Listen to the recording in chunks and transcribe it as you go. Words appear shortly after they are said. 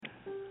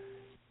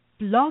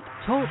Blog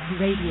Talk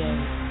Radio.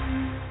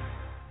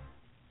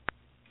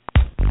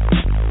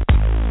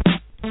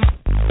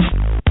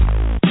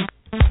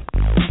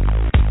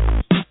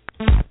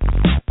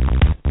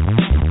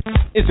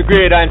 It's the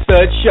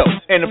GridironStuds show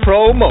and the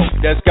promo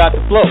that's got the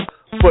flow.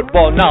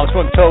 Football knowledge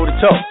from toe to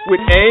toe with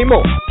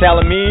Amo,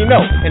 Talamino,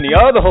 and the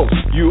other host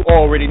you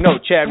already know.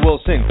 Chad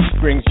Wilson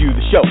brings you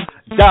the show.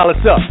 Dial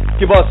us up,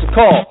 give us a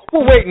call.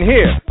 We're waiting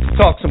here to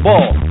talk some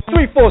ball.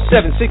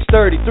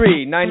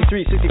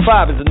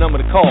 347-633-9365 is the number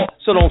to call.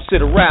 So don't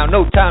sit around,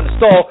 no time to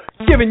stall.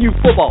 Giving you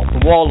football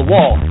from wall to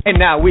wall. And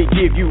now we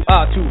give you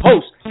our two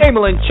hosts,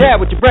 Emil and Chad,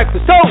 with your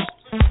breakfast toast.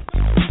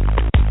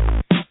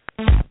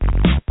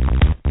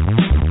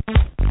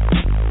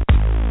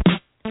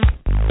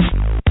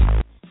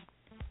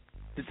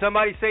 Did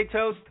somebody say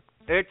toast?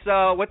 It's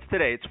what's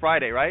today? It's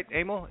Friday, right,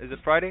 Emil? Is it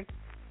Friday?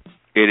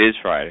 It is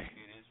Friday.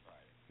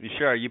 You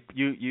sure?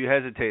 You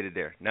hesitated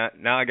there.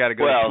 Now I got to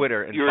go to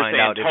Twitter and find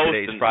out if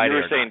today's Friday.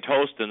 You were saying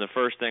toast, and the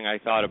first thing I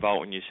thought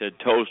about when you said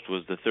toast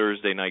was the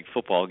Thursday night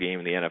football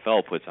game the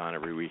NFL puts on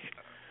every week.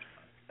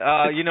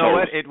 You know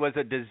what? It was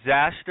a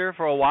disaster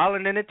for a while,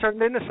 and then it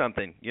turned into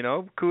something. You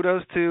know,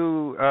 kudos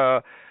to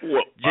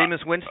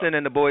Jameis Winston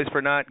and the boys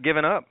for not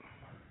giving up.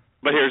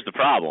 But here's the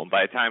problem.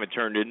 By the time it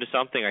turned into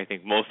something, I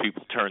think most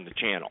people turned the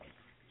channel.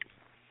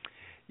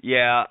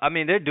 Yeah, I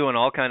mean, they're doing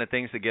all kind of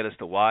things to get us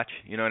to watch.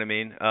 You know what I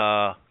mean?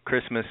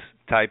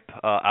 Christmas-type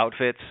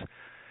outfits.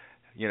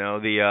 You know,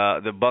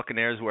 the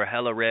Buccaneers were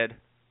hella red,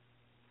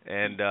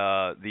 and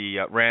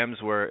the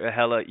Rams were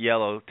hella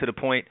yellow, to the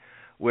point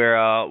where,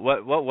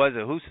 what was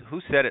it? Who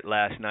said it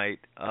last night?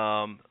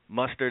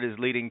 Mustard is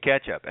leading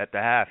ketchup at the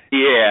half.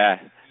 Yeah.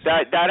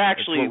 That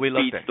actually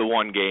beats the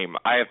one game.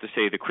 I have to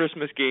say, the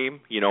Christmas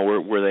game, you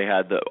know, where they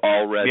had the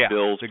all-red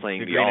Bills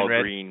playing the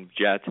all-green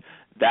Jets,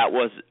 that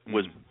was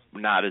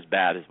not as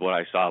bad as what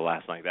I saw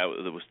last night.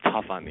 It was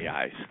tough on the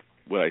eyes,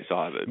 what I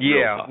saw.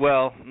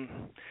 Well,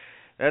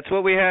 that's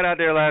what we had out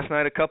there last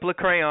night, a couple of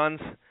crayons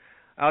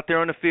out there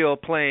on the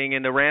field playing,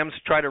 and the Rams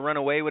tried to run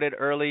away with it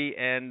early,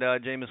 and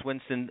Jameis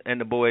Winston and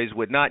the boys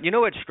would not. You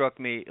know what struck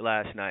me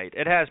last night?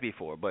 It has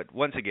before, but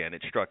once again,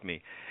 it struck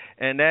me.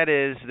 And that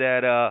is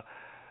that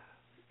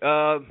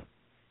I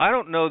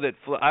don't know that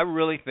I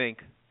really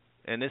think,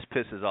 and this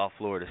pisses off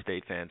Florida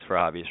State fans for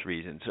obvious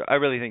reasons, I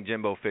really think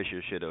Jimbo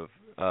Fisher should have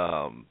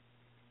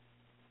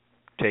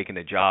taken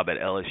a job at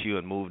LSU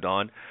and moved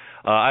on.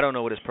 I don't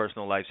know what his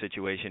personal life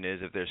situation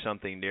is. If there's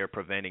something there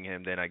preventing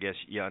him, then I guess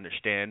you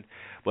understand.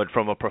 But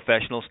from a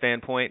professional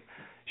standpoint,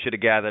 should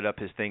have gathered up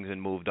his things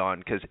and moved on.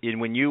 Because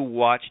when you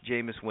watch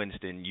Jameis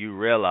Winston, you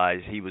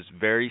realize he was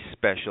very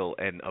special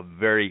and a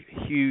very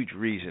huge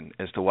reason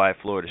as to why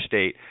Florida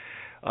State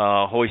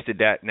hoisted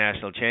that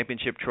national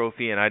championship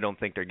trophy, and I don't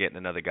think they're getting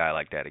another guy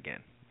like that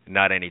again.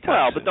 Not anytime soon.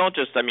 Well, but don't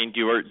just, I mean, do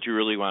you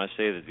really want to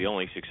say that the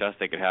only success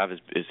they could have is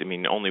I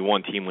mean, only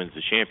one team wins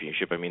the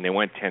championship. I mean, they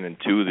went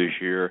 10-2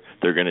 this year.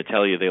 They're going to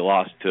tell you they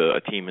lost to a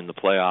team in the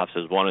playoffs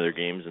as one of their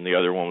games, and the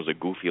other one was a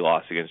goofy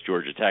loss against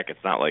Georgia Tech.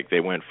 It's not like they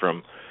went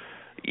from,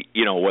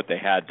 you know, what they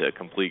had to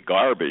complete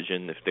garbage,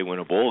 and if they win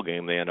a bowl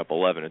game, they end up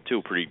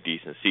 11-2, pretty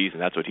decent season.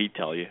 That's what he'd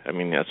tell you. I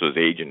mean, that's what his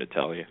agent would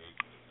tell you.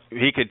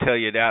 He could tell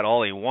you that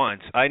all he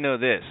wants. I know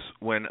this.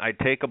 When I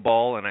take a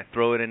ball and I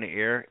throw it in the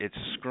air, it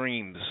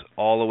screams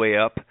all the way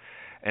up,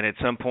 and at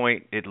some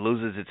point it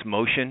loses its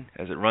motion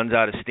as it runs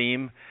out of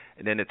steam,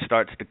 and then it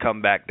starts to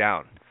come back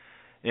down.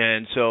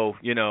 And so,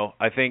 you know,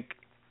 I think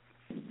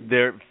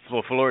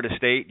for Florida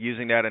State,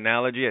 using that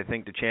analogy, I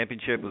think the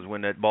championship was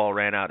when that ball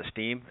ran out of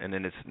steam, and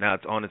then it's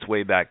on its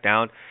way back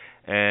down.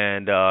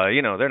 And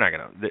you know, they're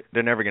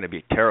never gonna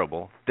be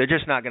terrible. They're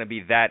just not gonna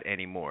be that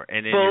anymore.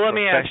 And in let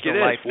me ask you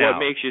this: what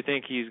makes you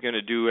think he's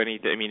gonna do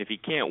anything? I mean, if he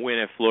can't win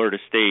at Florida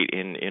State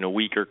in a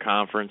weaker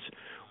conference,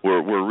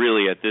 we're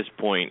really at this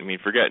point. I mean,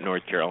 forget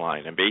North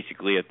Carolina.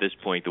 Basically, at this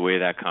point, the way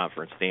that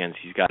conference stands,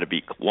 he's got to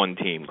beat one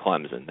team,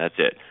 Clemson. That's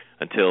it.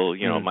 Until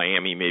you know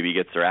Miami maybe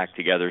gets their act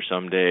together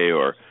someday,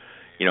 or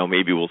you know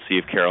maybe we'll see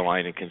if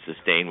Carolina can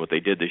sustain what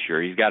they did this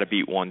year. He's got to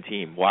beat one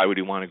team. Why would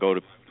he want to go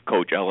to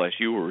coach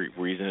LSU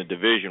where he's in a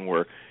division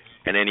where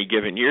in any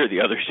given year the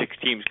other 6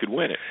 teams could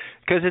win it?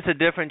 Because it's a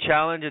different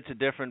challenge, it's a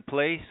different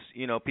place.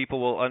 You know, people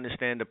will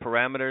understand the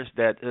parameters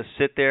that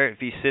sit there. If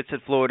he sits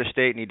at Florida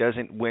State and he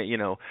doesn't win, you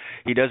know,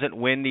 he doesn't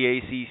win the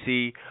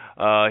ACC,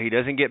 he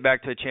doesn't get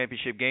back to a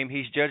championship game,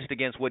 he's judged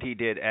against what he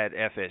did at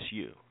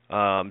FSU.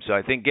 So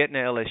I think getting to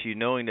LSU,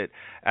 knowing that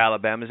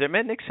Alabama's there,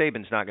 man, Nick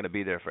Saban's not going to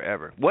be there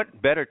forever.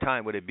 What better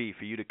time would it be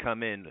for you to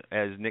come in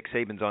as Nick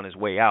Saban's on his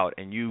way out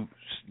and you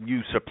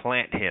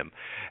supplant him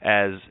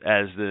as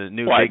the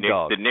new big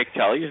dog? Did Nick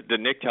tell you? Did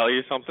Nick tell you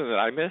something that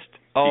I missed?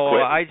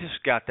 Oh, I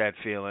just got that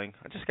feeling.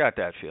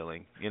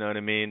 You know what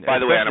I mean? By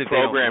the way, on a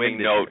programming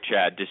note,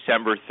 Chad,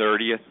 December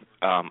 30th,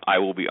 I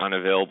will be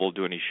unavailable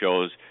doing any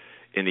shows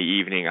in the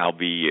evening. I'll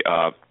be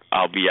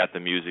at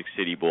the Music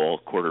City Bowl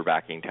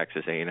quarterbacking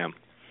Texas A&M.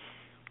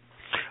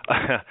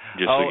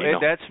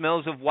 That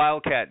smells of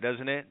Wildcat,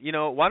 doesn't it? You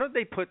know, why don't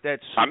they put that?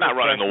 I'm not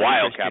running the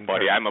Wildcat,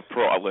 buddy. I'm a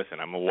pro. Listen,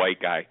 I'm a white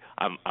guy.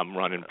 I'm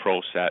running pro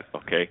set.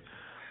 Okay.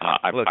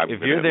 Look,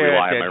 if you're there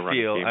at that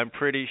field, I'm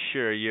pretty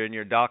sure you're in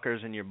your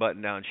Dockers and your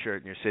button-down shirt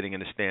and you're sitting in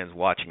the stands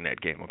watching that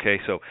game, okay?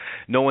 So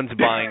no one's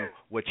buying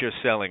what you're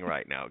selling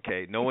right now,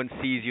 okay? No one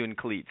sees you in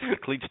cleats. The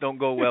cleats don't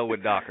go well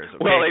with Dockers,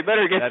 okay? Well, they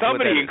better get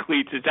somebody in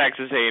cleats at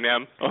Texas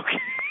A&M, okay?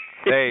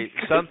 Hey,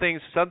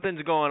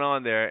 something's going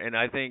on there, and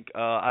I think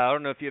I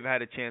don't know if you've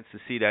had a chance to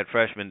see that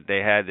freshman they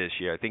had this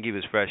year. I think he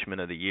was freshman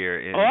of the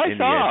year in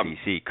the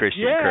SEC,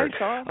 Christian Kirk.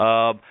 I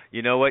saw him.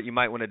 You know what? You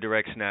might want to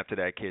direct snap to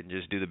that kid and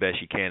just do the best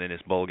you can in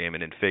this bowl game,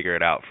 and then figure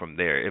it out from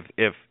there.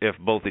 If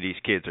both of these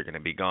kids are going to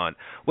be gone,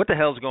 what the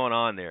hell's going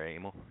on there,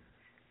 Emil?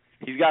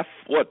 He's got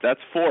what? That's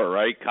 4,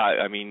 right?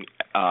 I mean,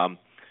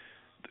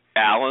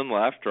 Allen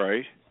left,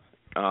 right?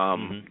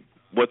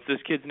 What's this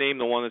kid's name?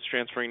 The one that's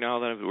transferring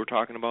now that we're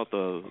talking about,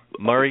 the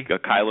Murray,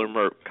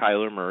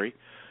 Kyler Murray.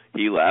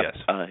 He left.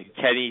 Yes.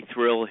 Kenny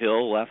Thrill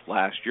Hill left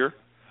last year,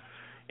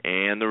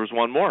 and there was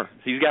one more.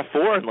 He's got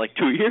 4 in like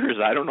 2 years.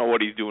 I don't know what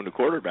he's doing to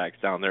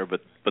quarterbacks down there,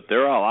 but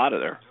they're all out of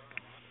there.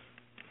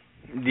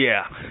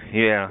 Yeah.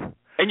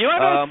 And you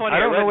know, funny. I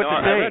don't know what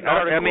to say. I read an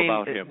article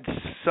about him.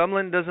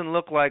 Sumlin doesn't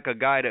look like a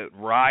guy that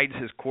rides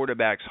his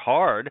quarterbacks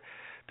hard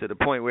to the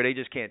point where they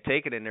just can't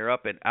take it and they're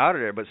up and out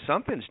of there, but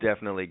something's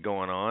definitely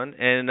going on.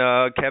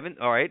 And Kevin,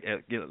 all right,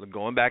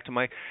 going back to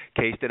my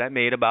case that I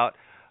made about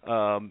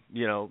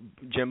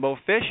Jimbo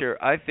Fisher,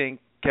 I think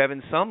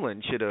Kevin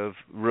Sumlin should have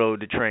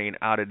rode the train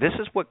out of. This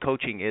is what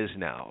coaching is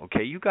now,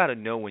 okay? You got to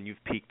know when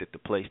you've peaked at the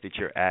place that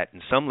you're at,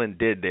 and Sumlin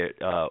did there.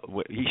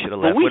 He should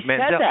have left with Manziel.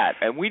 We said that,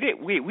 and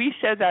we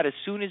said that as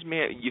soon as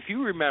if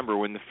you remember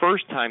when the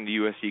first time the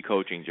USC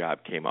coaching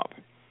job came up.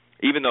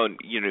 Even though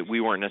we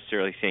weren't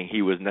necessarily saying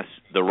he was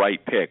the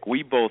right pick,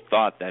 we both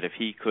thought that if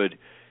he could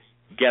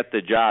get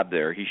the job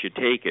there, he should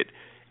take it.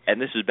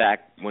 And this is back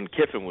when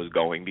Kiffin was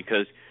going,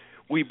 because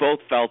we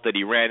both felt that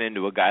he ran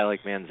into a guy like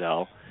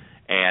Manziel,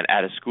 and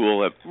at a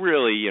school that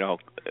really,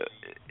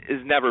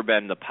 has never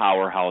been the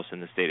powerhouse in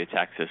the state of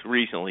Texas.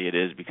 Recently it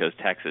is because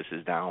Texas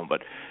is down,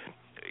 but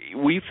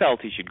we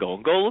felt he should go.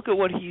 And go look at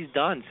what he's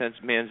done since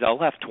Manziel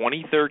left.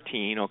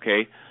 2013,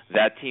 okay,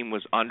 that team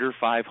was under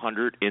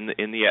 500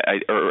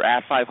 or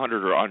at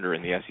 500 or under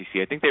in the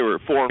SEC. I think they were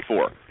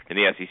 4-4 in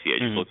the SEC. I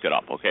just looked it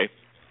up, okay?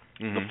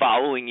 The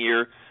following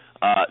year,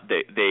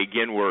 they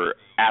again were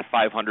at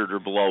 500 or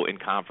below in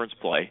conference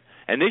play,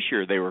 and this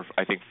year they were,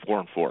 I think,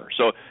 4-4.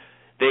 So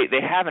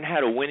they haven't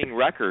had a winning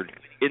record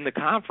in the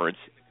conference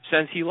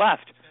since he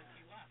left.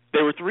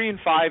 They were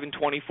 3-5 in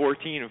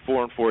 2014 and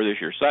 4-4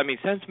 this year. So I mean,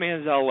 since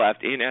Manziel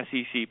left in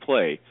SEC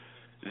play,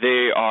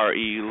 they are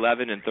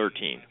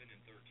 11-13.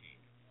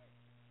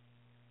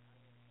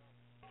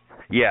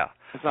 Yeah,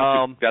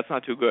 that's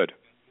not too good.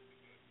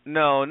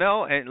 No,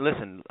 and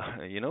listen,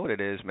 you know what it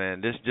is,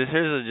 man.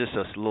 Here's just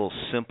a little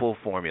simple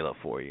formula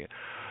for you.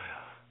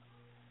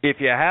 If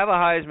you have a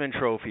Heisman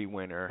Trophy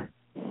winner,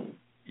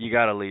 you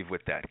got to leave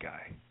with that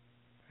guy.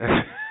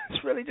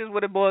 It's really just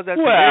what it boils down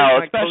to.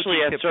 Well, especially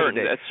at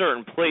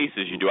certain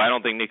places you do. I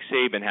don't think Nick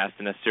Saban has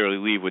to necessarily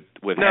leave with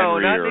Henry. No,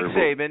 not Nick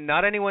Saban.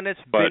 Not anyone that's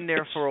been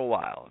there for a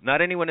while.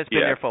 Not anyone that's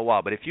been there for a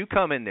while. But if you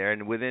come in there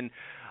and within,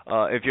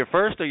 if your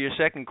first or your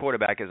second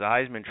quarterback is a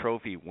Heisman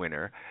Trophy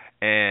winner,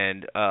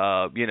 and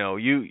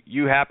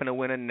you happen to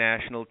win a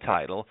national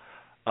title,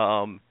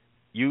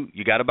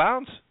 you got to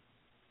bounce.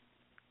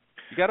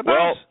 You got to bounce.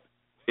 Well,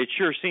 it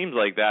sure seems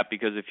like that,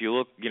 because if you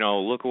look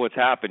at what's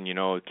happened,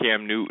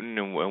 Cam Newton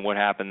and what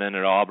happened then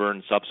at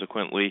Auburn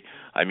subsequently.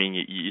 I mean,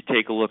 you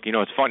take a look,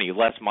 it's funny,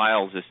 Les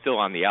Miles is still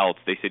on the outs.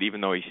 They said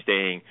even though he's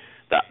staying,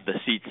 the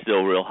seat's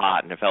still real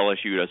hot, and if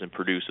LSU doesn't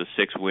produce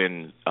a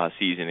 6-win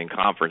season in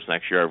conference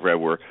next year, I've read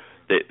where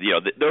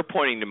they're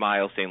pointing to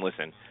Miles saying,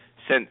 listen,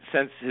 since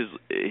his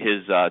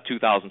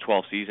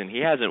 2012 season, he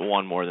hasn't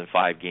won more than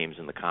 5 games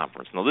in the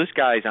conference. Now, this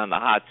guy's on the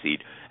hot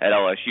seat at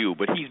LSU,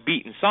 but he's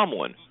beaten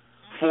someone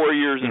 4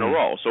 years in a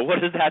row. So what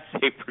does that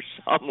say for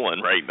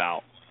someone right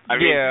now? I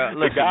mean,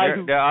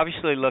 listen, they're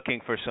obviously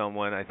looking for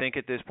someone. I think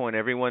at this point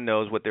everyone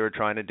knows what they were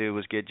trying to do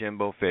was get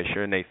Jimbo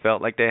Fisher, and they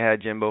felt like they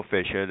had Jimbo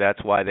Fisher.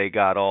 That's why they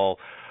got all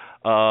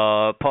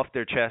puffed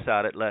their chest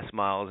out at Les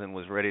Miles and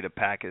was ready to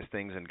pack his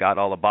things and got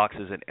all the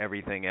boxes and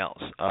everything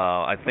else.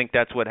 I think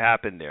that's what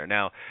happened there.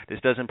 Now, this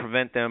doesn't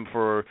prevent them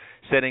for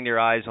setting their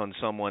eyes on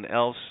someone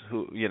else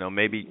who,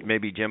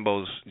 maybe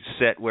Jimbo's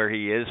set where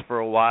he is for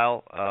a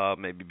while,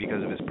 maybe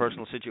because of his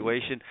personal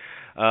situation,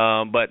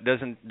 but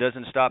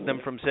doesn't stop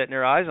them from setting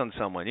their eyes on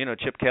someone.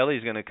 Chip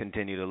Kelly's going to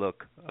continue to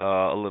look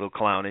a little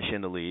clownish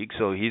in the league,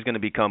 so he's going to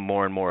become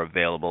more and more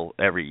available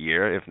every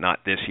year, if not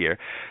this year.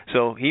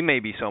 So he may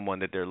be someone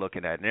that they're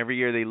looking at, and every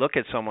year they look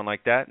at someone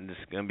like that, and it's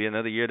going to be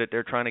another year that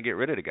they're trying to get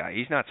rid of the guy.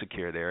 He's not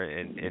secure there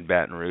in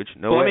Baton Rouge.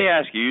 No way. Let me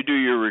ask you. You do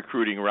your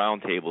recruiting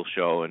roundtable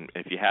show, and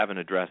if you haven't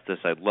addressed this,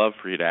 I'd love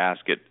for you to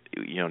ask it,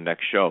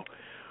 next show.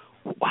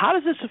 How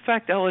does this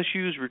affect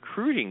LSU's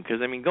recruiting? Because,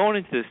 going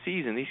into the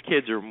season, these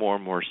kids are more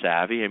and more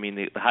savvy.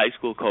 The high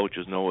school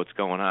coaches know what's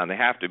going on. They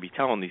have to be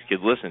telling these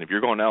kids, listen, if you're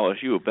going to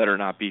LSU, it better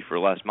not be for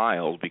Les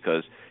Miles,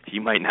 because he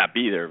might not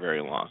be there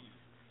very long.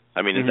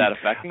 Is that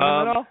affecting them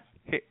at all?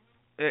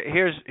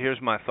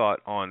 here's my thought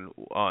on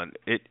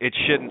it. It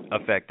shouldn't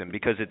affect them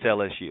because it's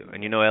LSU,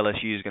 and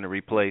LSU is going to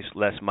replace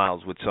Les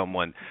Miles with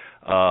someone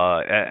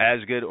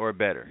as good or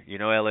better.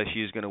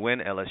 LSU is going to win.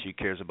 LSU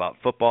cares about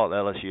football.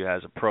 LSU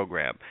has a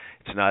program.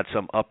 It's not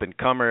some up and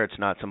comer. It's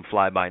not some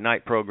fly by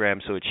night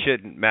program, so it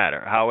shouldn't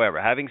matter.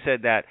 However, having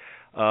said that,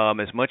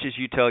 as much as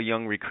you tell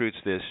young recruits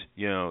this,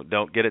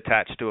 don't get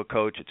attached to a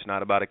coach. It's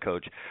not about a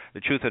coach. The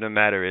truth of the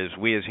matter is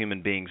we as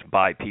human beings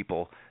buy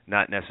people,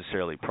 not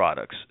necessarily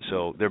products.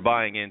 So they're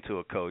buying into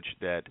a coach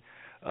that,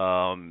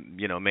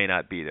 may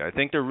not be there. I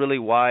think they're really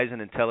wise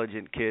and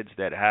intelligent kids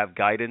that have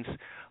guidance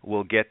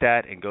will get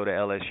that and go to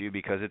LSU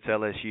because it's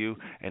LSU,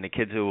 and the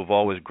kids who have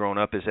always grown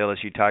up as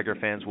LSU Tiger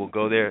fans will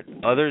go there.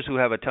 Others who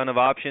have a ton of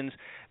options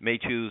may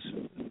choose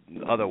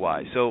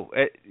otherwise. So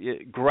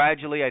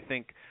gradually, I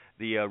think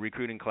the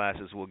recruiting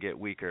classes will get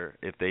weaker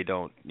if they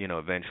don't,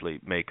 eventually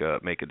make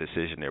a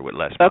decision there with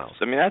Les Miles.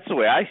 That's the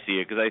way I see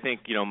it, because I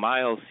think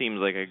Miles seems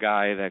like a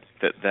guy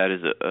that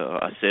is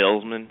a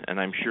salesman, and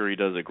I'm sure he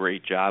does a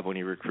great job when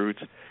he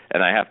recruits.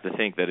 And I have to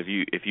think that if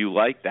you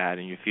like that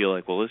and you feel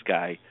like, well, this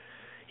guy,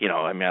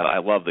 I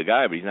love the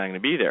guy, but he's not going to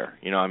be there.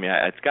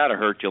 It's got to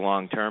hurt you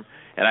long term.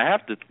 And I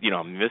have to,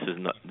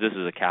 this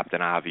is a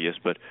captain obvious,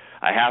 but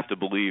I have to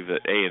believe that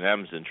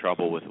A&M's in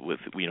trouble with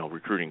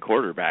recruiting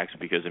quarterbacks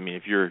because,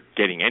 if you're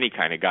getting any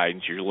kind of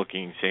guidance, you're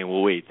looking and saying,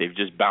 well, wait, they've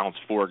just bounced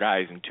 4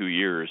 guys in 2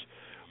 years.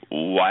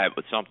 Why?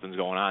 But something's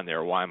going on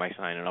there. Why am I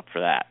signing up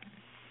for that?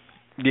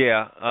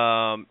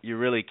 Yeah, you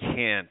really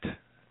can't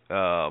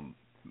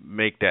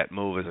make that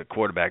move as a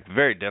quarterback.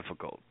 Very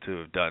difficult to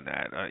have done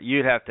that.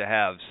 You'd have to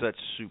have such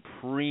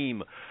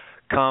supreme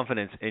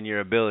confidence in your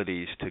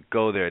abilities to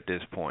go there at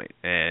this point.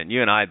 And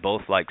you and I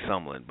both like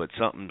Sumlin, but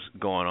something's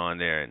going on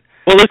there. And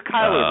this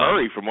Kyler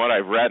Murray, from what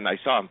I've read and I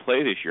saw him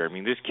play this year,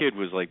 this kid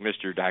was like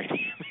Mr. Dynamic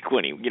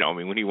when he,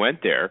 when he went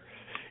there.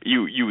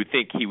 You would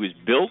think he was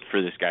built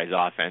for this guy's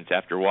offense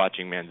after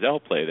watching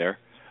Manziel play there.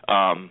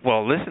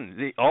 Well,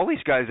 listen, all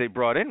these guys they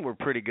brought in were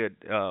pretty good,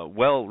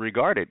 well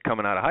regarded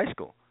coming out of high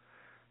school.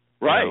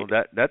 Right.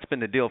 That's been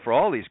the deal for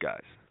all these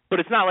guys. But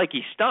it's not like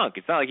he stunk.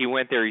 It's not like he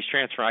went there, he's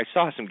transferred. I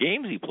saw some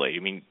games he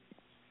played.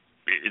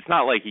 It's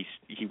not like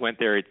he went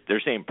there. They're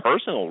saying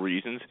personal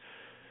reasons.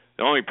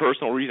 The only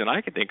personal reason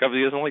I can think of is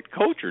he doesn't like the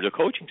coach or the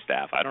coaching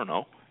staff. I don't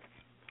know.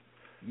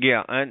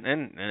 Yeah,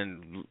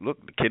 and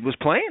look, the kid was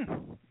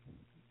playing.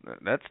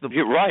 That's the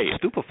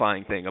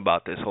stupefying thing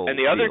about this whole. And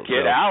the other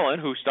kid, Allen,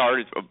 who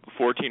started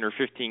 14 or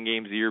 15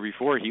 games the year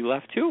before, he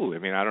left too.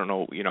 I don't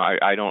know.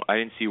 I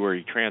didn't see where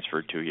he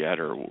transferred to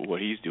yet or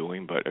what he's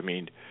doing, but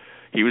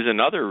he was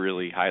another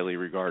really highly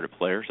regarded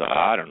player. So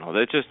I don't know.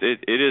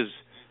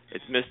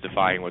 It's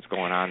mystifying what's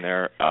going on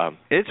there.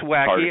 It's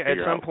wacky. At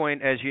some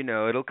point, as you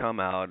know, it'll come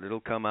out. It'll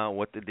come out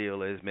what the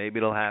deal is. Maybe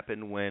it'll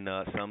happen when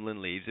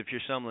Sumlin leaves. If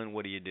you're Sumlin,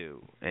 what do you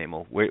do,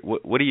 Emil?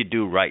 What do you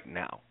do right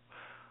now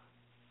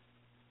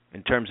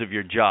in terms of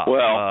your job?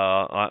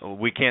 Well,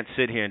 we can't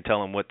sit here and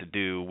tell him what to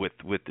do with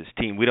this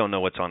team. We don't know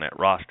what's on that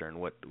roster and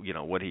what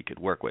he could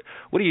work with.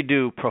 What do you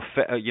do,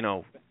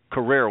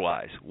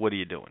 career-wise? What are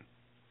you doing?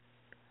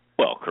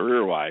 Well,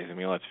 career-wise,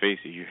 let's face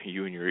it.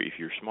 If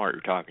you're smart,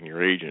 you're talking to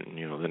your agent.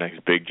 And, the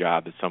next big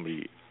job that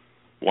somebody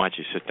wants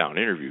you to sit down and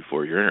interview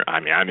for.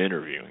 I'm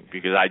interviewing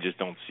because I just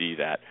don't see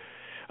that.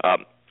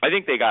 I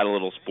think they got a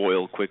little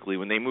spoiled quickly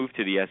when they moved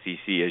to the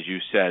SEC. As you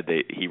said,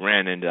 he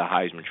ran into a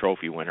Heisman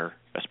Trophy winner,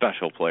 a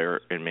special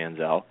player in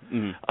Manziel.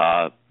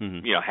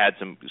 Had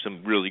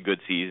some really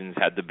good seasons.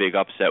 Had the big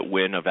upset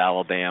win of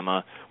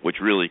Alabama, which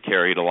really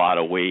carried a lot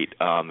of weight,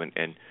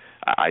 and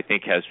I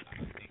think has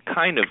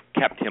kind of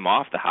kept him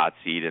off the hot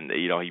seat. And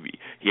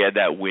he had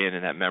that win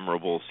and that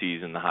memorable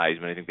season, the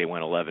Heisman. I think they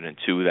went 11-2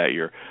 that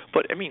year.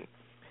 But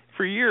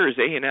for years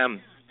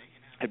A&M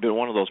had been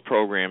one of those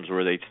programs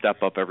where they'd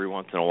step up every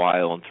once in a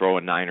while and throw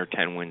a 9 or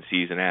 10 win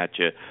season at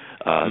you.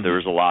 There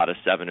was a lot of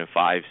 7-5,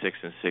 6-6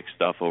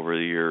 stuff over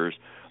the years.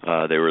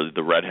 They were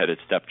the redheaded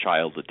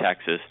stepchild of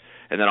Texas,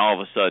 and then all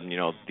of a sudden,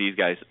 these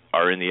guys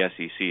are in the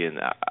SEC, and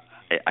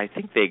I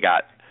think they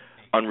got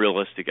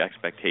unrealistic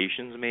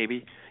expectations.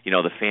 Maybe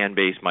the fan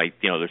base might,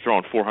 they're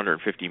throwing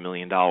 $450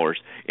 million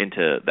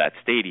into that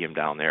stadium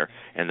down there,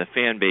 and the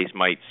fan base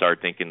might start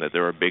thinking that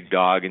they're a big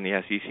dog in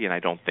the SEC, and I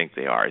don't think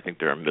they are. I think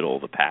they're a middle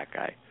of the pack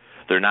guy.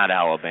 They're not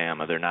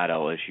Alabama, they're not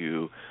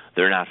LSU,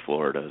 they're not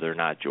Florida, they're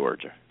not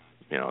Georgia.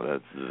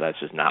 That's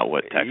just not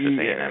what Texas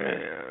A&M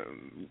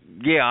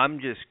is. Yeah, I'm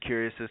just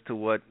curious as to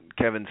what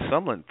Kevin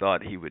Sumlin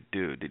thought he would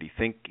do. Did he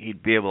think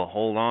he'd be able to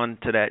hold on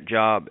to that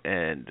job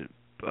and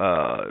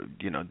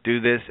do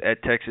this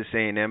at Texas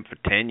A&M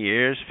for 10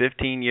 years,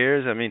 15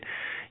 years?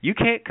 You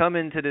can't come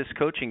into this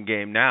coaching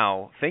game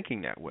now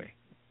thinking that way.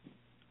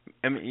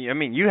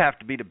 You have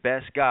to be the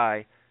best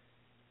guy.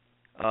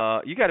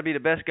 You got to be the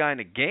best guy in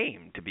the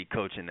game to be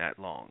coaching that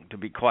long. To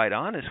be quite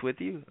honest with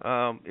you,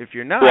 if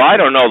you're not, well, I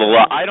don't know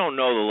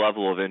the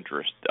level of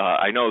interest.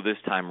 I know this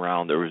time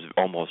around there was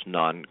almost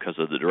none because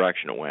of the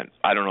direction it went.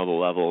 I don't know the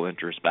level of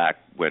interest back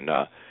when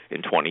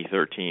in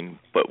 2013,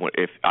 but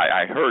if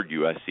I heard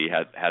USC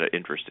had an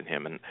interest in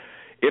him, and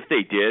if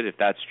they did, if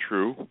that's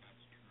true,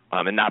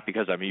 and not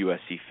because I'm a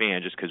USC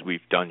fan, just because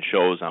we've done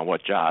shows on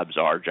what jobs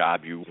are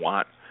job you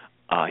want.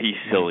 He's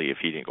silly if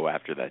he didn't go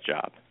after that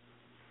job.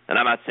 And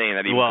I'm not saying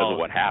that even because of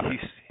what happened.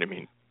 I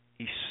mean,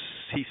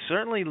 he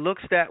certainly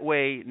looks that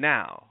way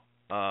now.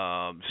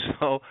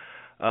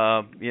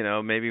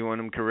 Maybe one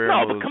of them career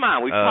moves. No, but come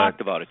on, we've talked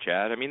about it,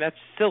 Chad. I mean, that's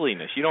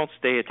silliness. You don't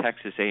stay at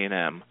Texas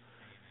A&M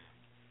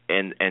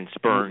and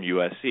spurn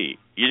USC.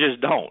 You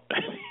just don't.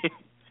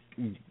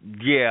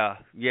 Yeah.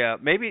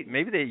 Maybe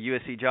the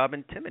USC job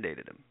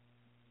intimidated him.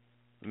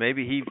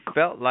 Maybe he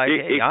felt like,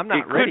 I'm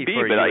not ready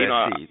for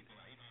USC.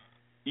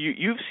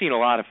 You've seen a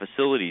lot of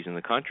facilities in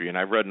the country, and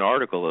I've read an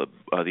article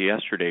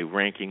yesterday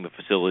ranking the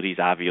facilities.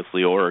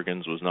 Obviously,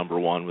 Oregon's was number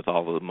one with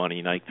all the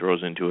money Nike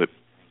throws into it,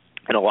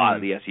 and a lot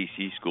of the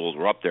SEC schools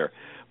were up there.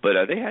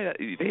 But they had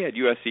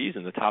USC's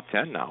in the top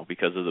 10 now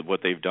because of what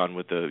they've done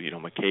with the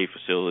McKay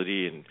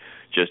facility and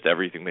just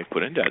everything they've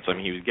put into it. So I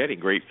mean, he was getting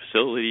great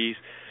facilities.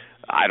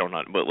 I don't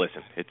know, but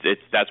listen,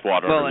 that's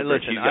water. Well,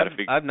 listen,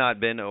 I've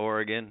not been to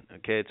Oregon.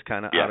 Okay, it's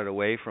kind of out of the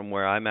way from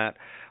where I'm at,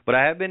 but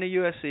I have been to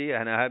USC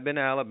and I have been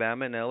to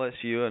Alabama and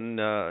LSU and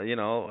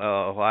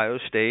Ohio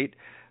State.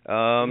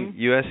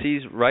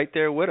 USC's right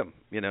there with them.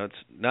 It's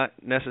not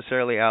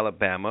necessarily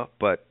Alabama,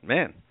 but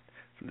man,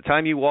 from the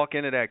time you walk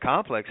into that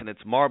complex and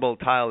it's marble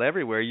tile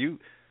everywhere, you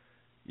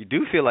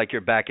do feel like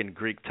you're back in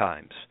Greek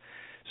times.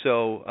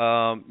 So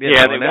they've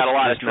got a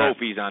lot of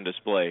trophies on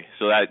display,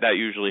 so that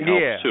usually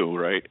helps too,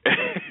 right?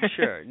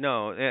 Sure.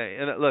 No,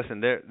 and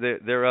listen,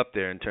 they're up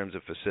there in terms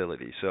of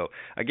facilities. So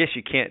I guess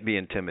you can't be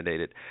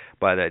intimidated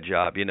by that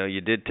job.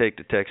 You did take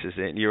the Texas,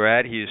 and you were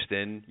at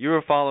Houston. You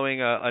were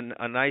following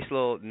a nice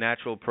little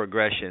natural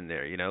progression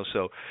there.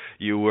 So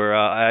you were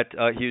at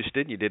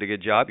Houston. You did a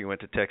good job. You went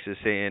to Texas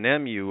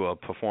A&M. You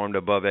performed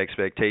above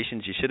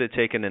expectations. You should have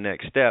taken the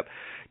next step.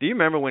 Do you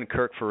remember when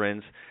Kirk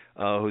Ferentz,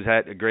 who's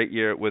had a great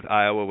year with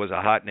Iowa, was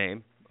a hot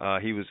name?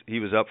 He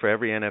was up for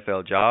every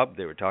NFL job.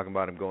 They were talking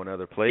about him going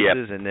other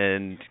places, and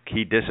then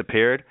he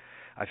disappeared.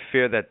 I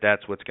fear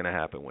that's what's going to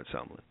happen with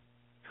Sumlin.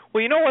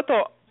 Well, you know what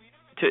though,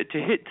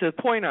 to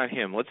point on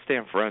him, let's stay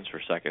on Ferentz for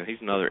a second.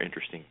 He's another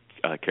interesting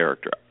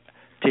character.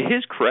 To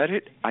his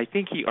credit, I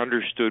think he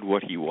understood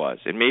what he was,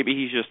 and maybe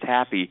he's just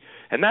happy,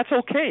 and that's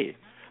okay.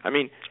 I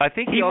mean, I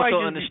think he also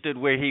understood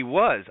where he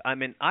was.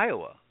 I'm in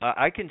Iowa.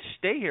 I can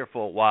stay here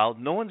for a while.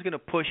 No one's going to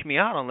push me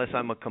out unless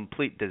I'm a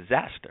complete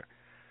disaster.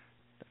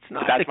 That's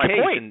not the case. That's my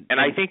point. And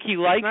I think he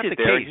likes it there. That's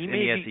not the case in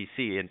the SEC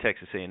in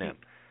Texas A&M.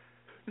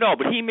 No,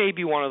 but he may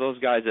be one of those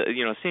guys that,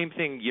 same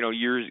thing,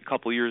 a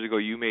couple of years ago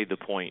you made the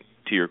point,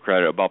 to your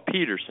credit, about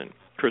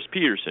Chris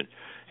Peterson.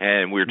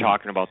 And we were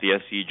talking about the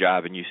SC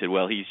job, and you said,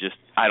 well, he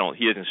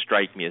doesn't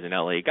strike me as an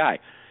LA guy.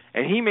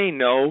 And he may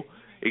know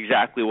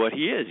exactly what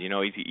he is. He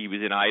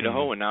was in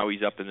Idaho, and now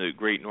he's up in the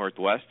great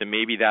Northwest, and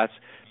maybe that's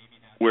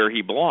where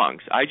he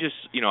belongs. I just,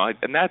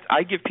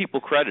 I give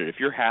people credit. If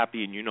you're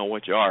happy and you know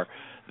what you are,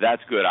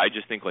 that's good. I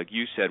just think, like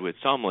you said with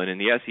Sumlin, in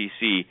the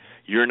SEC,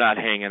 you're not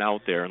hanging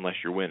out there unless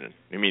you're winning.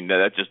 I mean,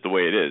 that's just the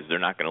way it is. They're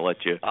not going to let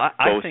you go 7-5.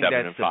 I think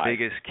that's the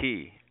biggest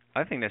key.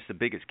 I think that's the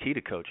biggest key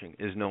to coaching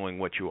is knowing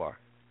what you are.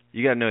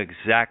 You got to know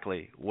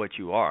exactly what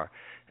you are,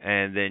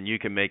 and then you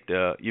can make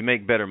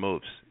better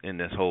moves in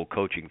this whole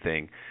coaching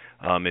thing.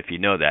 If you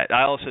know that.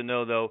 I also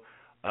know, though,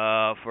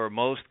 for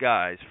most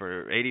guys,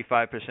 for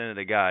 85% of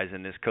the guys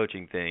in this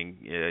coaching thing,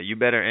 you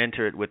better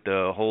enter it with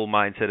the whole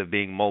mindset of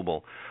being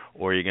mobile,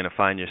 or you're going to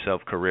find your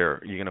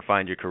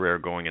career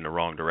going in the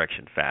wrong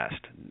direction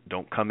fast.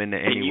 Don't come into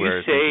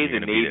anywhere. Can you say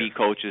the Navy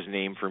coach's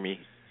name for me?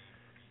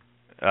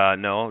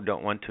 No,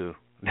 don't want to.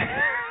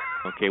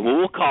 Okay, well,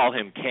 we'll call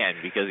him Ken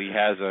because he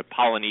has a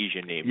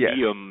Polynesian name. Yes.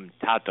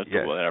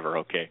 Whatever.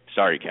 Okay,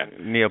 sorry,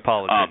 Ken.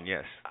 Neapolitan,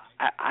 yes.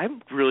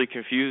 I'm really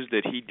confused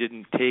that he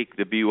didn't take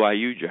the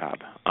BYU job.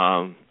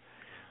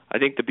 I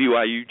think the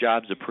BYU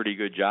job's a pretty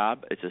good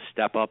job. It's a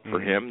step up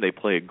for him. They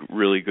play a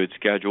really good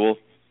schedule.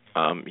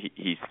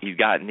 He's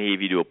got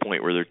Navy to a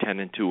point where they're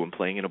 10-2 and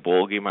playing in a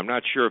bowl game. I'm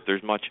not sure if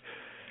there's much.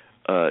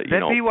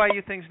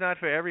 BYU thing's not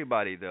for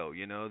everybody, though.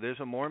 There's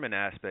a Mormon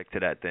aspect to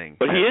that thing.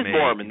 But he is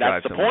Mormon.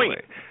 That's the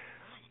point.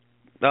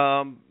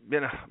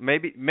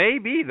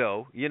 Maybe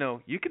though.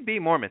 You can be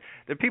Mormon.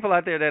 There are people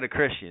out there that are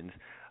Christians.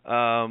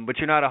 But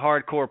you're not a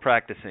hardcore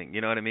practicing,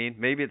 you know what I mean?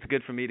 Maybe it's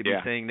good for me to be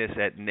saying this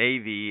at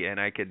Navy, and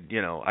I could do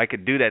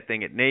that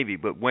thing at Navy.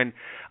 But when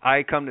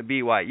I come to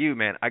BYU,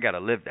 man, I got to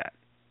live that.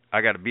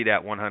 I got to be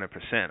that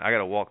 100%. I got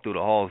to walk through the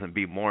halls and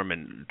be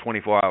Mormon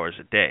 24 hours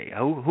a day.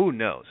 Who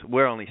knows?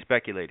 We're only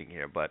speculating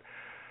here, but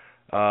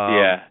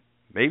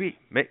maybe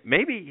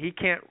he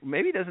can't.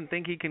 Maybe he doesn't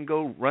think he can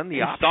go run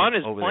the option. His son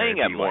is over playing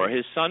there at Moore.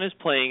 His son is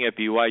playing at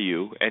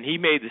BYU, and he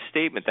made the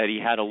statement that he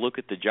had to look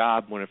at the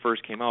job when it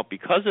first came out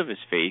because of his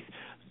faith,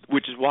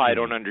 which is why I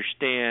don't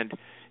understand.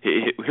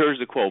 Here's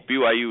the quote: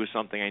 BYU is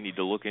something I need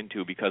to look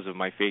into because of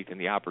my faith and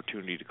the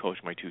opportunity to coach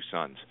my two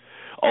sons.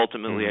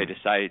 Ultimately, I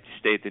decided to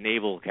stay at the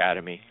Naval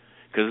Academy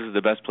because this is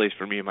the best place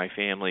for me and my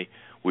family.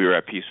 We were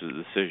at peace with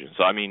the decision.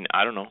 So, I mean,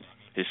 I don't know.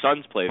 His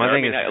sons play there.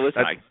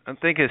 I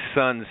think his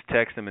sons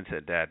texted him and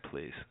said, "Dad,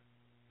 please,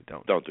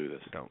 don't do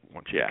this. Don't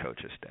want you to coach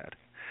us, Dad."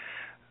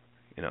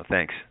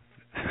 Thanks.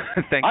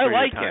 Thanks I for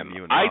like your time.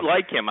 him. I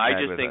like him. I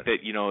just think that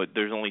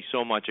there's only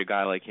so much a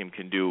guy like him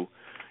can do,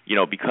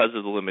 because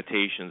of the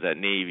limitations at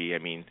Navy. I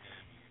mean,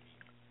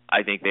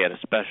 I think they had a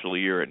special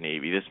year at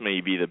Navy. This may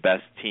be the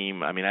best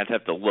team. I mean, I'd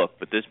have to look,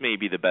 but this may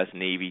be the best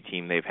Navy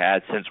team they've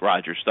had since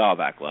Roger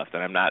Staubach left.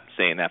 And I'm not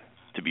saying that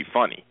to be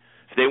funny.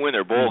 If they win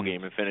their bowl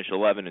game and finish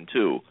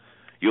 11-2,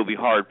 you'll be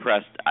hard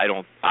pressed. I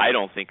don't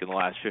think in the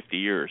last 50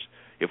 years,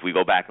 if we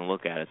go back and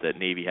look at it, that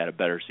Navy had a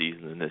better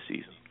season than this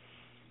season.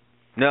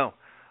 No,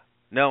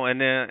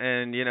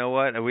 and you know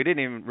what? We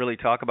didn't even really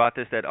talk about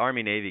this. That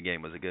Army-Navy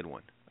game was a good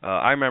one.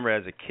 I remember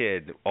as a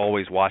kid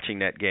always watching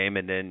that game,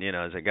 and then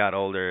as I got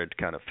older, it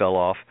kind of fell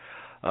off.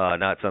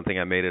 Not something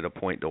I made it a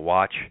point to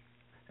watch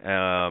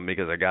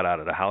because I got out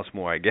of the house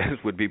more, I guess,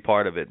 would be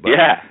part of it. But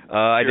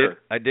sure.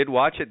 I did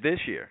watch it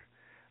this year,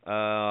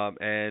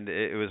 and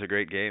it was a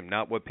great game.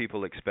 Not what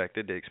people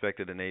expected. They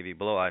expected a Navy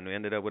blowout, and we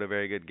ended up with a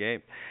very good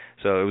game.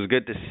 So it was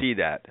good to see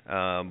that.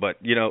 But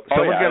someone's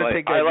got to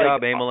take that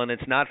job, Emil, and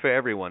it's not for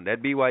everyone.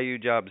 That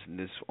BYU job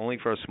is only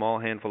for a small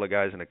handful of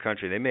guys in the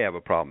country. They may have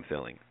a problem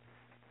filling.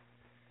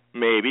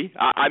 Maybe.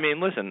 I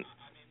mean, listen,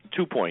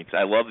 2 points.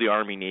 I love the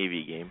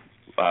Army-Navy game.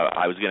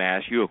 I was going to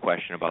ask you a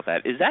question about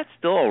that. Is that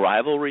still a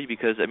rivalry?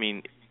 Because, I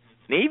mean,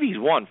 Navy's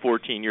won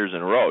 14 years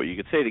in a row. You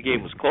could say the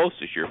game was close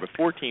this year, but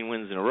 14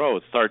 wins in a row,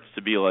 it starts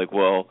to be like,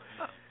 well,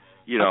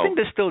 I think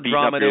there's still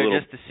drama there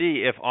just to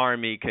see if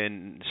Army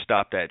can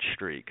stop that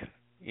streak.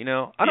 I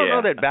don't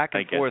know that back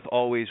and forth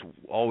always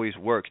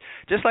works.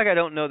 Just like I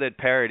don't know that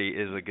parity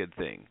is a good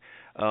thing.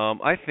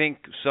 I think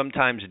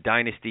sometimes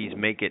dynasties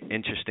make it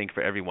interesting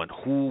for everyone.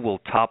 Who will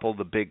topple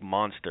the big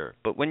monster?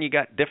 But when you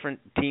got different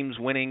teams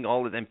winning,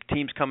 all of them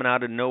teams coming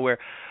out of nowhere,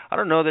 I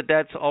don't know that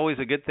that's always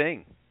a good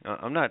thing.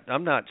 I'm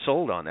not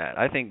sold on that.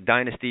 I think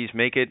dynasties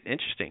make it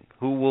interesting.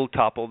 Who will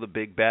topple the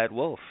big bad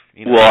wolf?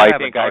 I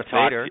think I've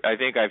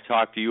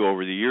talked to you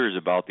over the years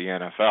about the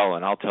NFL,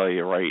 and I'll tell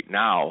you right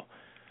now,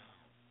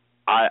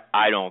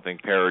 I don't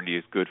think parity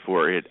is good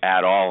for it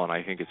at all, and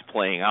I think it's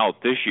playing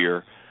out this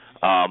year.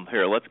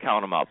 Here, let's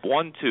count them up.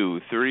 1, 2,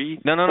 3.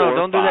 No,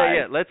 don't do that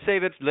yet. Let's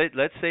save it.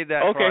 Let's save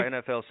that for our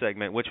NFL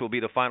segment, which will be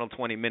the final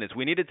 20 minutes.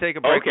 We need to take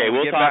a break. Okay,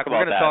 we'll talk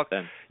about that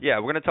then. Yeah,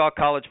 we're going to talk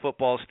college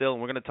football still,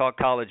 and we're going to talk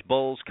college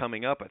bowls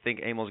coming up. I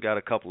think Emil's got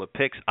a couple of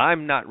picks.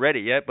 I'm not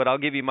ready yet, but I'll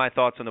give you my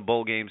thoughts on the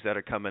bowl games that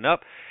are coming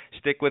up.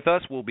 Stick with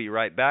us. We'll be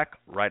right back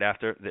right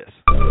after this.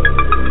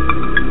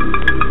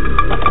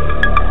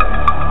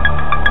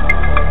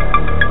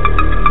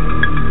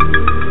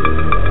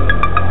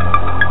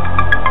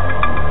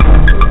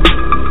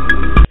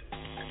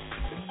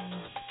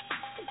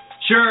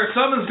 Sure,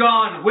 summer's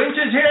gone,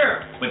 winter's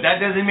here, but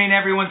that doesn't mean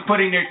everyone's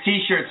putting their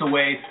t-shirts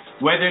away.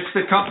 Whether it's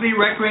the company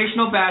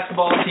recreational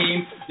basketball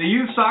team, the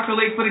youth soccer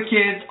league for the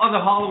kids, or the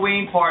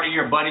Halloween party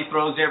your buddy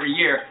throws every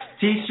year,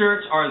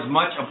 t-shirts are as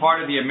much a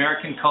part of the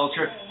American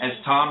culture as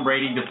Tom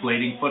Brady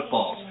deflating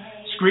footballs.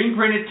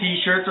 Screen-printed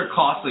t-shirts are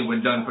costly when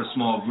done for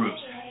small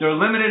groups. They're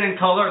limited in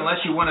color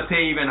unless you want to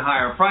pay even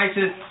higher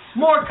prices.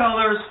 More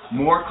colors,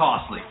 more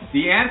costly.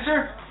 The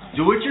answer?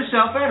 Do it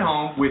yourself at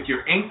home with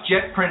your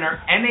inkjet printer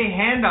and a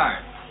hand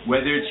iron.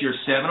 Whether it's your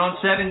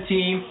 7-on-7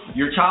 team,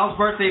 your child's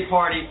birthday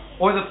party,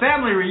 or the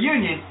family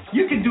reunion,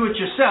 you can do it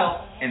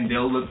yourself and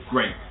they'll look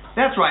great.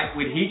 That's right,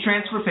 with heat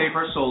transfer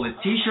paper sold at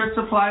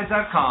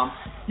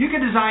tshirtsupplies.com, you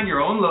can design your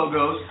own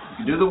logos,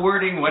 you can do the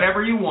wording whatever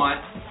you want,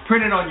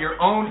 print it on your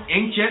own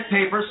inkjet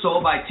paper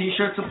sold by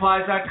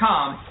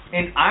tshirtsupplies.com,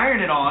 and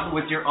iron it on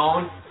with your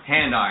own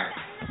hand iron.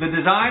 The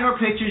design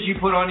or pictures you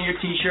put onto your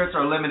t-shirts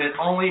are limited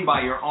only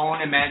by your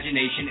own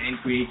imagination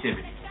and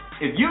creativity.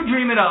 If you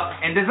dream it up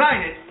and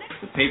design it,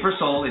 the paper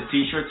sold at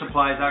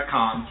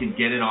tshirtsupplies.com can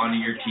get it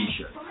onto your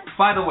t-shirt.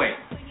 By the way,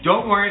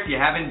 don't worry if you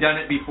haven't done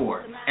it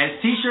before.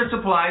 As T-Shirt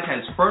Supplies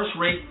has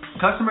first-rate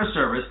customer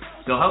service,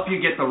 they'll help you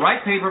get the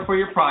right paper for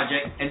your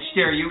project and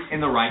steer you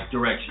in the right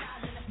direction.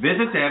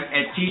 Visit them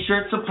at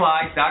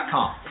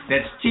tshirtsupplies.com.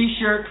 That's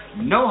t-shirt,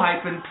 no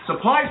hyphen,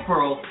 supplies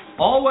plural,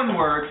 all one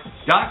word,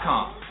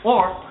 .com.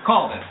 Or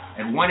call them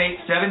at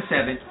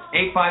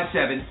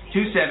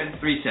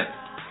 1-877-857-2737.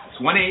 It's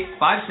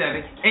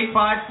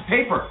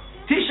 1-857-85-PAPER.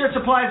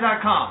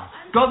 tshirtsupplies.com.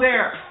 Go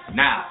there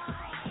now.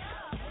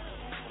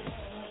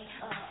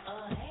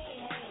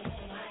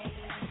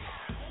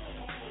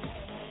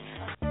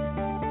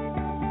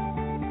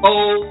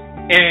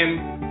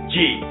 OMG.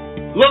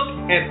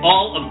 Look at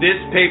all of this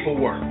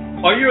paperwork.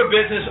 Are you a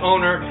business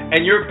owner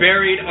and you're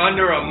buried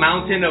under a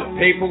mountain of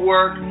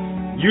paperwork?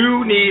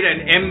 You need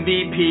an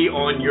MVP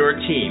on your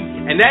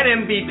team. And that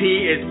MVP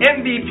is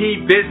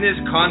MVP Business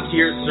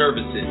Concierge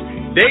Services.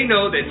 They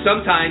know that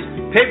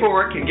sometimes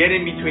paperwork can get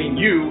in between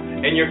you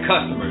and your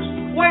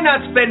customers. Why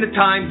not spend the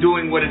time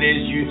doing what it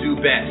is you do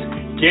best?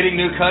 Getting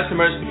new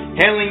customers,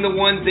 handling the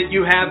ones that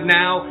you have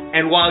now,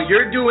 and while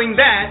you're doing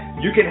that,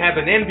 you can have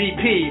an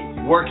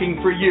MVP working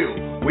for you.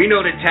 We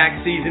know that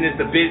tax season is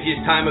the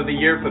busiest time of the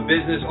year for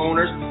business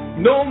owners.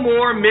 No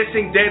more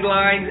missing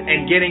deadlines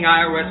and getting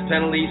IRS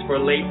penalties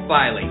for late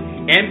filing.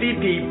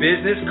 MVP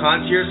Business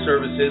Concierge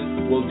Services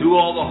will do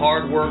all the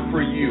hard work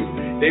for you.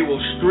 They will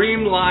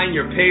streamline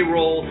your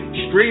payroll,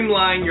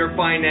 streamline your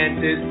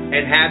finances,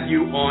 and have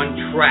you on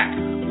track.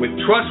 With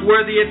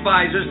trustworthy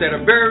advisors that are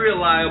very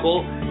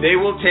reliable, they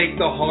will take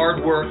the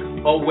hard work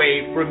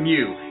away from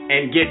you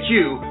and get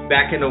you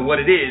back into what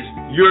it is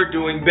you're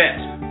doing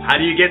best. How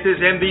do you get this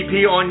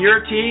MVP on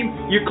your team?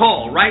 You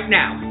call right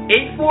now,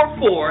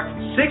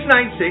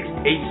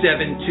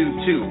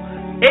 844-696-8722.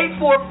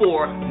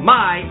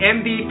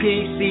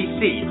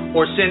 844-MY-MVPCC,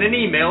 or send an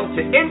email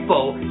to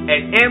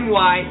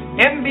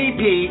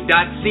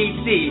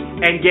info@mymvp.cc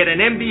and get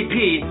an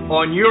MVP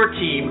on your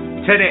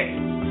team today.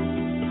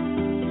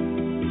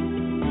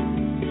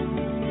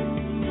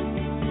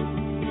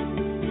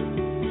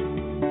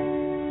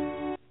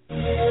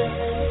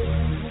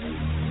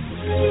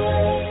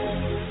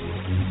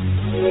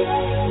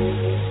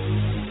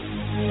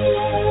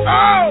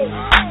 Oh!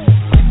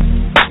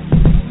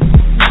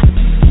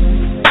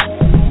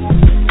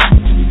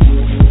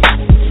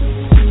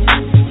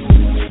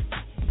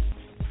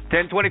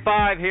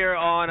 10:25 here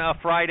on a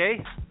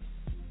Friday,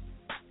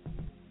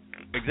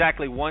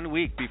 exactly 1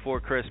 week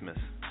before Christmas.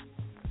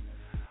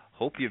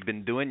 Hope you've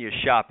been doing your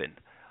shopping,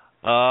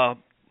 but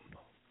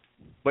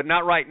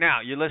not right now.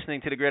 You're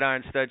listening to the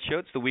GridironStuds show.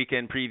 It's the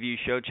weekend preview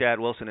show. Chad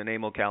Wilson and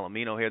Emil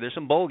Calomino here. There's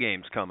some bowl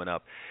games coming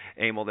up,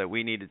 Emil, that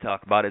we need to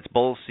talk about. It's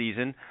bowl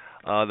season.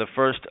 The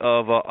first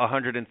of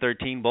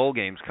 113 bowl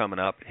games coming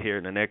up here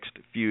in the next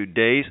few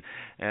days,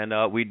 and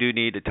we do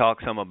need to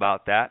talk some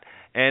about that.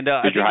 And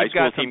did your high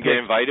school team get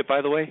invited,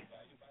 by the way?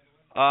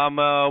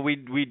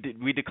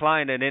 We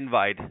declined an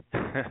invite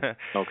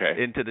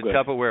into the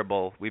Tupperware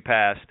Bowl. We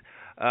passed,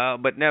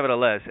 but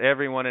nevertheless,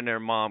 everyone and their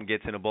mom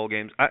gets into bowl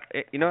games. I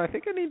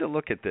think I need to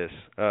look at this.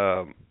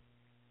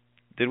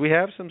 Did we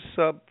have some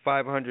sub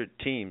 500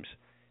 teams?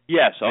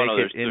 Yes.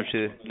 There's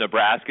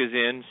Nebraska's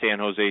in, San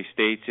Jose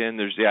State's in.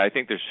 I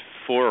think there's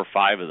 4 or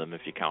 5 of them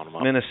if you count them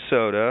up.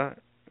 Minnesota.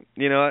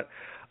 You know what?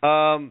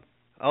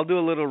 I'll do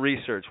a little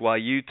research while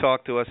you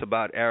talk to us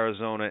about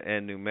Arizona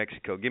and New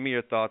Mexico. Give me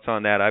your thoughts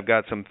on that. I've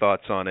got some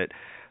thoughts on it.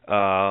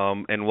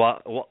 And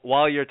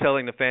while you're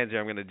telling the fans here,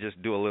 I'm going to just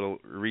do a little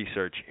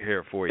research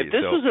here for you. If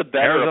this was a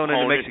better Arizona opponent,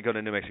 and New Mexico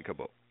to New Mexico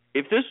Bowl.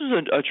 If this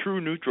was a true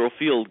neutral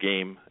field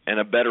game and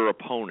a better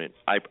opponent,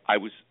 I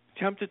was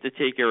tempted to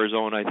take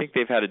Arizona. I think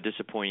they've had a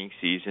disappointing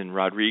season.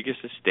 Rodriguez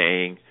is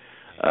staying.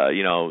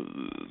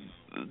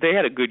 They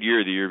had a good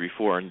year the year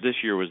before, and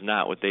this year was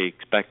not what they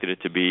expected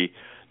it to be.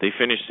 They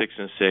finished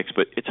 6-6,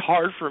 but it's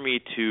hard for me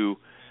to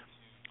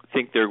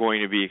think they're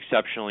going to be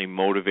exceptionally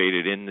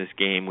motivated in this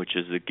game, which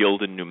is the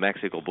Gildan New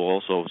Mexico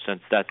Bowl. So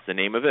since that's the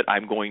name of it,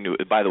 I'm going to.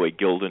 By the way,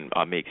 Gildan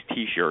makes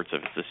T-shirts.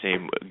 If it's the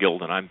same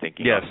Gildan I'm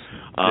thinking of. Yes,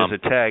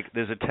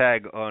 there's a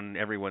tag on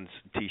everyone's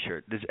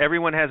T-shirt.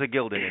 Everyone has a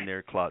Gildan in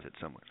their closet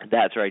somewhere.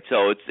 That's right.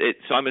 So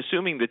so I'm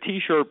assuming the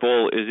T-shirt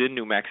bowl is in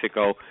New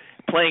Mexico,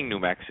 playing New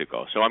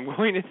Mexico. So I'm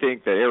going to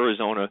think that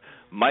Arizona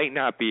might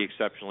not be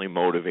exceptionally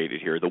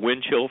motivated here. The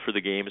wind chill for the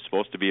game is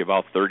supposed to be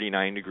about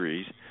 39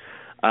 degrees.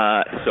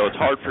 So it's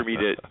hard for me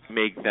to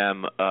make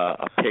them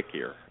a pick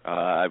here.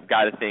 I've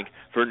got to think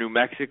for New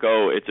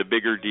Mexico, it's a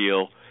bigger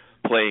deal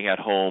playing at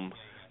home,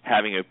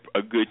 having a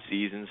good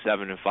season,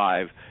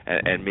 7-5,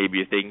 and maybe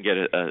if they can get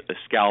a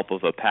scalp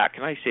of a pack.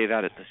 Can I say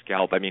that at the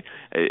scalp? I mean,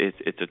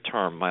 it's a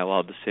term. Am I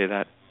allowed to say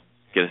that?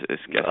 Get a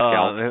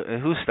scalp.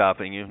 Who's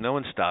stopping you? No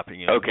one's stopping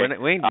you. Okay.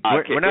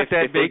 We're not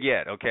that big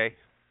yet. Okay.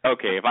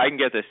 Okay, if they can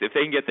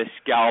get the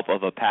scalp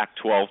of a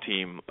Pac-12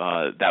 team,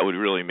 that would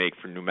really make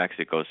for New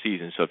Mexico's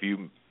season. So if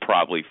you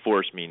probably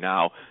force me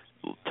now,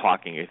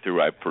 talking it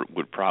through, I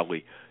would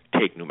probably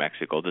take New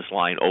Mexico. This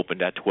line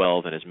opened at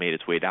 12 and has made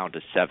its way down to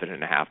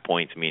 7.5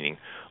 points, meaning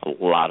a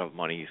lot of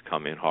money has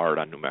come in hard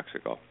on New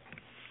Mexico.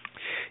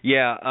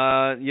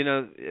 Yeah,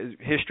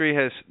 history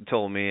has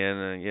told me,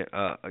 and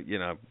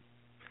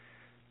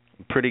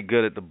pretty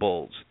good at the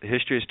bowls.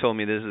 History has told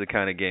me this is the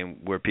kind of game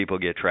where people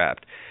get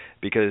trapped,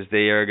 because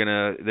they're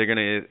gonna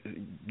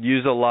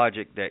use a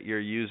logic that you're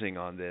using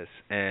on this,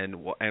 and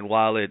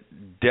while it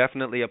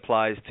definitely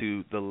applies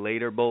to the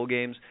later bowl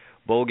games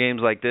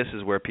like this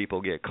is where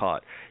people get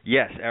caught.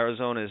 Yes,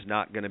 Arizona is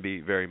not going to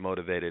be very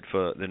motivated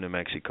for the New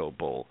Mexico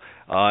Bowl.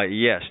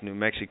 Yes, New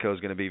Mexico is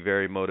going to be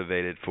very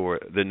motivated for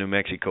the New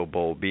Mexico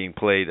Bowl being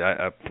played.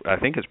 I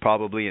think it's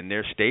probably in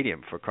their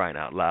stadium, for crying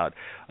out loud.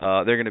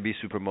 They're going to be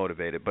super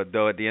motivated. But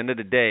though at the end of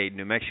the day,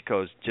 New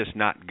Mexico is just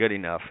not good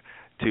enough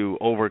to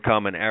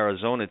overcome an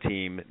Arizona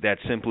team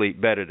that's simply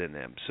better than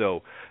them.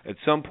 So at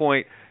some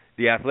point,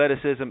 the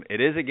athleticism,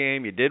 it is a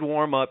game. You did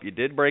warm up. You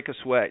did break a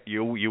sweat.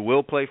 You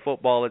will play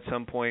football at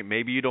some point.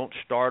 Maybe you don't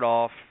start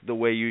off the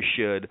way you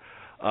should.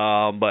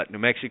 But New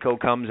Mexico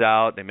comes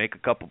out. They make a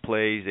couple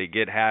plays. They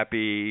get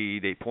happy.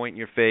 They point in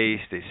your face.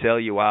 They sell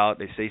you out.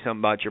 They say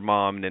something about your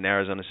mom. And then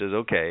Arizona says,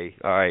 okay,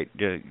 all right,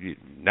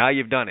 now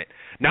you've done it.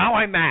 Now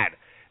I'm mad.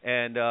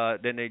 And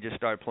then they just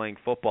start playing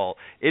football.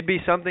 It'd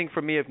be something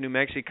for me if New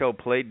Mexico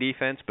played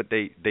defense, but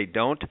they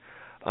don't.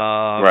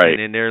 Right.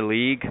 And in their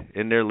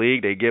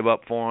league, they give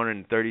up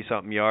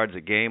 430-something yards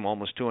a game,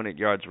 almost 200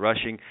 yards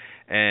rushing.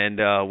 And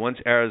once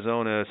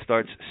Arizona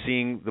starts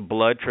seeing the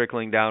blood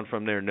trickling down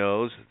from their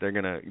nose, they're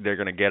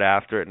gonna get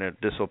after it, and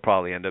this will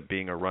probably end up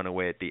being a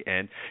runaway at the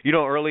end.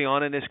 Early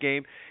on in this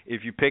game,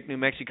 if you pick New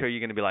Mexico,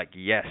 you're gonna be like,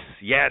 yes.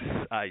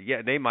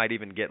 They might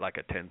even get like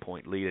a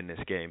 10-point lead in this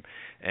game,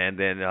 and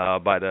then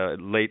by the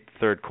late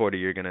third quarter,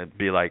 you're gonna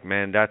be like,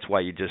 man, that's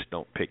why you just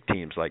don't pick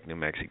teams like New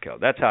Mexico.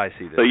 That's how I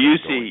see this. So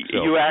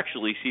you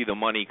actually see the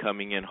money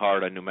coming in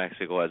hard on New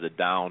Mexico as a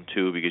down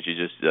too, because you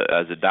just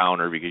as a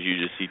downer because you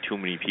just see too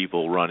many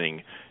people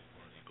running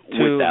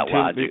with that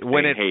logic.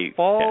 When it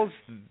falls,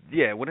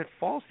 when it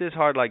falls this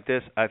hard like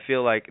this, I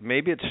feel like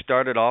maybe it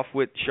started off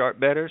with sharp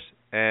bettors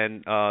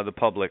and the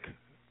public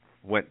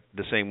went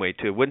the same way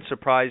too. It wouldn't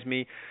surprise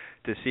me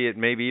to see it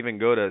maybe even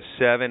go to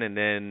 7 and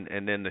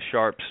then the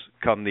sharps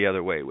come the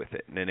other way with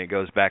it, and then it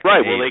goes back to 8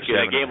 right. Well,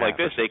 in a game like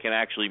this, they can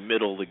actually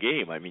middle the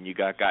game. I mean, you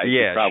got guys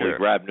who probably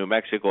grab New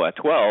Mexico at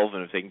 12,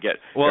 and if they can get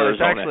Arizona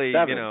it's actually,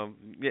 at 7.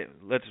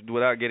 let's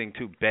without getting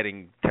too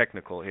betting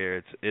technical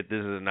here. This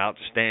is an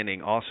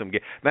outstanding, awesome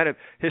game.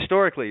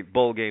 Historically,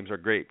 bowl games are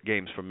great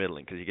games for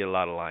middling because you get a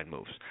lot of line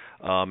moves,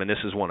 and this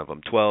is one of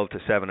them. 12 to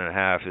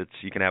 7.5.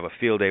 You can have a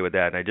field day with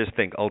that, and I just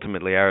think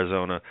ultimately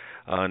Arizona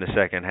in the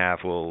second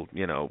half will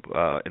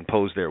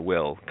impose their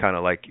will, kind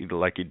of like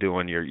you do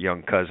on your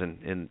young cousin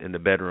in the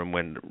bedroom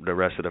when the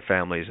rest of the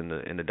family's in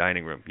the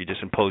dining room. You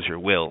just impose your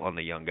will on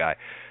the young guy,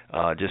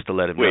 just to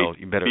let him know.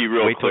 You better be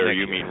real wait clear. till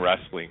You mean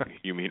wrestling?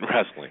 You mean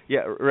wrestling?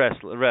 Yeah,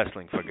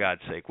 wrestling. For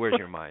God's sake, where's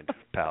your mind,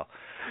 pal?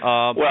 We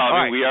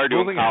are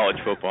doing college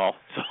football,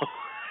 so.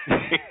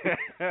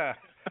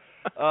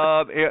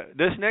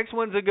 This next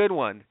one's a good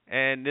one,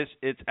 and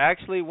it's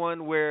actually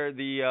one where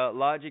the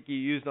logic you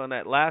used on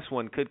that last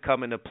one could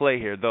come into play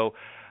here, though.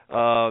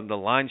 The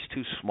line's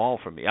too small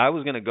for me. I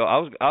was gonna go.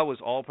 I was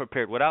all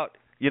prepared without.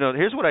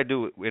 Here's what I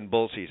do in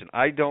bowl season.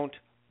 I don't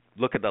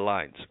look at the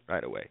lines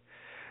right away.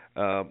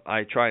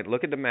 I try and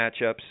look at the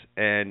matchups,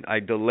 and I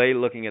delay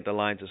looking at the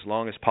lines as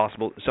long as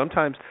possible.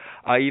 Sometimes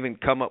I even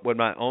come up with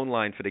my own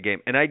line for the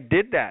game, and I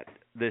did that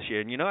this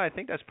year. And I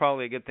think that's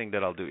probably a good thing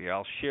that I'll do here.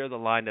 I'll share the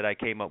line that I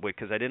came up with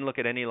because I didn't look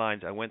at any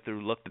lines. I went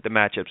through, looked at the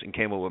matchups, and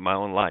came up with my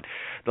own line.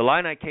 The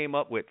line I came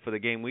up with for the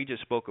game we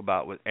just spoke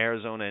about with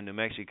Arizona and New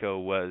Mexico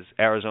was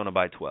Arizona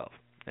by 12,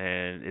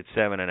 and it's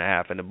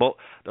 7.5. And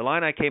the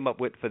line I came up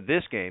with for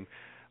this game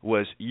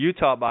was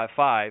Utah by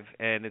 5,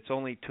 and it's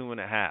only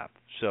 2.5.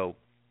 So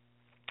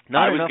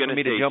not enough for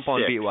me to jump 6.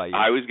 on BYU.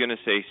 I was going to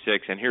say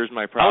 6, and here's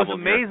my problem. I was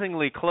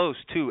amazingly close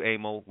too,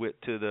 Emil,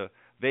 to the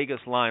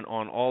Vegas line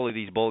on all of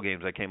these bowl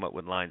games I came up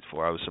with lines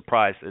for. I was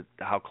surprised at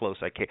how close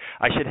I came.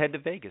 I should head to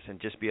Vegas and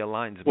just be a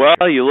lines maker.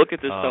 Well, you look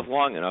at this stuff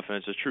long enough, and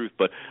it's the truth.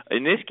 But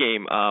in this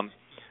game,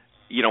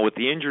 with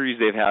the injuries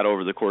they've had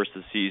over the course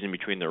of the season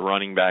between their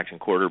running backs and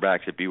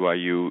quarterbacks at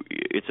BYU,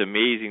 it's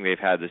amazing they've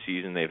had the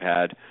season they've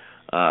had.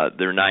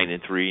 They're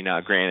 9-3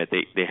 now. Granted,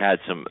 they had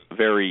some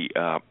very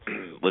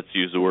let's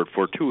use the word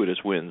fortuitous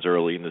wins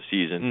early in the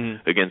season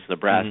against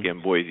Nebraska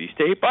and Boise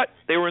State, but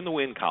they were in the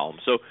win column.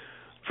 So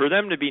for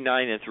them to be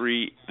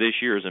 9-3 this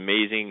year is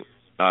amazing.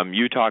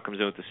 Utah comes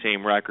in with the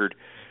same record.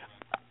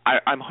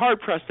 I'm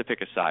hard pressed to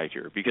pick a side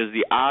here because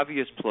the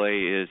obvious play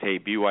is, hey,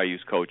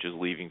 BYU's coach is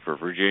leaving for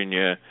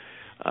Virginia.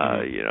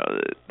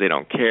 They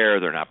don't care,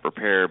 they're not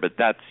prepared, but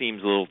that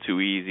seems a little too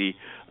easy.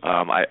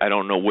 I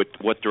don't know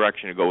what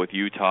direction to go with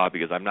Utah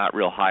because I'm not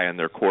real high on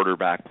their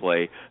quarterback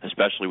play,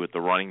 especially with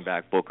the running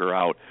back Booker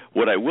out.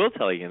 What I will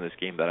tell you in this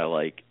game that I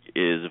like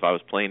is if I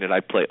was playing it,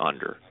 I'd play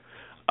under.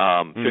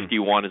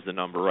 51 is the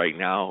number right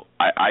now.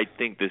 I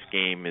think this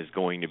game is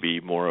going to be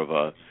more of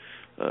a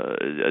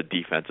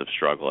defensive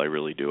struggle. I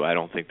really do. I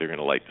don't think they're going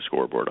to light the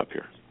scoreboard up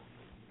here.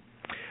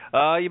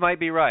 You might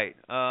be right.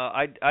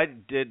 I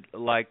did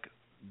like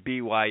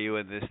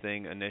BYU in this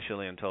thing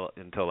initially until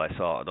I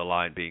saw the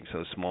line being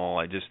so small.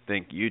 I just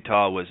think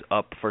Utah was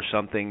up for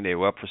something. They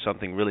were up for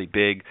something really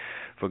big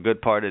for a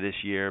good part of this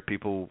year.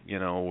 People,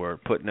 were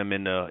putting them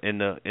in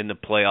the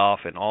playoff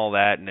and all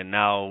that, and then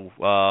now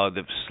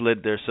they've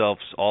slid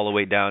themselves all the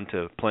way down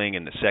to playing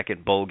in the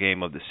second bowl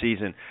game of the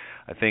season.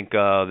 I think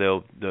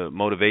the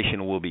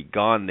motivation will be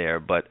gone there,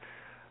 but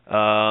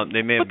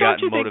they may have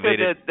gotten motivated.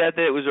 Don't you think that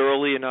it was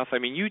early enough? I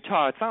mean,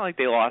 Utah, it's not like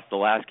they lost the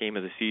last game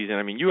of the season.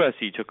 I mean,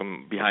 USC took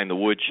them behind the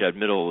woodshed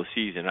middle of the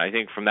season. I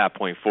think from that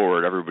point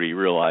forward, everybody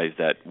realized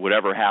that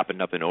whatever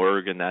happened up in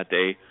Oregon that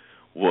day,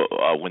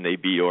 when they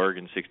beat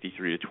Oregon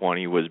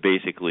 63-20, was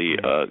basically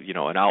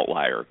an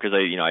outlier. Because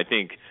I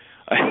think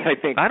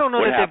I don't know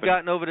that they've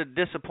gotten over the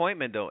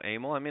disappointment, though,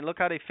 Emil. I mean, look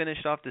how they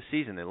finished off the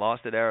season. They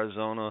lost at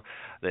Arizona.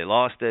 They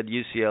lost at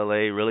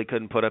UCLA, really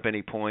couldn't put up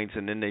any points,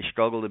 and then they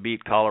struggled to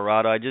beat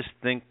Colorado. I just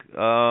think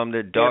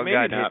their dog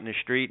got hit in the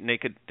street, and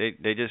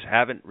they just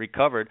haven't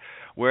recovered,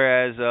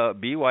 whereas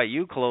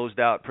BYU closed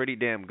out pretty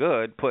damn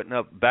good, putting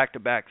up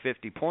back-to-back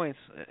 50 points.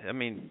 I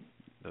mean,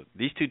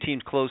 these two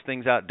teams close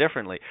things out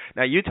differently.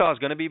 Now, Utah is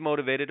going to be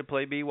motivated to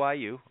play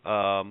BYU.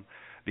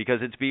 because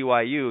it's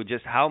BYU.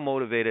 Just how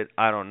motivated,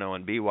 I don't know.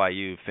 And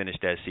BYU finished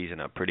that season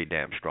up pretty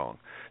damn strong.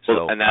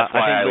 So, and that's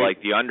why I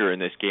like the under in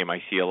this game. I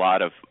see a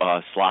lot of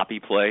sloppy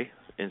play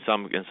in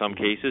some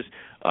cases.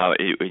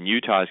 In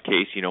Utah's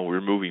case,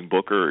 removing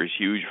Booker is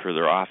huge for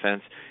their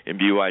offense. In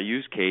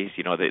BYU's case,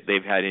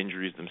 they've had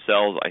injuries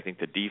themselves. I think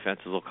the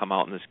defenses will come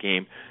out in this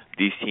game.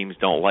 These teams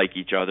don't like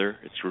each other.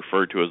 It's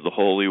referred to as the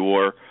Holy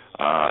War.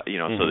 So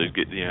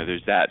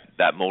there's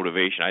that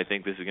motivation. I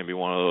think this is going to be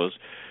one of those,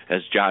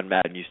 as John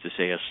Madden used to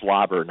say, a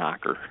slobber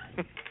knocker.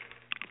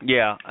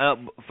 Yeah,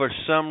 for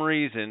some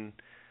reason,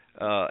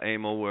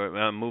 Emil,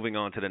 we're moving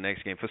on to the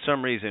next game. For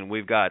some reason,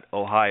 we've got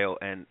Ohio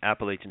and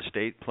Appalachian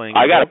State playing.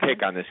 I got a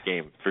pick on this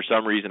game. For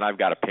some reason, I've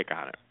got a pick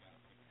on it.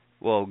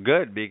 Well,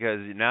 good, because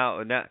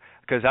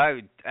because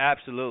I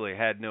absolutely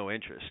had no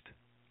interest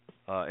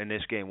in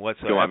this game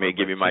whatsoever. Do you want me to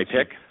give you my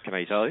pick? Can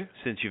I tell you?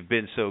 Since you've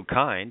been so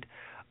kind.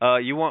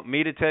 You want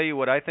me to tell you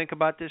what I think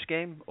about this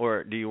game,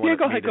 or do you want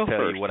me to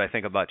tell you what I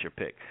think about your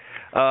pick?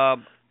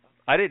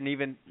 I didn't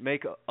even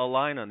make a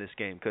line on this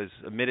game because,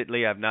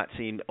 admittedly, I've not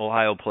seen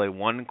Ohio play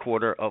one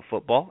quarter of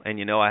football,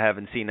 and I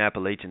haven't seen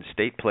Appalachian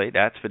State play.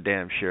 That's for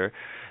damn sure.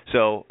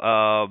 So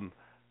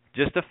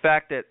just the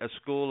fact that a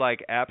school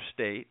like App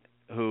State,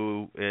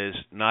 who is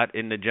not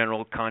in the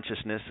general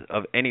consciousness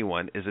of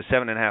anyone, is a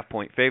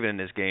 7.5-point favorite in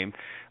this game,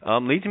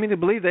 leads me to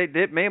believe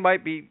they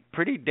might be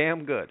pretty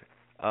damn good.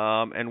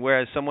 And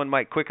whereas someone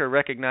might quicker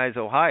recognize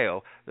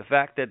Ohio, the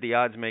fact that the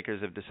odds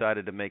makers have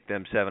decided to make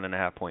them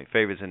 7.5-point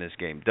favorites in this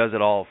game does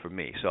it all for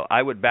me. So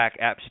I would back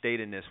App State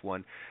in this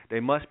one. They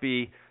must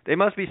be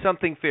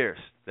something fierce.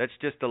 That's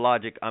just the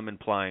logic I'm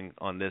implying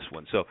on this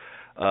one. So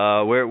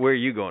where are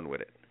you going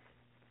with it?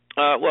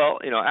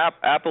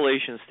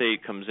 Appalachian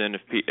State comes in,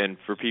 and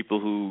for people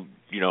who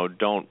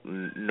don't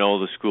know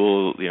the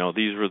school,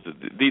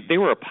 they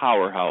were a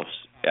powerhouse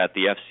at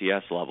the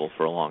FCS level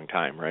for a long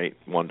time, right?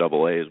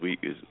 1AA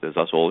as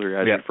us older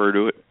guys refer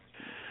to it.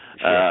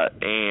 Sure.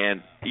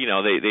 And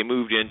they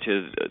moved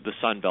into the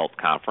Sun Belt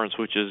Conference,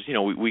 which is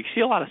we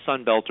see a lot of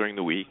Sun Belt during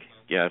the week.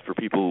 Yeah, for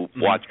people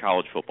who watch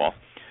college football.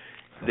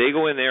 They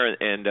go in there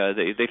and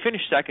they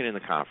finish second in the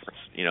conference.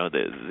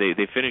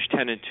 They finished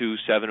 10-2,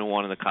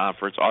 7-1 in the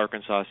conference.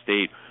 Arkansas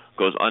State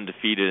goes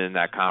undefeated in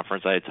that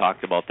conference. I had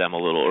talked about them a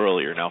little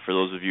earlier. Now, for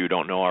those of you who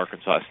don't know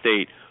Arkansas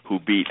State, who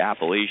beat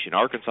Appalachian,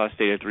 Arkansas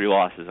State had 3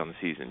 losses on the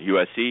season: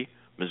 USC,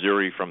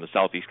 Missouri from the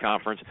Southeast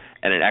Conference,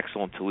 and an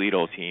excellent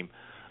Toledo team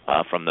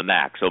from the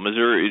MAC. So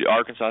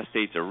Arkansas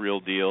State's a real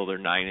deal. They're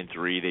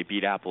 9-3. They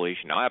beat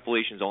Appalachian. Now,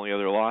 Appalachian's only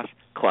other loss,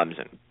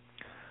 Clemson.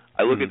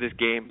 I look at this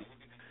game,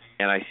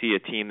 and I see a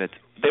team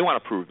they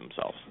want to prove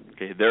themselves.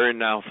 Okay, they're in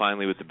now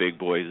finally with the big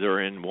boys.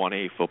 They're in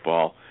 1A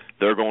football.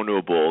 They're going to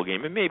a bowl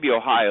game, and maybe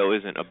Ohio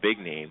isn't a big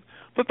name,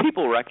 but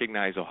people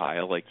recognize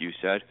Ohio, like you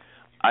said.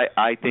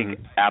 I think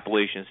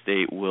Appalachian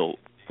State will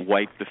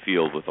wipe the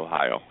field with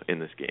Ohio in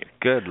this game.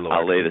 Good Lord.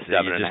 I'll lay the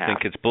 7.5. You just think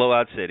it's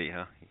blowout city,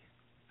 huh?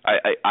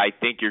 I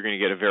think you're going to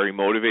get a very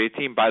motivated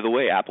team. By the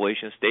way,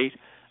 Appalachian State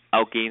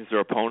outgains their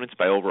opponents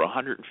by over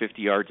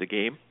 150 yards a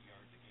game.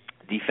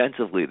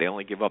 Defensively, they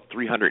only give up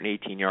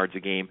 318 yards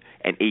a game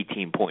and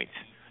 18 points.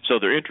 So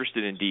they're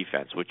interested in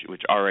defense,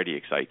 which already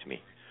excites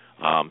me.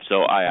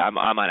 So I'm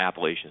on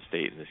Appalachian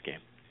State in this game.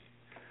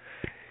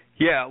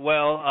 Yeah,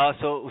 well,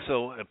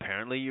 so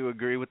apparently you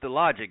agree with the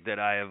logic that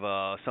I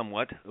have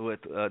somewhat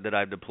that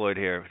I've deployed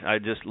here. I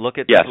just look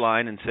at this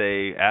line and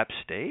say, App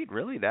State,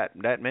 really that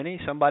many?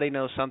 Somebody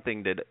knows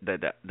something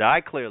that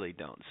I clearly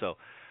don't. So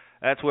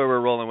that's where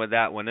we're rolling with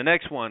that one. The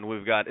next one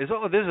we've got is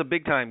this is a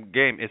big time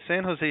game. It's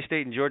San Jose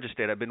State and Georgia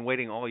State. I've been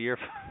waiting all year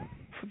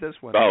for this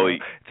one. Oh,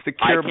 it's the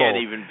Cure Bowl.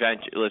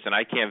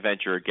 I can't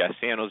venture a guess.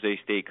 San Jose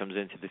State comes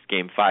into this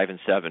game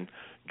 5-7.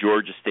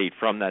 Georgia State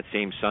from that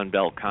same Sun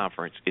Belt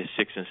Conference is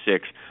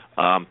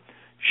 6-6.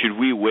 Should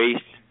we waste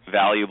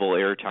valuable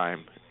airtime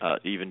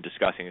even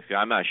discussing this?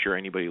 I'm not sure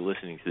anybody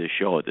listening to this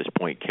show at this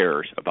point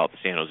cares about the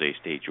San Jose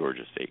State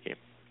Georgia State game.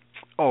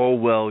 Oh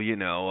well,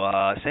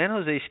 San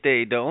Jose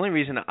State. The only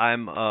reason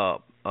I'm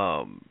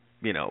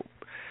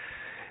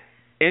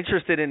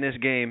interested in this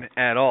game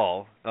at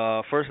all,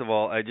 first of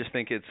all, I just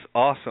think it's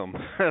awesome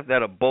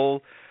that a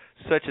bowl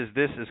such as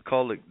this is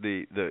called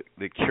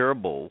the Cure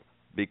Bowl,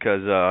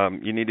 because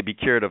you need to be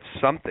cured of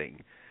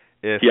something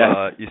if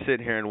you sit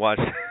here and watch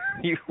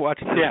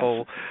the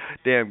whole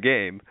damn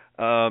game.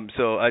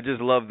 So I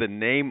just love the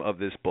name of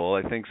this bowl.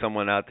 I think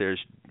someone out there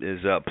is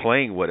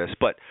playing with us.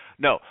 But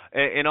no,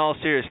 in all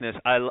seriousness,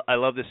 I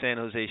love the San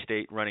Jose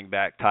State running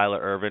back, Tyler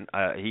Ervin.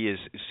 He is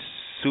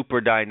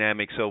super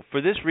dynamic. So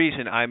for this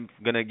reason, I'm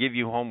going to give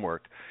you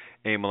homework,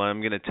 Emil. I'm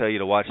going to tell you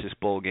to watch this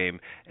bowl game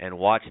and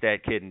watch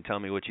that kid and tell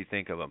me what you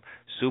think of him.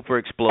 Super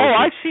explosive. Oh,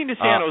 I've seen the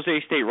San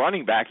Jose State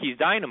running back. He's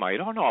dynamite.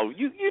 Oh, no.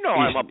 You know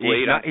I'm up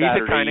late on Saturday.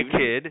 He's the kind of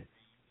kid.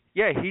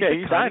 Yeah, he's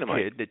the kind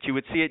dynamite. of kid that you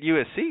would see at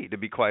USC, to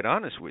be quite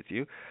honest with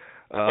you.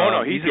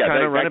 He's the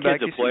kind of running back.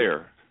 He's a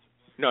player.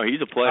 No,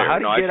 he's a player. How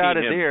do you get out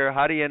of there?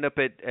 How do you end up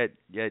at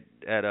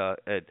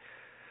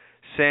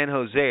San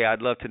Jose,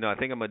 I'd love to know. I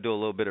think I'm going to do a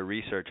little bit of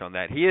research on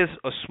that. He is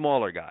a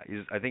smaller guy.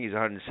 I think he's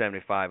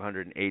 175,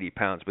 180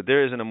 pounds, but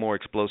there isn't a more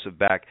explosive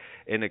back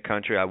in the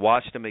country. I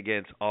watched him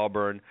against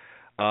Auburn,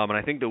 and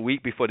I think the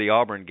week before the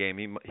Auburn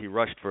game, he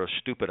rushed for a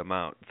stupid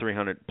amount,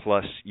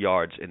 300-plus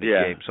yards in the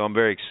game. So I'm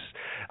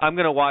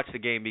going to watch the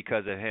game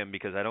because of him,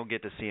 because I don't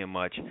get to see him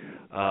much,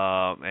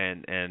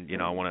 and you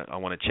know, I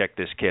want to check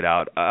this kid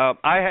out.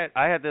 I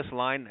had this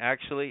line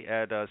actually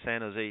at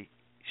San Jose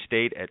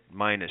State at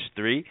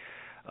 -3.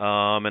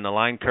 And the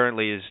line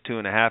currently is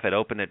 2.5. It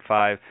opened at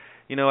 5.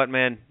 You know what,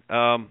 man?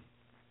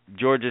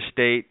 Georgia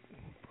State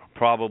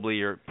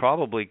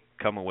probably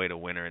come away to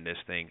winner in this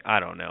thing. I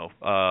don't know.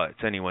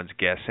 It's anyone's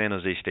guess. San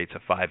Jose State's a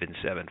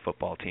 5-7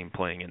 football team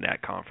playing in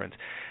that conference.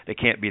 They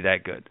can't be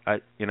that good.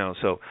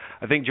 So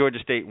I think Georgia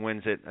State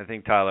wins it. I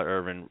think Tyler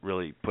Ervin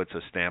really puts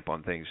a stamp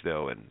on things,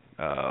 though,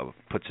 and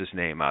puts his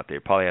name out there.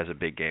 Probably has a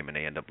big game, and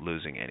they end up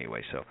losing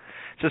anyway. So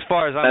it's as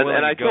far as I'm willing to go.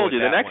 And I told you,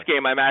 the next one.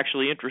 game I'm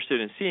actually interested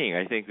in seeing.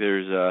 I think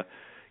there's,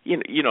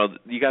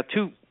 you got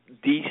two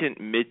decent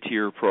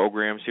mid-tier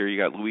programs here. You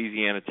got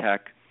Louisiana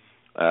Tech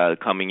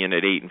coming in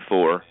at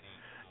 8-4.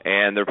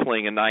 And they're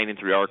playing a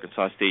 9-3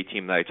 Arkansas State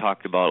team that I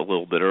talked about a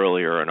little bit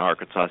earlier. And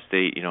Arkansas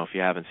State, if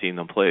you haven't seen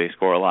them play, they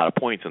score a lot of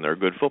points, and they're a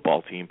good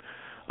football team.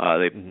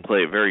 They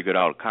play a very good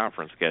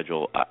out-of-conference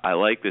schedule. I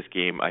like this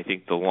game. I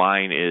think the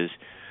line is,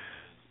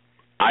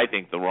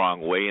 the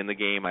wrong way in the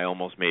game. I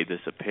almost made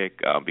this a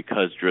pick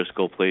because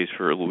Driscoll plays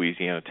for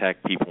Louisiana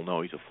Tech. People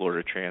know he's a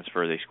Florida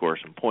transfer. They score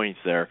some points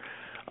there.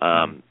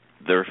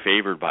 They're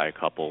favored by a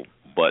couple.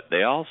 But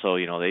they also,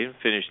 they didn't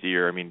finish the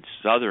year. I mean,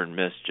 Southern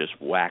Miss just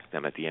whacked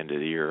them at the end of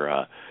the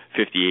year,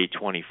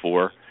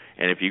 58-24.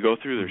 And if you go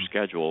through their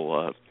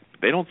schedule,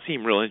 they don't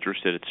seem real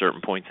interested at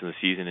certain points in the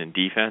season in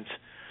defense.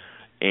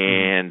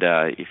 And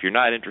if you're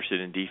not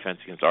interested in defense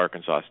against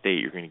Arkansas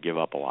State, you're going to give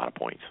up a lot of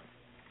points.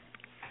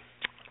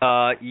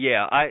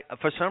 I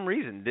for some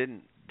reason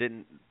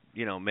didn't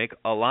make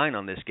a line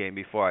on this game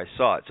before I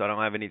saw it, so I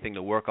don't have anything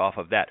to work off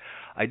of that.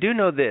 I do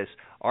know this.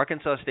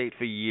 Arkansas State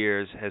for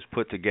years has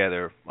put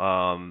together,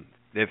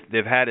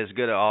 they've had as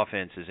good an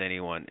offense as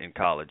anyone in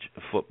college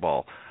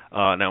football.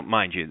 Now,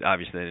 mind you,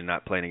 obviously they're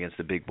not playing against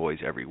the big boys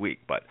every week,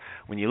 but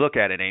when you look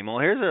at it, Emil,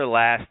 here's their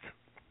last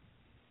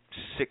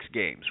 6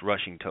 games,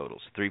 rushing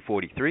totals: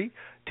 343,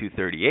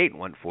 238,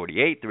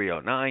 148,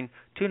 309,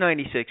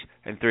 296,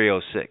 and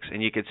 306.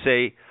 And you could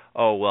say,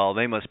 oh, well,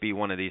 they must be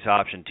one of these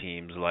option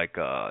teams like,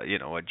 a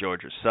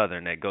Georgia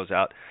Southern that goes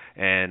out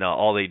and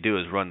all they do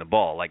is run the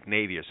ball, like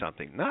Navy or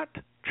something. Not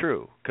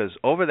true, because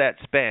over that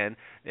span,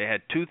 they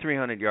had 2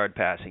 300-yard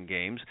passing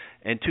games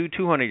and 2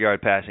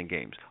 200-yard passing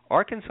games.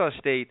 Arkansas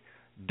State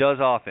does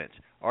offense.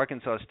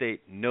 Arkansas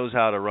State knows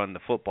how to run the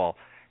football.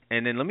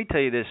 And then let me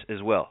tell you this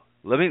as well.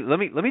 Let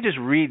me just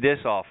read this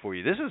off for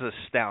you. This is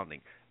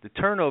astounding. The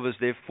turnovers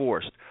they've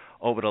forced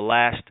over the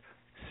last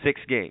 6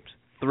 games: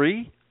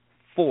 3,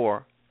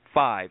 4,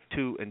 5,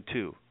 2, and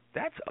 2.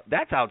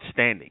 That's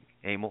outstanding,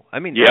 Emil. I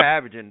mean, they're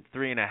averaging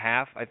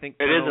 3.5. I think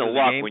it isn't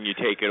luck when you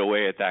take it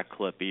away at that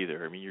clip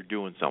either. I mean, you're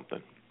doing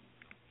something.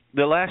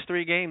 The last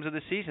 3 games of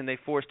the season, they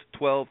forced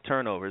 12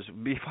 turnovers.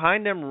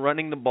 Behind them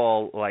running the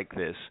ball like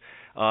this,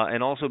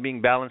 and also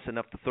being balanced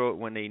enough to throw it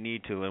when they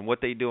need to, and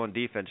what they do on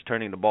defense,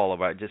 turning the ball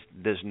over,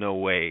 there's no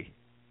way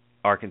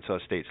Arkansas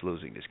State's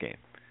losing this game.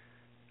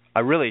 I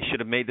really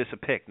should have made this a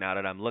pick. Now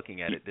that I'm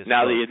looking at it,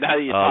 now that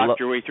you talked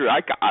your way through, I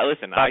feel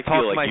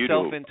like you do. I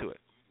talked myself into it.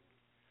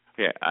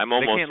 Yeah, I'm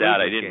almost sad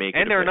I didn't make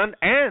it.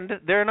 And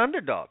they're an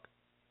underdog.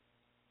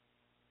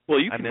 Well,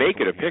 you can make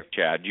it a pick,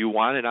 Chad. Do you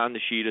want it on the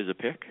sheet as a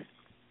pick?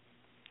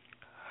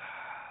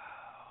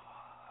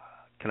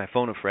 Can I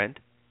phone a friend?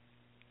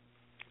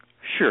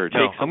 Sure.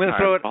 I'm going to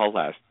throw it. I'll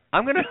last.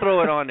 I'm going to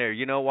throw it on there.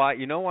 You know why?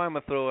 You know why I'm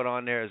going to throw it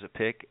on there as a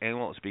pick? And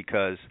it's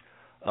because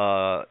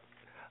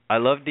I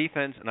love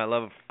defense and I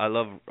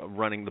love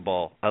running the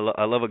ball. I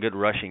love a good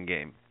rushing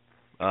game.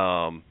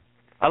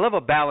 I love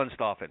a balanced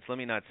offense. Let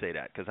me not say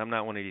that, because I'm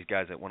not one of these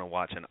guys that want to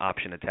watch an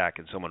option attack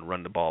and someone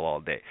run the ball all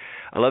day.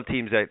 I love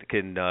teams that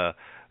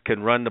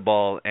can run the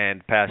ball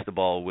and pass the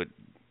ball with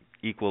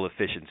equal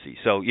efficiency.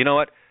 So you know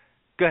what?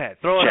 Go ahead.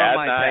 Throw it Chad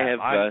on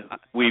my tab.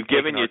 We've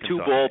given you 2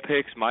 bowl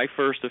picks. My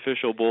first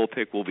official bowl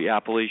pick will be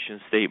Appalachian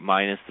State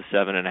minus the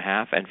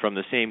 7.5. And from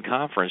the same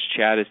conference,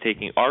 Chad is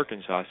taking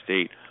Arkansas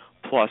State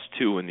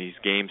 +2 in these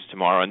games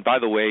tomorrow. And by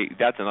the way,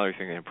 that's another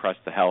thing that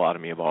impressed the hell out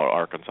of me about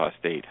Arkansas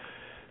State.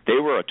 They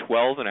were a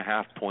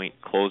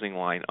 12.5-point closing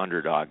line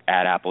underdog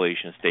at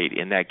Appalachian State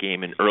in that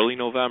game in early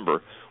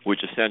November,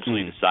 which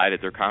essentially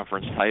decided their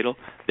conference title.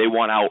 They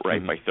won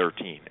outright by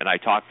 13. And I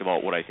talked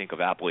about what I think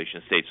of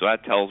Appalachian State, so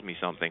that tells me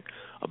something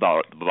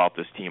about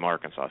this team,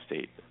 Arkansas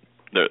State.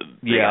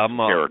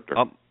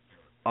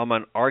 I'm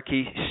an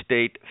Arky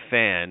State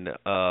fan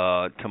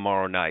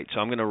tomorrow night, so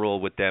I'm going to roll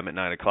with them at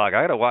 9 o'clock.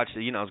 I got to watch. I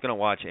was going to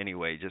watch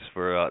anyway, just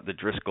for the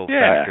Driscoll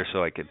factor,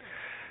 so I could.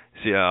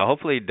 See,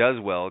 hopefully he does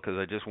well, because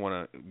I just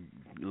want to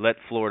let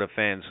Florida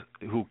fans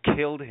who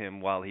killed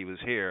him while he was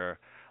here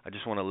I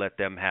just want to let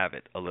them have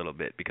it a little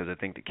bit because I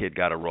think the kid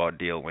got a raw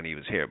deal when he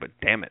was here. But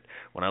damn it,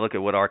 when I look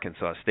at what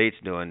Arkansas State's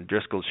doing,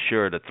 Driscoll's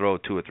sure to throw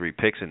 2 or 3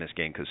 picks in this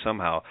game because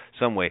somehow,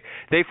 some way,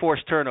 they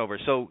force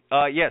turnovers. So,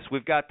 yes,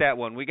 we've got that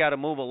one. We got to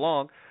move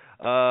along.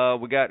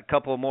 We got a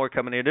couple more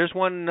coming here. There's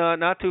one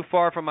not too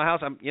far from my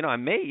house. I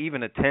may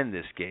even attend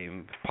this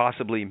game,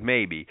 possibly,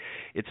 maybe.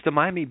 It's the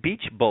Miami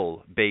Beach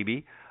Bowl,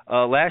 baby.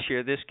 Last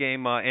year, this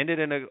game ended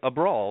in a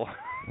brawl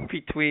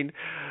between.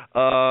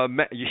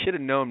 You should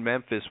have known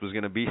Memphis was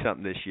going to be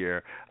something this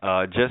year.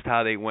 Just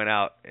how they went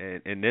out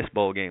in this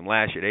bowl game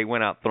last year, they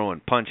went out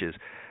throwing punches.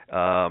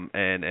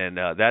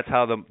 That's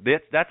how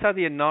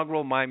the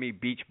inaugural Miami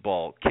Beach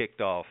Bowl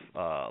kicked off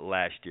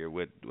last year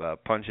with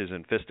punches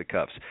and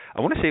fisticuffs. I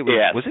want to say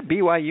was it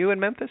BYU in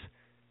Memphis?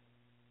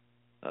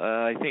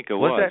 I think it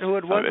was. Was that who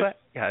it was?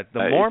 Yeah,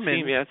 the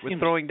Mormons were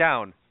throwing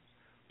down.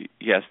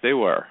 Yes, they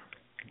were.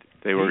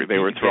 They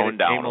were throwing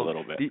down a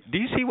little bit. Do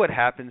you see what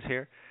happens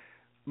here?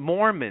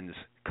 Mormons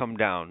come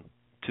down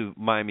to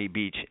Miami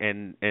Beach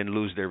and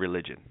lose their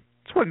religion.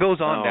 That's what goes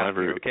on down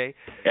here, okay?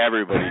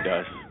 Everybody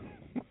does.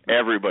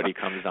 Everybody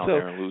comes down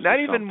there and loses not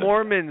even something.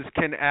 Mormons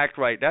can act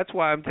right. That's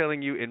why I'm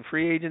telling you, in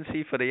free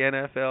agency for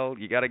the NFL,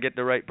 you got to get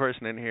the right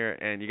person in here,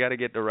 and you got to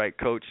get the right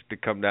coach to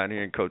come down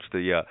here and coach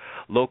the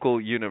local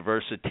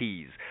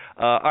universities.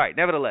 All right,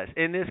 nevertheless,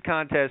 in this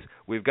contest,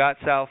 we've got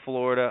South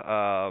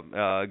Florida.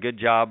 Good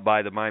job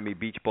by the Miami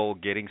Beach Bowl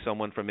getting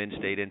someone from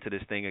in-state into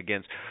this thing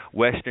against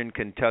Western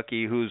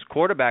Kentucky, who's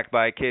quarterbacked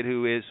by a kid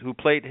who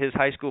played his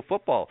high school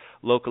football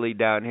locally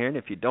down here. And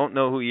if you don't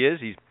know who he is,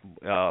 he's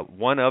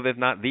one of, if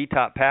not the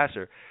top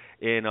passer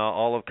in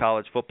all of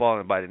college football,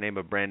 and by the name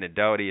of Brandon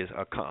Doughty is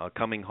a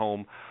coming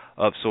home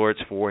of sorts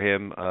for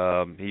him.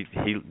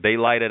 They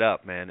light it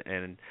up, man.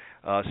 And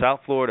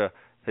South Florida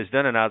has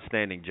done an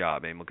outstanding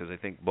job, Emil, because I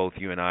think both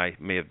you and I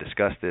may have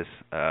discussed this.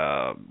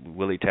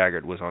 Willie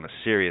Taggart was on a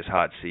serious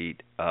hot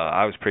seat.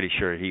 I was pretty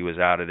sure he was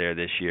out of there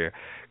this year.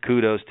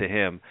 Kudos to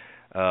him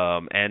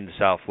and the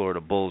South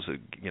Florida Bulls,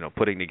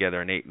 putting together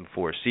an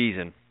 8-4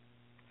 season.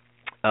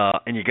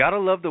 And you got to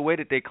love the way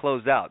that they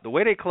closed out. The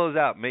way they close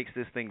out makes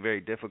this thing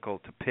very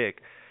difficult to pick.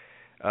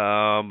 But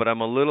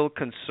I'm a little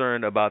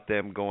concerned about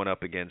them going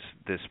up against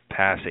this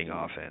passing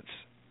offense.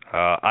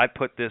 I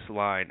put this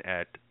line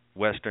at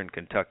Western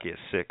Kentucky is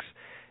 6.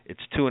 It's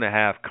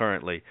 2.5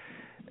 currently,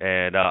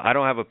 and I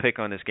don't have a pick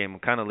on this game. I'm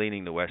kind of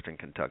leaning to Western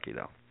Kentucky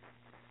though.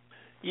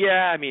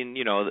 Yeah, I mean,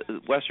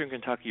 Western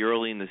Kentucky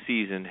early in the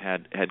season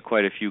had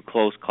quite a few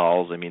close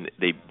calls. I mean,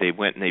 they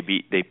went and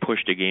they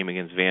pushed a game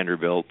against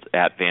Vanderbilt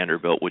at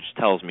Vanderbilt, which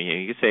tells me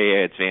you can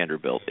say it's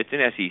Vanderbilt. It's an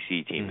SEC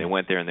team. Mm-hmm. They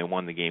went there and they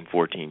won the game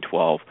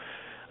 14-12.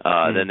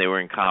 Then they were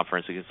in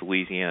conference against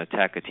Louisiana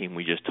Tech, a team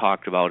we just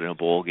talked about in a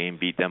bowl game,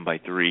 beat them by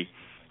 3.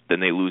 Then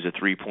they lose a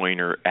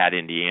 3-pointer at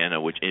Indiana,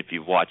 which if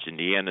you've watched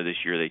Indiana this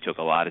year, they took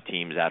a lot of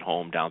teams at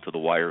home down to the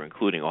wire,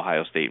 including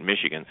Ohio State and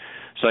Michigan.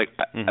 So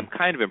I'm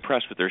kind of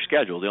impressed with their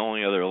schedule. The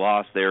only other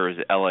loss there is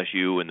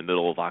LSU in the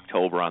middle of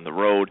October on the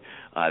road.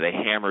 They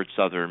hammered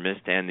Southern Miss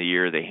to end the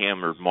year. They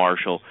hammered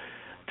Marshall.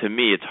 To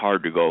me, it's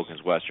hard to go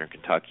against Western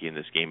Kentucky in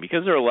this game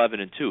because they're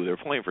 11-2. They're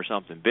playing for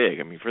something big.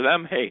 I mean, for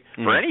them, hey,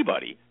 for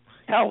anybody,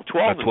 hell,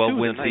 12-2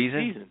 is a nice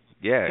season.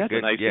 Yeah, that's good.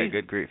 A nice season.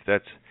 Good grief.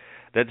 That's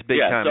big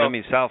time. So, I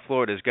mean, South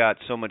Florida's got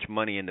so much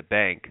money in the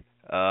bank.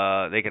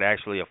 They could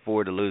actually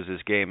afford to lose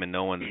this game, and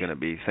no one's going to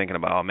be thinking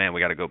about, oh man, we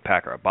got to go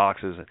pack our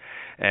boxes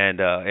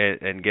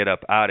and get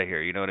up out of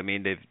here. You know what I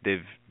mean?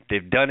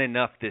 They've done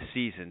enough this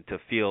season to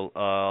feel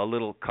a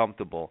little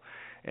comfortable,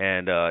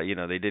 and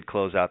they did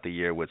close out the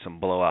year with some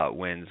blowout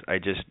wins. I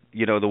just,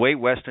 the way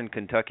Western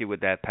Kentucky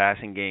with that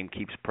passing game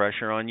keeps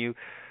pressure on you.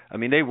 I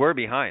mean, they were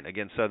behind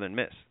against Southern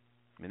Miss.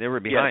 I mean, they were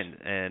behind,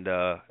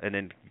 yes. And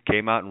then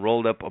came out and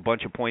rolled up a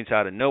bunch of points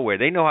out of nowhere.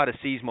 They know how to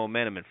seize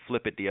momentum and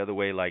flip it the other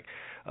way like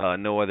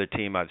no other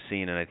team I've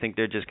seen, and I think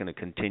they're just going to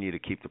continue to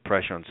keep the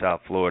pressure on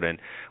South Florida. And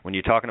when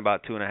you're talking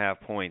about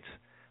 2.5 points,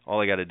 all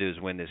I got to do is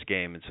win this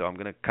game, and so I'm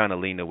going to kind of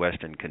lean to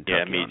Western Kentucky.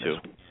 Yeah, me too.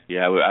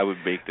 Yeah, I would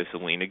make this a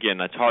lean. Again,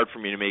 it's hard for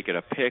me to make it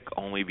a pick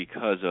only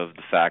because of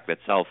the fact that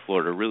South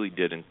Florida really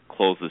did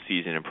close the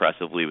season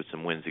impressively with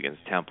some wins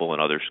against Temple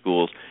and other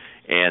schools.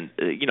 And,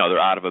 they're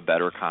out of a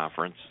better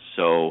conference.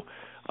 So,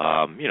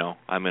 I'm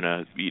going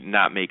to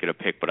not make it a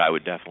pick, but I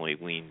would definitely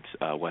lean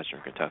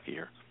Western Kentucky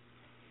here.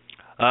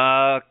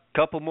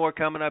 Couple more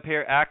coming up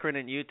here. Akron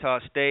and Utah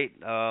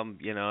State, as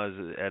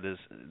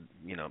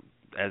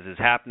is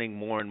happening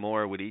more and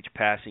more with each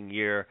passing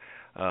year,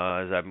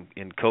 as I'm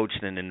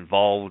coached and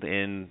involved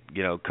in,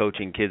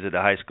 coaching kids at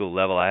the high school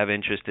level, I have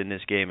interest in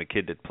this game. A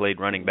kid that played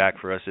running back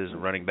for us is a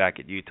running back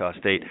at Utah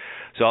State.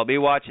 So I'll be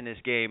watching this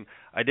game.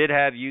 I did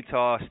have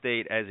Utah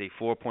State as a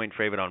 4-point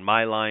favorite on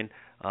my line.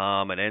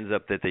 It ends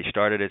up that they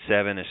started at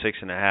 7 or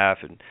 6.5,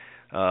 and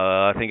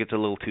I think it's a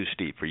little too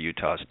steep for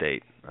Utah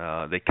State.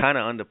 They kind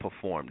of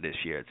underperformed this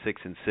year at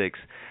 6-6,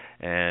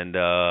 and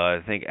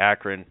I think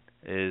Akron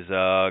is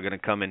going to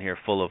come in here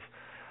full of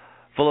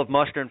full of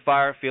muster and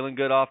fire, feeling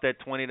good off that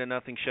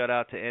 20-0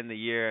 shutout to end the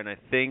year. And I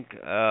think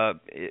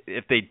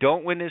if they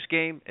don't win this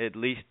game, at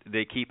least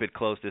they keep it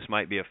close. This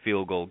might be a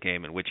field goal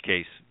game, in which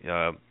case,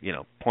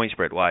 point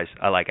spread wise,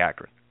 I like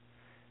Akron.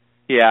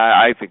 Yeah,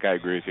 I think I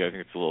agree with you. I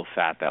think it's a little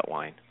fat, that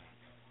line.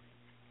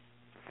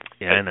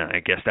 Yeah, and I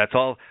guess that's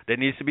all that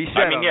needs to be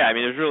said.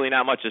 There's really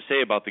not much to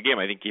say about the game.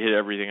 I think you hit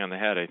everything on the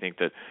head. I think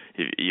that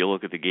if you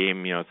look at the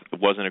game, it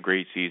wasn't a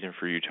great season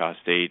for Utah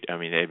State. I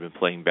mean, they've been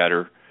playing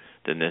better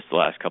than this the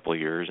last couple of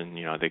years, and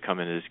they come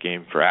into this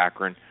game for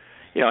Akron.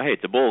 Hey,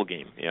 it's a bowl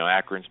game.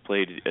 Akron's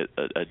played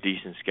a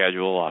decent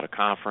schedule out of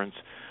conference.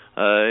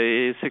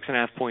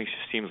 6.5 points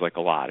seems like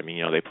a lot. I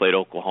mean, they played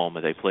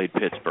Oklahoma, they played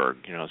Pittsburgh.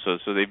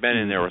 So they've been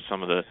in there with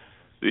some of the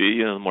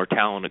the more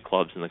talented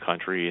clubs in the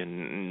country,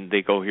 and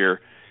they go here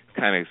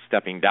kind of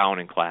stepping down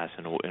in class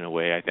in a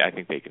way. I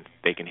think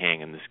they can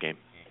hang in this game.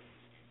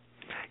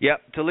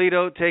 Yep,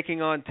 Toledo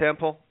taking on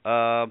Temple.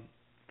 I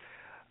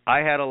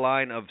had a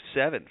line of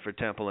 7 for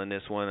Temple in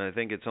this one. I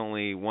think it's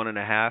only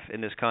 1.5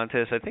 in this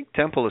contest. I think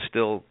Temple is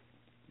still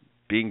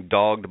being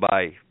dogged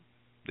by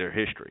their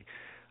history.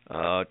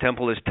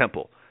 Temple is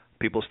Temple.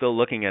 People still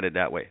looking at it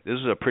that way. This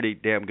is a pretty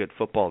damn good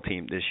football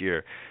team this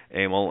year,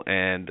 Emil,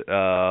 and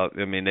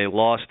they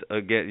lost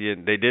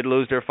again. They did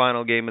lose their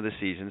final game of the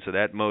season, so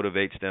that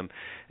motivates them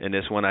in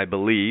this one, I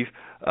believe.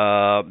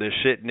 They're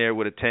sitting there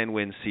with a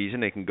 10-win season.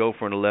 They can go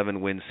for an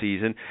 11-win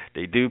season.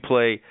 They do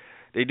play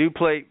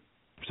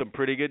some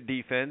pretty good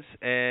defense,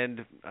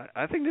 and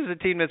I think this is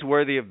a team that's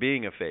worthy of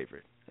being a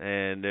favorite.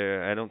 And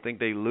I don't think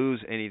they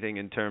lose anything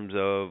in terms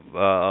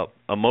of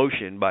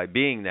emotion by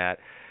being that.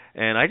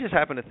 And I just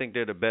happen to think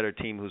they're the better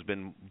team who's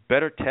been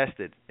better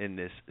tested in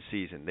this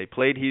season. They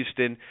played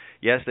Houston.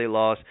 Yes, they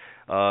lost.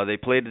 They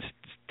played this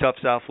tough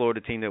South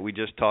Florida team that we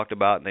just talked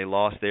about, and they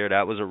lost there.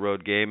 That was a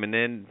road game. And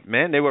then,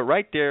 man, they were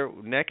right there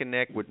neck and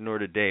neck with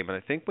Notre Dame. And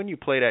I think when you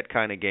play that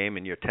kind of game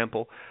in your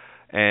Temple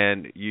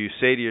and you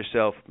say to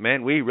yourself,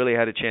 man, we really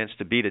had a chance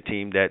to beat a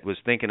team that was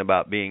thinking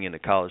about being in the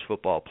college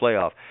football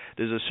playoff,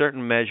 there's a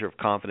certain measure of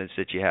confidence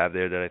that you have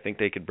there that I think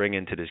they could bring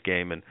into this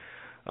game. And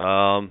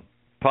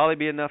probably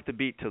be enough to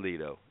beat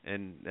Toledo,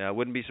 and I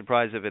wouldn't be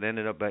surprised if it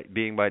ended up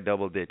being by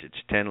double digits,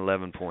 10,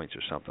 11 points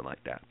or something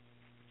like that.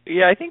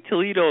 Yeah, I think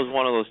Toledo is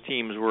one of those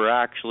teams where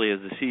actually as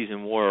the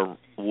season wore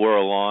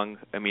along,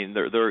 I mean,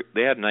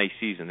 they had a nice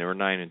season. They were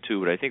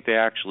 9-2, but I think they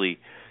actually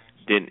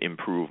didn't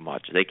improve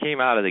much. They came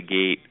out of the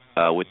gate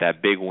with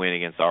that big win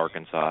against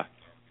Arkansas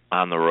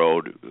on the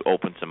road,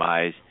 opened some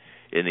eyes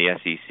in the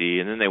SEC,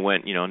 and then they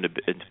went, into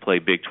play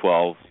Big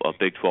 12,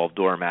 Big 12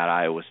 doormat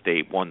Iowa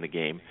State, won the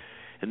game.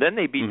 And then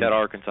they beat that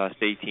Arkansas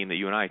State team that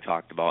you and I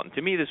talked about. And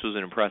to me, this was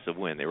an impressive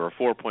win. They were a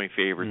 4-point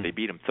favorite. They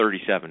beat them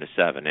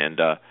 37-7. And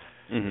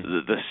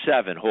the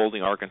 7,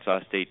 holding Arkansas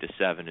State to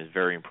 7, is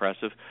very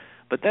impressive.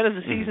 But then as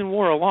the season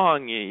wore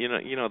along,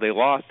 they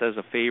lost as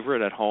a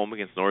favorite at home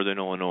against Northern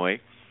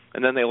Illinois,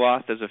 and then they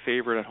lost as a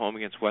favorite at home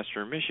against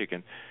Western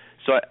Michigan.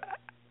 So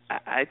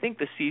I think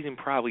the season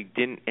probably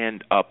didn't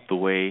end up the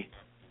way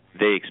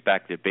they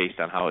expected based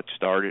on how it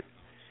started.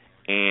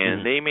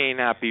 And they may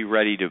not be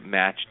ready to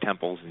match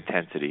Temple's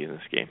intensity in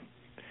this game,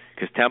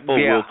 because Temple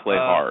will play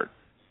hard.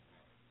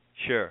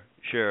 Sure.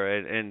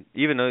 And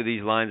even though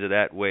these lines are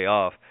that way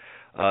off,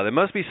 there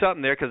must be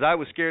something there, because I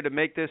was scared to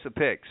make this a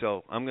pick.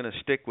 So I'm going to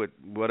stick with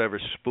whatever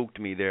spooked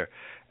me there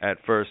at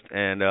first,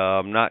 and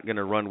I'm not going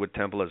to run with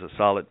Temple as a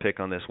solid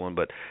pick on this one,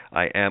 but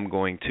I am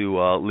going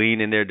to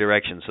lean in their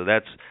direction. So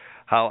that's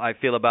how I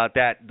feel about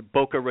that. The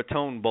Boca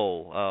Raton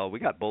Bowl. We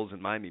got bowls in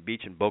Miami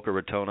Beach and Boca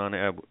Raton on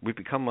there. We've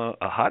become a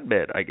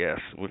hotbed, I guess.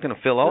 We're going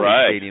to fill all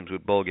these stadiums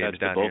with bowl games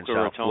down here in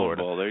South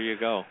Florida. Bowl. There you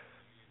go.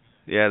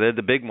 Yeah, they're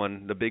the big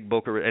one, the big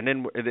Boca. And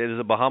then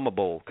there's a Bahama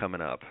Bowl coming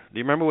up. Do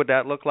you remember what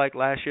that looked like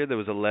last year? There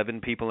was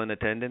 11 people in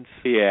attendance.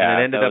 Yeah. And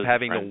it ended up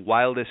having the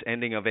wildest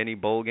ending of any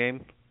bowl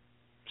game.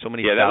 So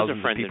many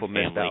thousands of people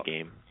missed out.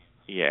 Game.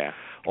 Yeah.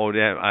 Oh,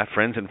 damn, our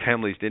friends and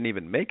families didn't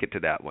even make it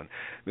to that one.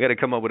 We got to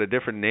come up with a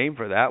different name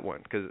for that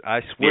one, because I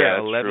swear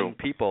 11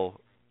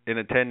 people in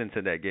attendance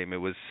in that game. It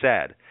was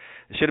sad.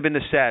 It should have been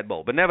the Sad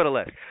Bowl. But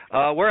nevertheless,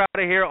 we're out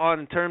of here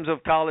in terms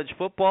of college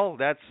football.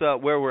 That's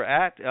where we're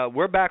at.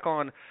 We're back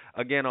on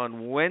again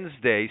on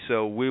Wednesday,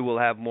 so we will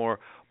have more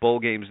bowl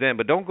games then.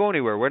 But don't go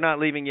anywhere. We're not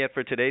leaving yet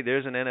for today.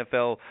 There's an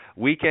NFL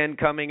weekend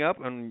coming up,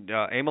 and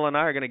Emil and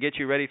I are going to get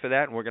you ready for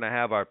that, and we're going to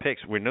have our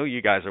picks. We know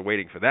you guys are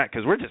waiting for that,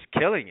 because we're just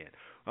killing it.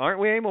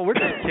 Aren't we, Emil? We're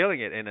just killing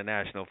it in the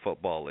National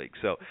Football League.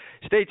 So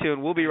stay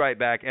tuned. We'll be right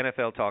back.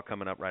 NFL talk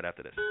coming up right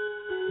after this.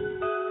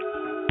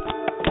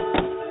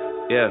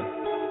 Yeah.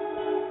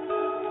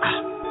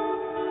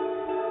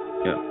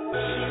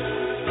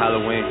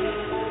 Halloween.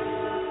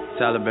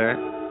 Taliban.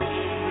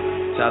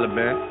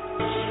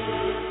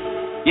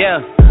 Yeah.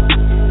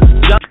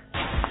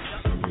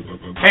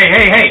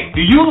 Hey.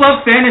 Do you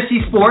love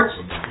fantasy sports?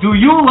 Do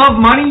you love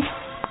money?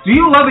 Do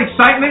you love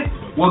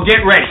excitement? Well,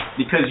 get ready,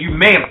 because you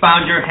may have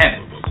found your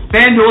heaven.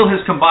 FanDuel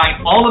has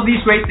combined all of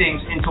these great things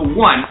into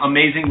one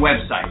amazing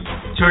website.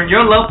 Turn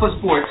your love for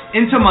sports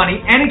into money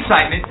and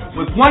excitement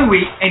with 1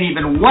 week and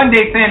even 1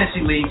 day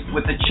fantasy leagues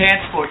with a chance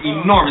for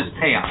enormous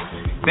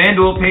payouts.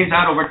 FanDuel pays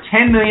out over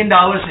 $10 million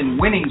in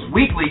winnings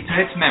weekly to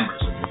its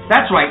members.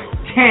 That's right,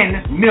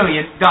 $10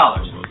 million.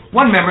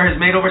 One member has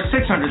made over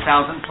 $600,000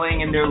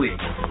 playing in their league.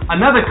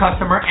 Another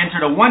customer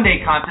entered a 1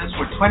 day contest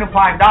for $25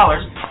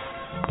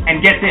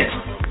 and get this,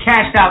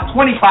 cashed out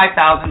 $25,000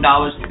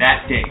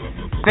 that day.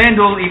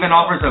 FanDuel even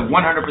offers a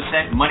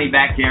 100%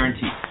 money-back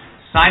guarantee.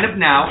 Sign up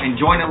now and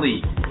join a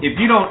league. If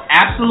you don't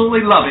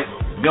absolutely love it,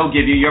 they'll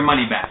give you your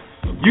money back.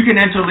 You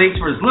can enter leagues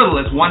for as little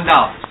as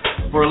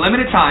 $1. For a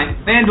limited time,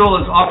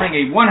 FanDuel is offering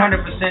a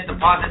 100%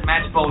 deposit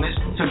match bonus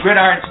to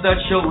Gridiron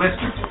Studs Show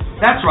listeners.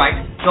 That's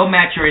right, they'll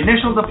match your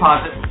initial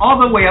deposit all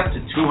the way up to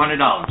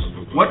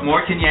 $200. What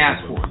more can you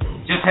ask for?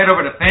 Just head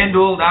over to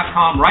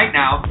FanDuel.com right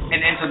now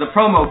and enter the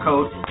promo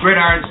code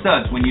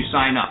GridironStuds when you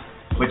sign up.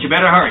 But you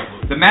better hurry.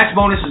 The match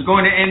bonus is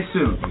going to end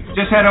soon.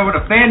 Just head over to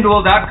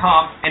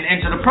FanDuel.com and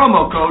enter the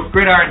promo code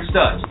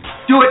GridironStuds.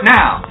 Do it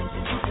now!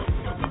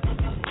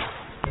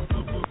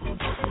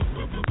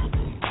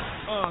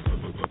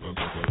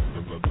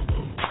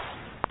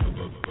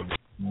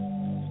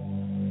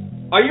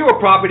 Are you a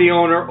property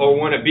owner or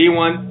want to be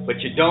one, but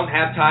you don't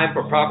have time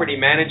for property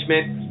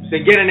management?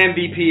 Then get an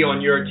MVP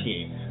on your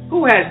team.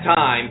 Who has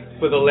time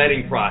for the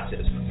letting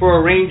process, for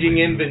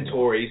arranging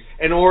inventories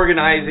and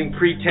organizing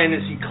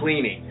pre-tenancy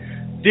cleaning,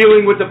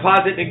 dealing with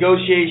deposit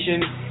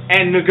negotiation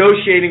and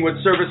negotiating with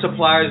service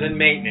suppliers and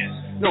maintenance?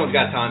 No one's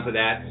got time for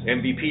that.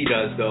 MVP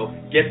does, though.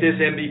 Get this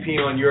MVP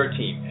on your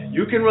team.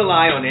 You can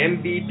rely on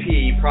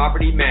MVP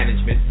Property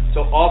Management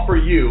to offer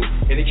you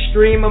an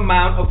extreme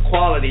amount of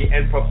quality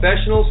and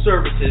professional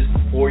services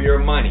for your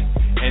money.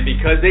 And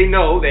because they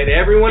know that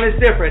everyone is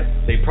different,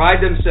 they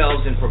pride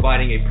themselves in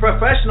providing a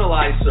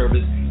professionalized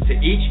service to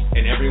each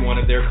and every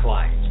one of their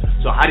clients.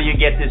 So how do you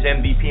get this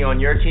MVP on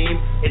your team?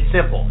 It's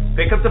simple.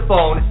 Pick up the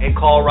phone and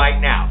call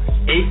right now.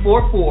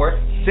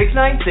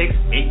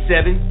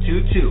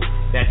 844-696-8722.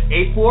 That's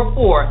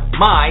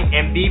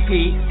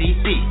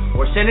 844-MY-MVP-CC.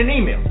 Or send an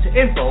email to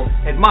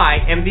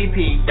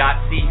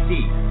info@mymvp.cc.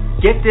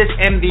 Get this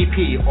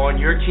MVP on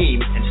your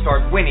team and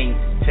start winning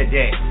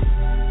today.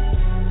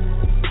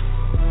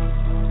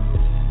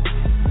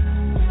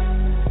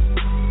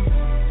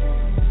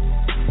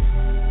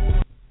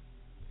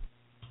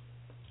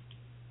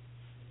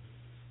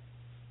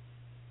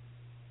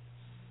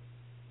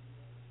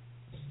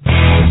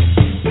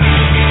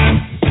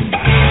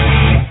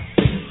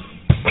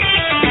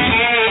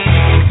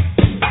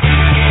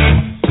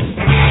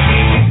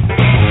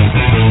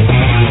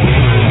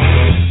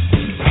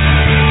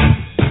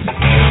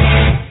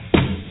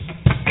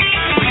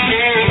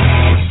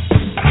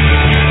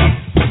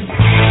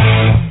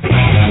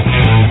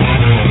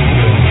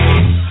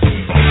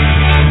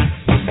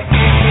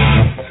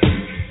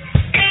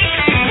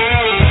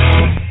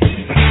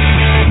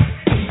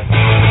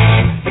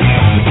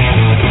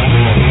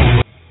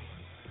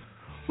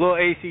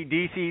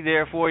 AC/DC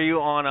there for you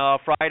on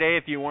Friday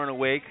if you weren't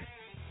awake.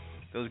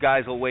 Those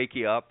guys will wake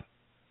you up.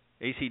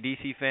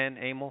 AC/DC fan,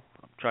 Emil?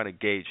 I'm trying to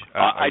gauge.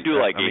 I do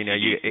like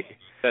AC/DC. Mean,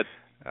 that's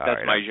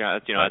right, my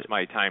genre. That's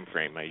my time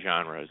frame, my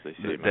genre, as they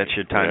say. That's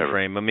your time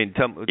frame. I mean,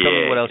 tell me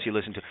what else you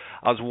listen to.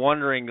 I was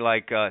wondering,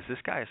 is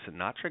this guy a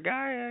Sinatra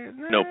guy?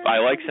 Nope. I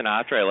like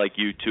Sinatra. I like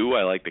U2.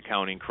 I like the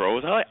Counting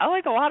Crows. I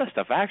like a lot of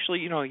stuff.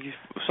 Actually,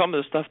 some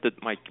of the stuff that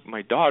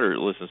my daughter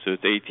listens to.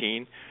 It's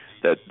 18.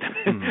 That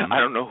I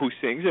don't know who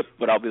sings it,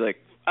 but I'll be like,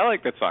 I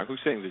like that song. Who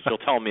sings it? She'll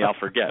tell me, I'll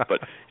forget.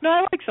 But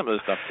I like some of the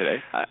stuff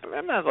today.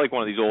 I'm not like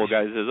one of these old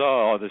guys that says,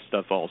 "Oh, this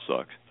stuff all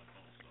sucks."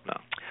 No.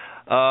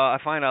 I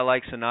find I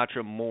like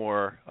Sinatra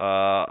more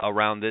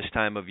around this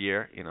time of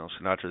year.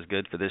 Sinatra's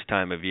good for this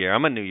time of year.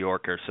 I'm a New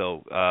Yorker,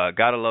 so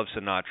gotta love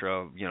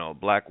Sinatra.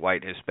 Black,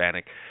 white,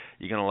 Hispanic.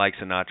 You're gonna like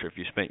Sinatra if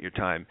you spent your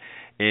time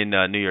in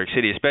New York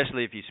City,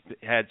 especially if you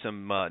had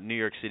some New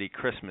York City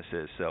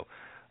Christmases. So.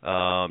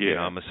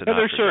 I'm a Sinatra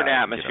there's certain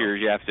guy, atmospheres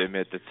you have to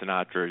admit that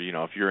Sinatra,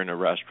 if you're in a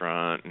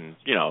restaurant and,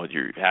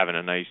 you're having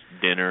a nice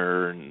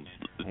dinner and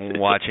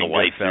watching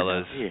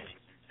Goodfellas.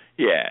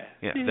 Yeah,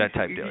 that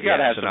type deal. You got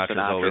to have Sinatra's some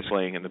Sinatra always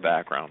playing in the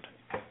background.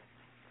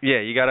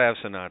 Yeah, you got to have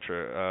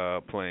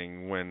Sinatra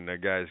playing when the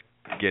guy's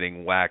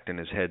getting whacked and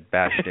his head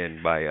bashed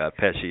in by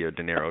Pesci or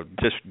De Niro.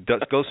 Just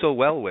goes so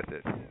well with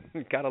it.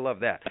 Got to love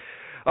that.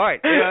 All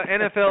right,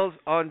 NFL's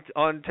on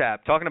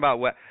tap. Talking about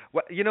what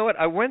you know what?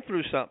 I went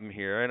through something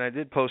here, and I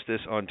did post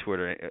this on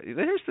Twitter.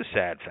 Here's the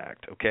sad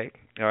fact, okay?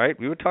 All right,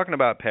 we were talking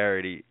about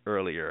parity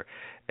earlier,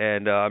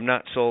 and I'm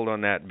not sold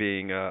on that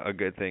being a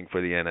good thing for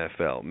the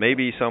NFL.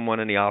 Maybe someone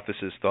in the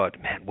offices thought,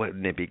 man,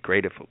 wouldn't it be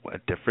great if a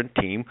different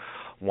team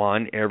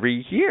won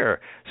every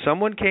year?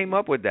 Someone came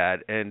up with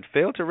that and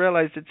failed to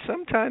realize that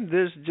sometimes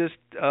there's just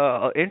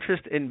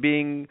interest in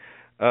being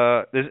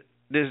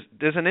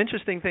There's an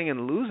interesting thing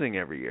in losing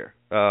every year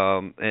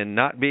and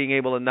not being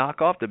able to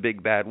knock off the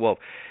big bad wolf.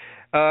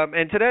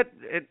 And to that,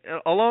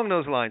 along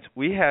those lines,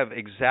 we have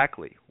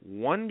exactly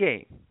one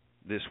game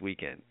this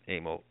weekend,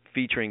 Emil,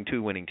 featuring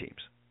 2 winning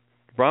teams.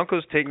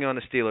 Broncos taking on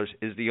the Steelers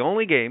is the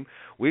only game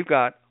we've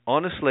got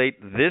on the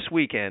slate this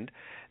weekend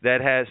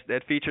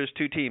that features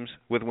 2 teams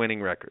with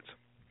winning records.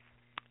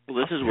 Well,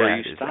 this is where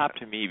you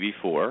stopped me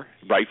before,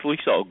 rightfully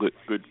so.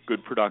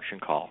 Good production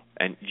call.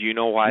 And do you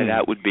know why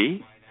that would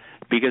be?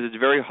 Because it's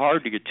very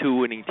hard to get 2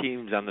 winning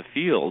teams on the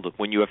field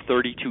when you have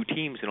 32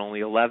 teams and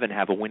only 11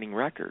 have a winning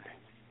record.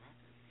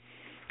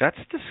 That's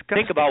disgusting.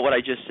 Think about what I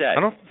just said.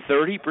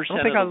 30%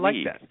 of the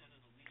league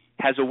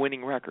has a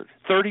winning record.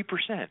 30%.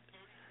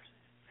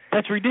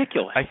 That's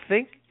ridiculous. I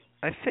think,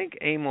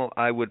 Emil,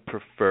 I would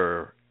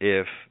prefer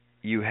if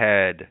you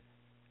had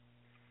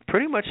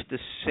pretty much the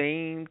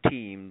same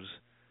teams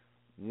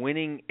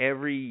winning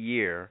every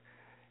year.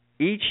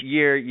 Each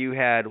year you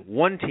had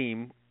one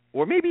team,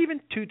 or maybe even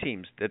 2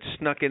 teams, that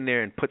snuck in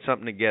there and put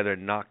something together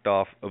and knocked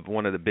off of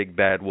one of the big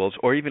bad wolves,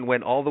 or even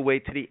went all the way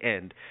to the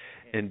end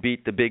and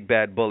beat the big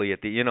bad bully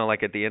at the,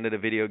 like at the end of the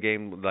video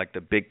game, like the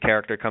big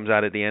character comes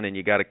out at the end and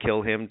you got to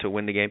kill him to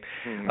win the game.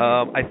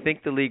 I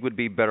think the league would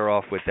be better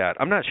off with that.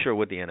 I'm not sure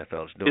what the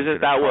NFL is doing.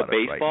 Isn't that what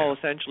baseball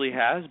essentially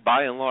has?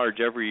 By and large,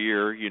 every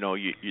year,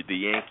 the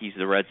Yankees,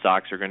 the Red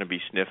Sox are going to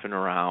be sniffing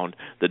around,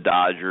 the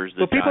Dodgers,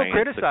 the Giants, people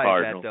criticize the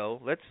Cardinals. That, though.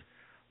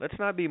 Let's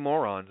not be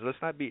morons. Let's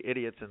not be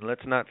idiots, and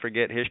let's not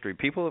forget history.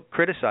 People have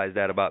criticized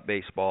that about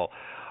baseball.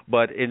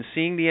 But in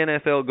seeing the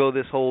NFL go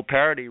this whole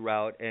parody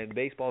route and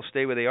baseball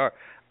stay where they are,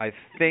 I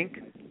think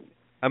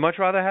I'd much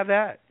rather have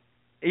that.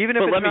 Even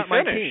if it's not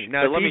my team.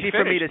 Now, it's easy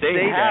for me to say that.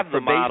 They have the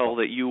model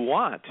that you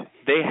want.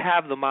 They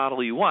have the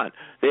model you want.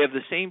 They have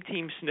the same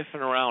team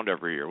sniffing around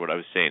every year. What I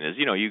was saying is,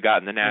 you got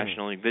in the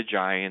National League the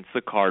Giants,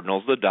 the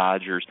Cardinals, the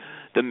Dodgers,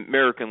 the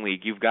American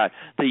League. You've got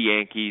the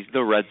Yankees,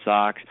 the Red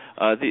Sox,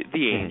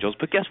 the Angels.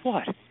 But guess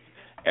what?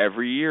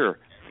 Every year,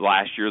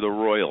 last year the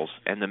Royals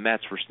and the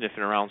Mets were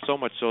sniffing around so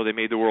much so they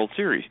made the World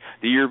Series.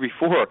 The year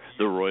before,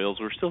 the Royals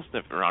were still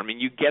sniffing around. I mean,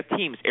 you get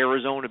teams,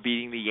 Arizona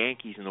beating the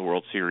Yankees in the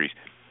World Series.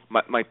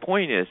 My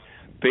point is,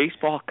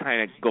 baseball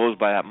kind of goes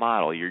by that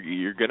model.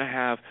 You're going to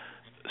have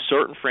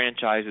certain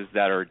franchises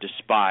that are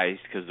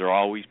despised because they're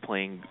always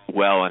playing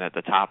well and at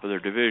the top of their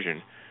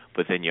division,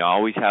 but then you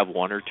always have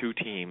 1 or 2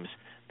 teams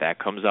that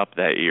comes up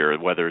that year,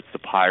 whether it's the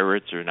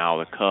Pirates or now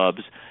the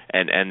Cubs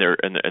and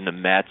the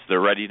Mets. They're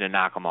ready to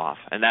knock them off,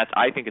 and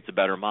I think it's a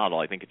better model.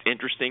 I think it's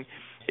interesting.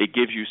 It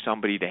gives you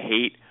somebody to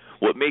hate.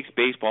 What makes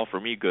baseball for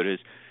me good is,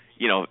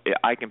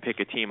 I can pick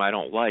a team I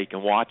don't like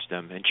and watch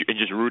them and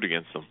just root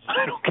against them.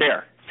 I don't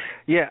care.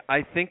 Yeah,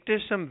 I think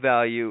there's some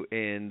value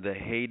in the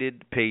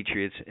hated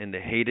Patriots and the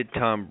hated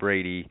Tom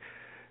Brady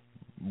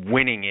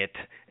winning it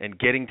and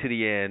getting to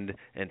the end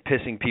and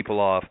pissing people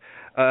off.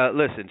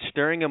 Listen,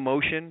 stirring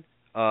emotion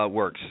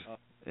works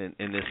in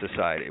this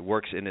society. It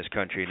works in this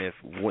country. And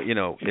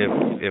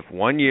if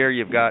one year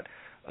you've got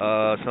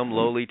some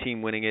lowly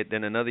team winning it,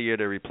 then another year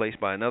they're replaced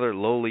by another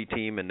lowly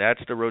team, and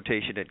that's the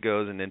rotation that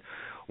goes. And then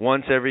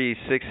once every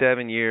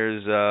 6-7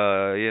 years,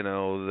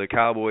 the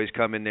Cowboys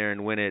come in there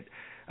and win it.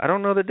 I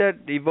don't know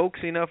that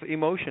evokes enough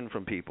emotion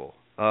from people.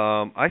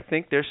 I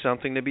think there's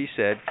something to be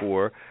said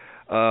for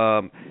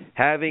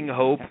having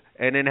hope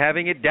and then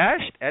having it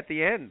dashed at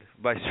the end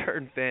by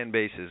certain fan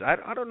bases.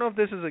 I don't know if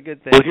this is a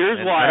good thing. Well,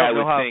 here's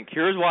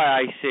why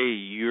I say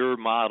your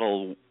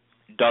model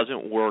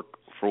doesn't work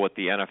for what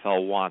the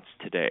NFL wants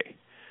today.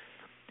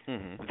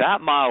 Mm-hmm. That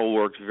model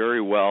works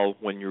very well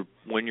when your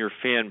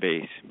fan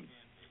base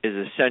is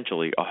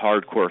essentially a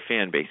hardcore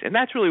fan base, and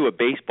that's really what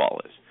baseball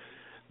is.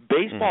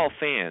 Baseball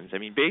fans,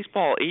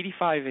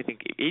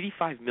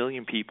 85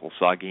 million people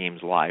saw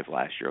games live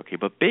last year, okay?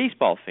 But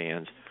baseball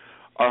fans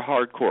are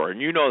hardcore, and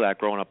you know that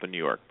growing up in New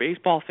York.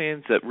 Baseball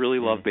fans that really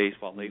love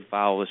baseball, they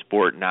follow the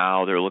sport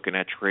now, they're looking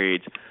at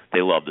trades,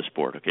 they love the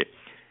sport, okay?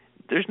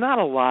 There's not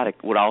a lot of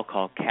what I'll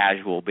call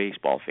casual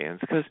baseball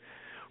fans because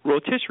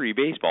rotisserie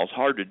baseball is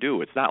hard to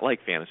do. It's not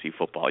like fantasy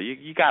football.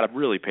 You got to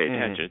really pay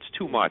attention. It's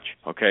too much,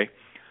 okay?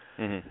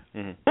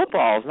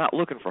 Football is not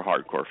looking for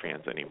hardcore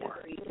fans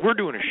anymore. We're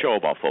doing a show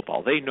about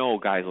football. They know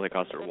guys like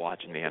us are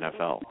watching the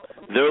NFL.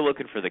 They're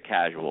looking for the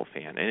casual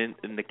fan. And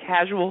in the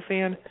casual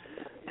fan,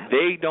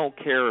 they don't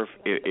care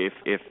if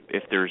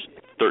there's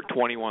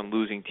 21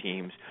 losing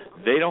teams.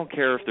 They don't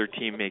care if their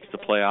team makes the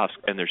playoffs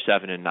and they're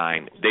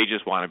 7-9. They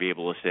just want to be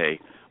able to say,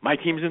 my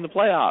team's in the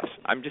playoffs.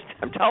 I'm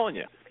telling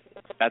you.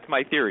 That's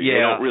my theory. Yeah, they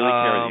don't really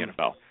care the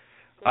NFL.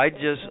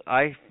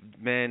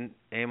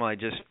 I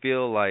just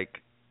feel like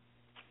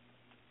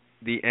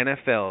the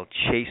NFL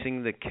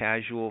chasing the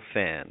casual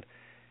fan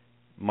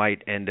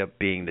might end up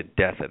being the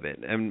death of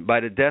it. And by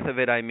the death of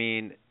it, I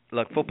mean,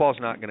 look, football's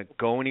not going to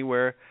go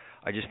anywhere.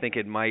 I just think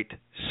it might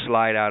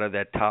slide out of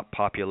that top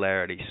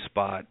popularity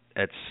spot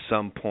at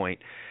some point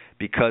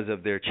because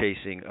of their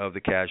chasing of the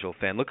casual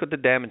fan. Look at the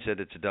damage that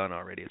it's done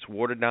already. It's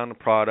watered down the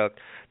product.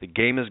 The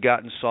game has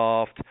gotten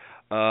soft.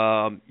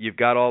 You've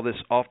got all this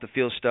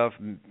off-the-field stuff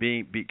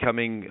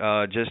becoming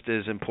just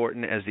as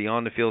important as the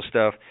on-the-field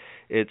stuff.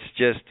 It's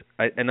just,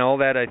 and all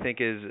that I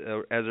think is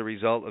as a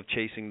result of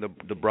chasing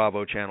the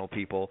Bravo Channel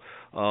people,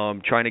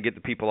 trying to get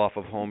the people off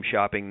of Home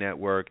Shopping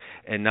Network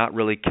and not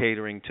really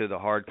catering to the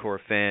hardcore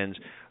fans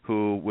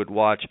who would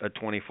watch a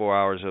 24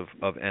 hours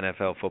of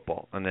NFL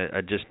football, and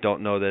I just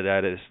don't know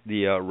that is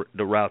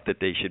the route that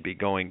they should be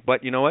going.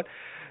 But you know what?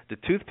 The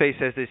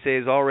toothpaste, as they say,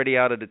 is already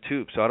out of the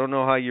tube. So I don't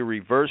know how you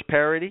reverse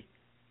parity.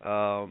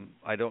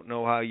 I don't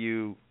know how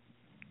you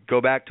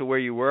go back to where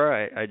you were.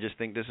 I just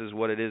think this is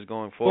what it is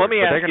going forward. Well, let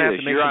me ask you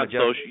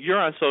this. You're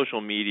on social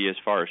media as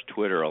far as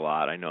Twitter a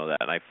lot. I know that,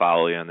 and I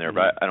follow you on there,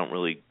 but I don't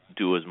really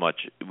do as much,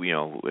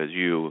 as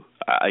you.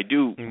 I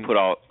do put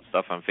out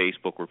stuff on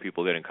Facebook where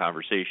people get in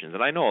conversations,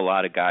 and I know a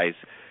lot of guys,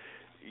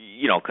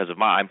 because of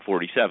I'm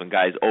 47,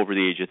 guys over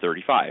the age of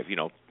 35,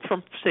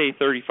 from, say,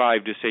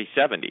 35 to, say,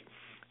 70.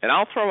 And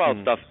I'll throw out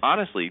stuff,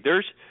 honestly,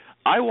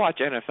 I watch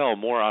NFL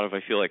more out of I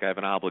feel like I have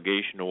an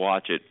obligation to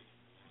watch it,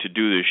 to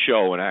do this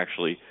show and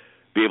actually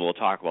be able to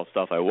talk about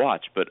stuff I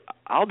watch. But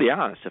I'll be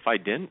honest, if I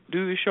didn't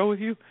do this show with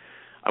you,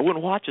 I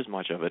wouldn't watch as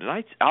much of it. And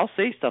I'll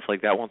say stuff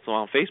like that once in a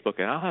while on Facebook,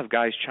 and I'll have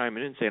guys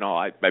chiming in saying,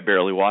 I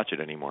barely watch it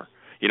anymore.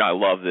 I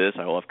love this,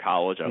 I love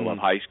college, I love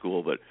high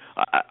school, but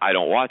I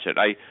don't watch it.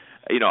 I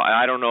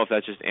don't know if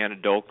that's just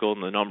anecdotal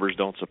and the numbers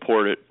don't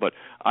support it, but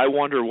I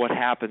wonder what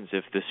happens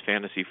if this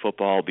fantasy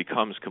football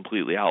becomes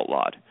completely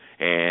outlowed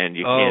and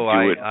you can't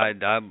do it.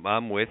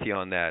 I'm with you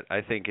on that.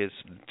 I think it's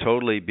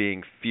totally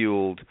being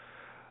fueled.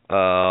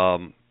 More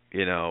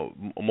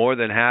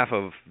than half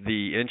of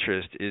the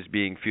interest is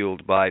being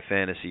fueled by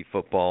fantasy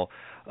football,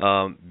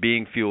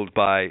 being fueled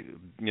by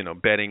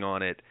betting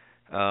on it.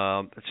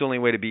 It's the only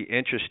way to be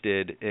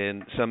interested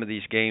in some of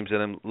these games that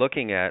I'm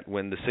looking at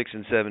when the 6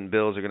 and 7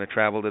 Bills are going to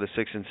travel to the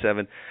 6 and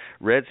 7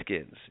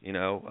 Redskins.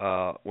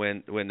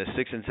 When the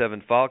 6 and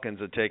 7 Falcons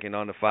are taking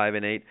on the 5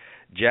 and 8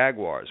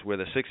 Jaguars, where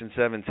the 6 and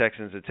 7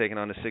 Texans are taking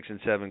on the 6 and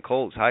 7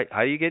 Colts. How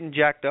are you getting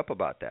jacked up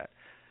about that?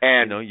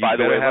 And you by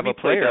the way, have let me a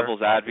play player.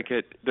 Devil's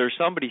advocate. There's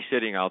somebody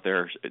sitting out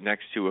there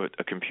next to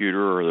a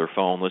computer or their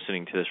phone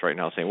listening to this right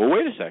now saying, well,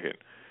 wait a second.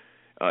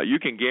 You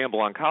can gamble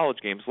on college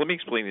games. Let me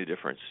explain the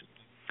difference.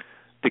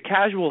 The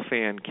casual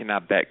fan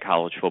cannot bet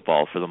college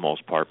football for the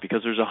most part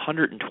because there's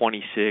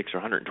 126 or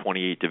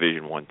 128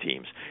 Division I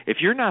teams. If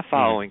you're not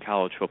following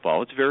college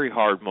football, it's very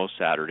hard most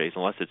Saturdays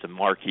unless it's a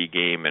marquee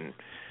game and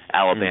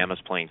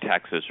Alabama's playing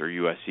Texas or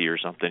USC or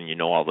something. You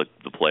know all the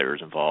players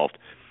involved.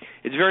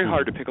 It's very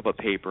hard to pick up a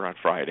paper on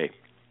Friday,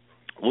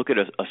 look at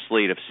a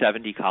slate of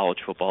 70 college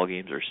football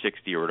games or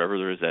 60 or whatever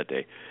there is that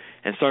day,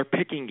 and start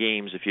picking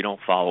games if you don't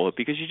follow it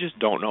because you just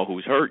don't know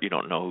who's hurt, you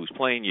don't know who's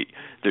playing.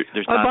 There's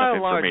not by enough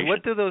and large, information.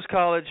 what do those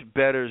college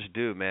bettors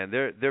do, man?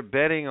 They're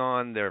betting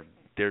on their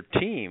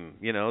team.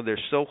 They're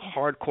so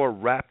hardcore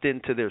wrapped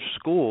into their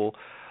school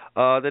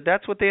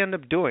that's what they end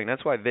up doing.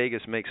 That's why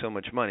Vegas makes so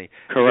much money.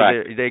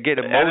 Correct. They get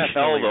emotionally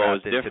NFL, though,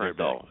 wrapped is into different,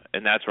 their though,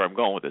 and that's where I'm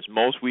going with this.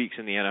 Most weeks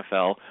in the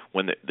NFL,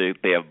 when they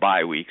have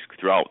bye weeks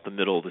throughout the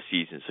middle of the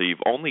season, so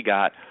you've only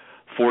got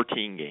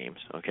 14 games,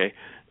 okay?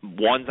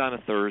 One's on a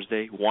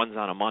Thursday, one's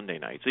on a Monday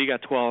night. So you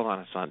got 12 on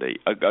a Sunday.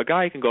 A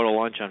guy can go to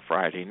lunch on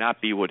Friday, not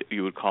be what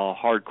you would call a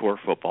hardcore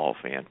football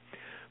fan.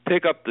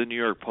 Pick up the New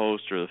York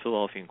Post or the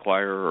Philadelphia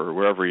Inquirer or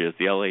wherever he is,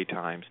 the LA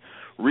Times.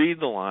 Read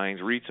the lines,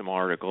 read some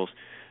articles.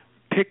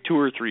 Pick 2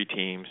 or 3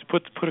 teams,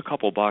 put a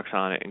couple bucks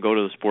on it, and go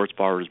to the sports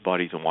bar with his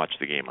buddies and watch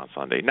the game on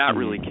Sunday, not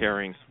really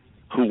caring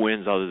who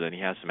wins other than he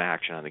has some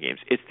action on the games.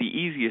 It's the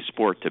easiest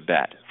sport to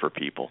bet for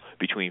people.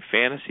 Between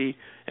fantasy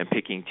and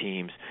picking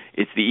teams,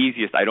 it's the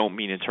easiest. I don't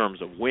mean in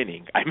terms of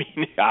winning. I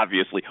mean,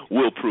 obviously,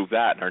 we'll prove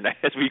that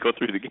as we go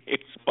through the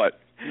games. But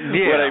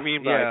what I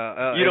mean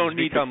by you don't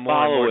need to follow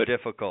more and more it.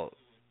 Difficult.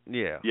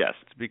 Yeah. Yes.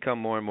 It's become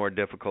more and more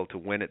difficult to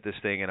win at this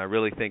thing, and I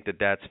really think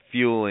that's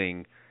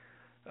fueling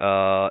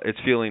it's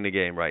fueling the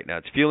game right now.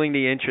 It's fueling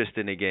the interest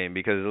in the game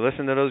because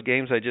listen to those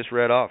games I just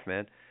read off,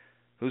 man.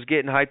 Who's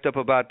getting hyped up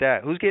about that?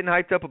 Who's getting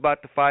hyped up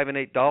about the 5 and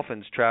 8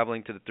 Dolphins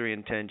traveling to the 3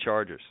 and 10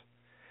 Chargers?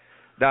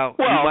 Now,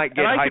 you might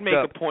get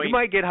hyped up. You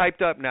might get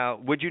hyped up now.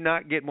 Would you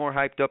not get more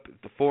hyped up if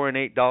the 4 and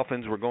 8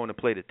 Dolphins were going to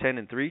play the 10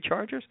 and 3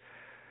 Chargers?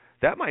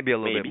 That might be a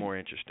little bit more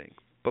interesting.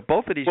 But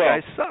both of these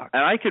guys suck.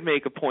 And I could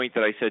make a point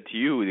that I said to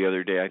you the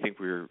other day. I think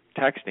we were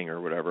texting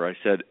or whatever. I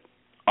said,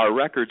 our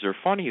records are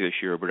funny this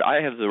year, but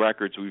I have the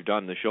records we've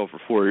done the show for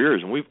 4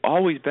 years, and we've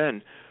always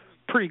been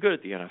pretty good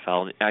at the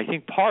NFL. And I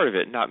think part of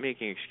it, not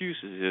making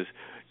excuses, is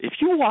if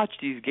you watch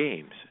these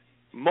games,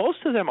 most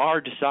of them are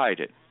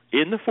decided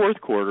in the fourth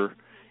quarter,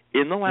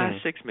 in the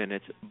last 6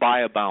 minutes,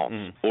 by a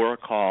bounce or a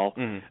call.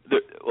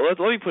 Let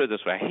me put it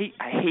this way.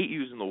 I hate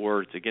using the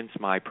words against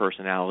my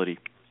personality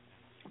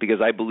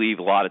because I believe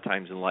a lot of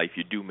times in life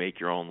you do make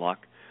your own luck.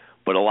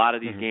 But a lot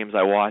of these games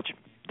I watch,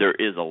 there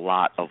is a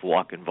lot of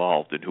luck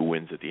involved in who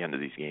wins at the end of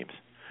these games.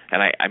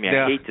 And I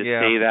hate to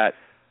say that.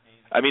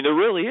 I mean, there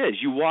really is.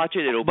 You watch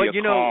it, it'll be a call. But,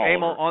 you know,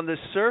 Emil, on the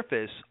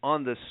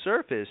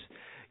surface,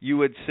 you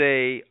would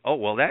say, oh,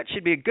 well, that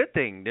should be a good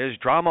thing. There's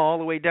drama all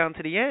the way down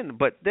to the end.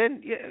 But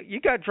then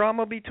you got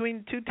drama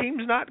between two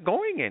teams not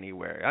going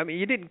anywhere. I mean,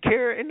 you didn't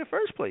care in the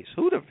first place.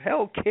 Who the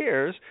hell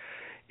cares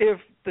if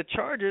the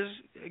Chargers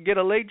get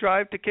a late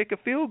drive to kick a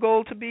field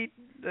goal to beat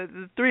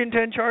the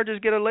 3-10 Chargers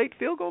get a late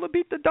field goal to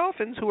beat the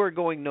Dolphins, who are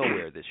going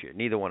nowhere this year.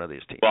 Neither one of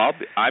these teams. Well,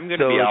 I'm going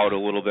to be out a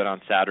little bit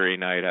on Saturday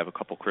night. I have a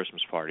couple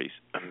Christmas parties.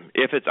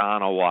 If it's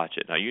on, I'll watch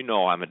it.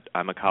 Now,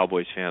 I'm a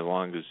Cowboys fan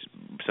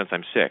since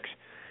I'm 6.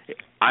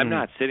 I'm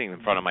not sitting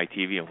in front of my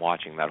TV and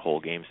watching that whole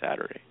game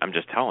Saturday. I'm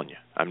just telling you,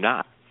 I'm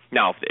not.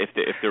 Now, if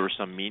there was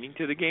some meaning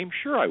to the game,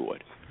 sure I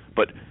would.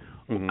 But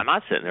I'm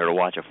not sitting there to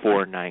watch a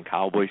 4-9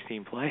 Cowboys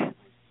team play.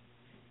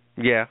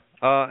 Yeah,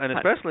 and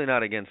especially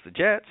not against the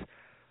Jets.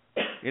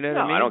 You know what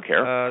I mean? I don't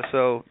care.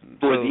 So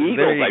for the Eagles,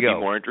 there you I'd go. be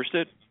more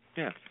interested.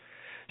 Yeah.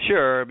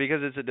 Sure, because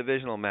it's a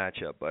divisional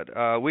matchup.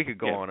 But we could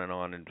go on,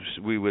 and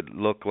we would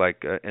look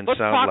like and Let's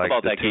sound talk like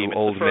about the that two game.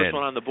 old It's the first men.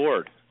 one on the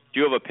board. Do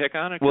you have a pick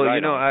on it? Well,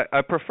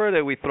 I prefer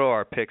that we throw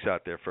our picks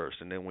out there first,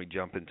 and then we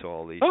jump into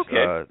all these.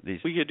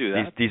 We could do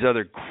that. These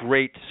other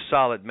great,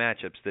 solid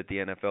matchups that the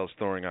NFL is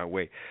throwing our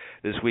way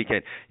this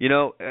weekend.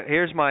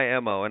 Here's my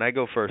MO, and I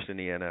go first in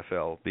the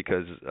NFL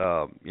because,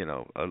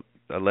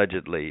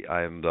 allegedly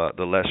I'm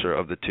the lesser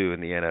of the two in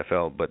the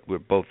NFL, but we're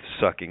both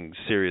sucking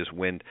serious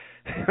wind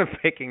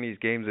picking these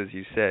games, as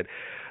you said.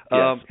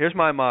 Yes. Here's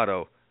my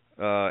motto,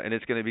 and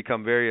it's going to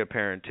become very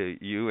apparent to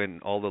you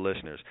and all the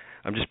listeners.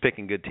 I'm just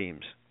picking good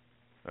teams.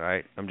 All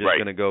right, I'm just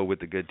going to go with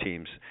the good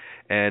teams,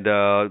 and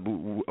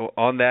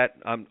on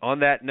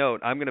that note,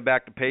 I'm going to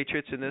back the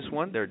Patriots in this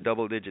one. They're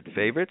double-digit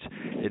favorites.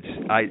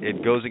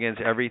 It goes against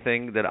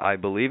everything that I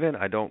believe in.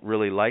 I don't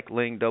really like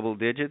laying double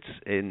digits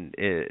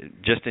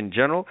just in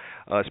general,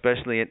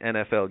 especially in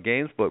NFL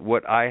games. But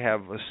what I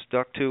have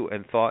stuck to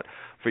and thought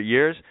for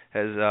years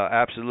has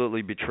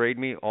absolutely betrayed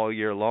me all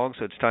year long.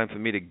 So it's time for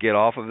me to get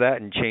off of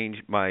that and change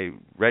my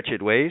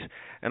wretched ways.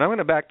 And I'm going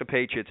to back the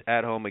Patriots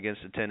at home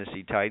against the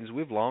Tennessee Titans.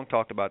 We've long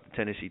talked about the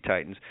Tennessee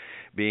Titans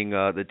being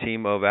the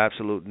team of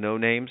absolute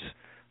no-names.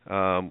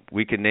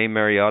 We can name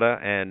Mariota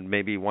and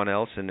maybe one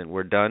else, and then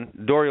we're done.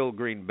 Dorial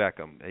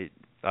Green-Beckham.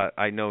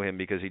 I know him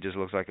because he just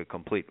looks like a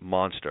complete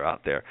monster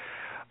out there.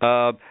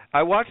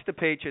 I watched the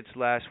Patriots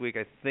last week.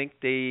 I think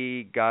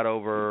they got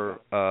over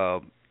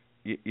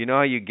you know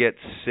how you get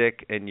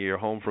sick and you're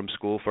home from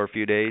school for a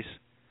few days?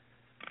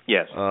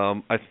 Yes.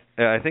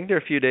 I think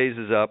their few days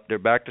is up. They're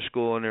back to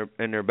school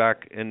and they're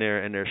back in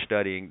there and they're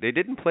studying. They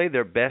didn't play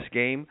their best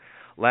game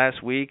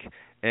last week,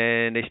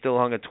 and they still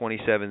hung a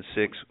 27-6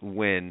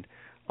 win,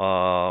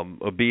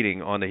 a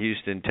beating on the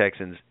Houston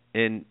Texans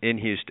in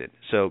Houston.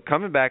 So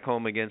coming back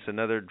home against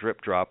another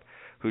drip drop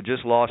who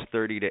just lost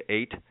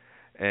 30-8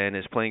 and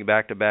is playing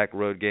back-to-back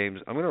road games,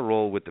 I'm going to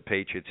roll with the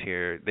Patriots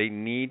here. They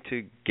need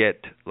to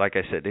get, like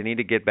I said, they need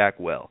to get back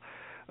well.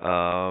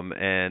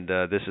 And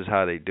this is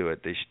how they do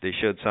it. They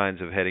showed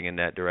signs of heading in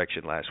that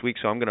direction last week,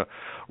 so I'm going to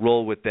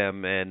roll with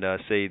them and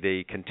say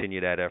they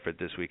continue that effort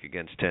this week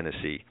against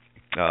Tennessee.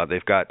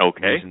 They've got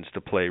reasons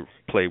to play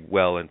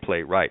well and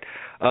play right.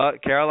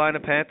 Carolina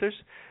Panthers.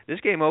 This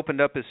game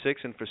opened up as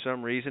 6, and for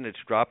some reason it's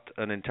dropped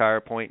an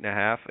entire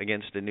 1.5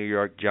 against the New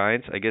York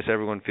Giants. I guess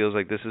everyone feels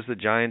like this is the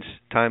Giants'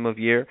 time of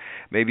year.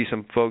 Maybe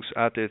some folks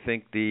out there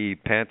think the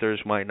Panthers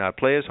might not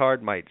play as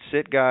hard, might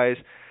sit guys.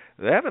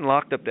 They haven't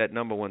locked up that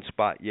number one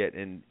spot yet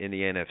in the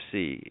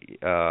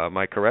NFC. Am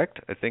I correct?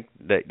 I think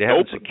they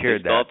haven't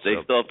secured that. They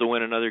still have to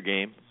win another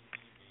game.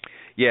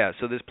 Yeah,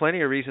 so there's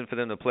plenty of reason for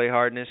them to play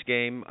hard in this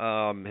game.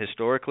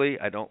 Historically,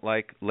 I don't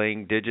like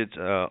laying digits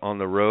on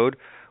the road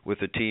with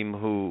a team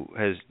who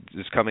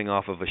is coming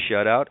off of a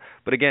shutout.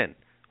 But again,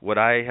 what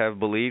I have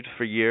believed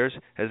for years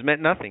has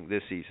meant nothing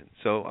this season.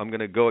 So I'm going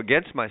to go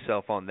against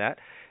myself on that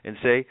and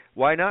say,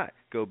 why not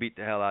go beat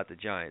the hell out the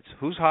Giants?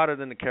 Who's hotter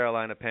than the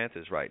Carolina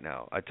Panthers right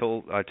now? I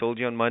told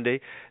you on Monday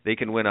they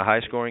can win a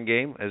high-scoring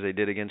game, as they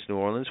did against New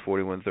Orleans,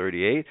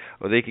 41-38,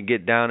 or they can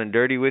get down and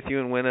dirty with you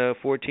and win a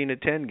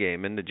 14-10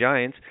 game. And the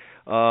Giants,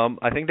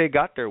 I think they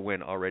got their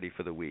win already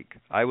for the week.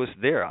 I was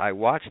there. I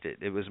watched it.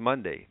 It was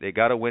Monday. They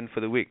got a win for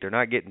the week. They're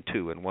not getting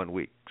 2 in 1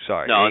 week.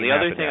 Sorry. No, and the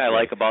other thing I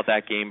like about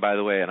that game, by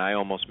the way, and I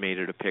almost made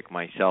it a pick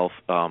myself,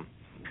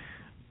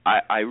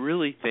 I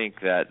really think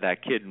that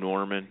kid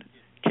Norman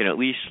can at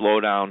least slow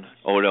down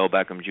Odell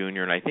Beckham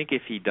Jr., and I think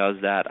if he does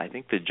that, I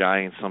think the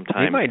Giants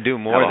sometimes he might do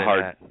more than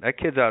that. That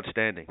kid's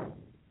outstanding.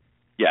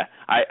 Yeah,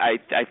 I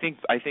think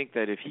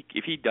that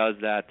if he does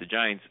that, the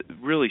Giants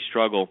really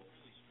struggle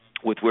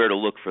with where to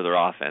look for their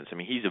offense. I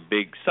mean, he's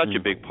such a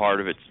big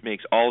part of it.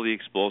 Makes all the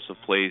explosive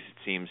plays, it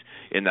seems,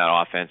 in that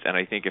offense. And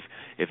I think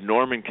if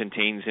Norman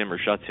contains him or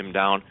shuts him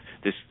down,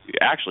 this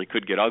actually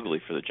could get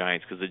ugly for the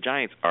Giants, because the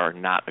Giants are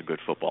not a good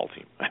football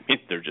team. I mean,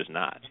 they're just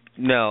not.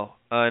 No,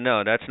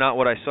 that's not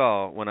what I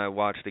saw when I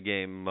watched the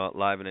game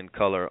live and in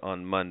color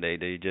on Monday.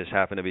 They just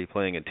happen to be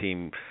playing a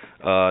team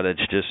that's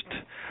just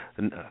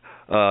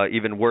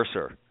even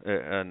worser.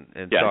 And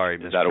yeah, sorry,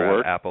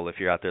 Mr. Apple, if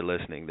you're out there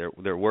listening,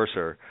 they're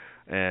worser.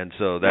 And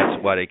so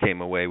that's why they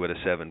came away with a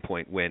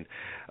 7-point win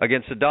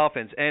against the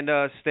Dolphins. And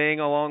staying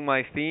along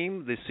my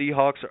theme, the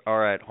Seahawks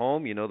are at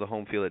home. You know the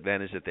home field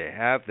advantage that they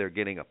have. They're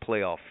getting a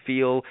playoff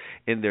feel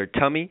in their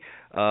tummy.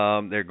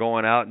 They're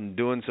going out and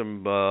doing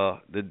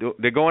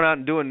they're going out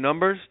and doing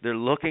numbers. They're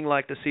looking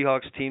like the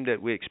Seahawks team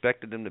that we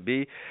expected them to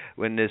be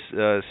when this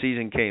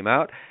season came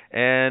out.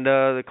 And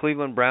the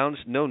Cleveland Browns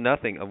know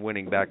nothing of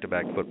winning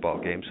back-to-back football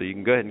games, so you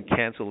can go ahead and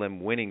cancel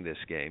them winning this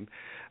game.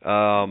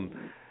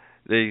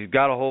 They've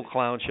got a whole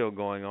clown show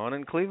going on,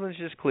 and Cleveland's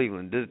just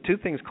Cleveland. The two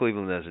things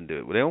Cleveland doesn't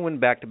do: they don't win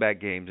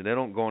back-to-back games, and they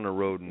don't go on the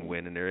road and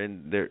win.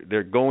 And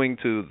they're going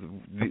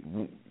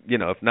to,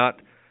 if not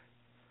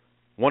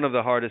one of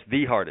the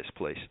hardest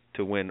place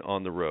to win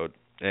on the road.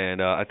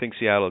 And I think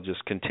Seattle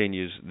just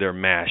continues their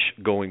mash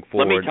going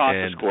forward. Let me toss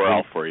the score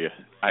out for you.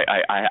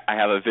 I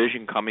have a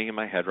vision coming in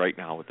my head right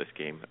now with this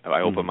game.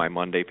 I open my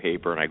Monday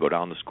paper and I go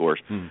down the scores.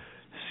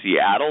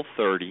 Seattle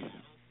 30,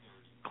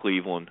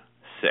 Cleveland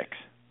 6.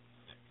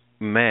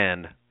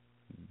 Man,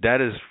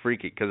 that is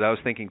freaky because I was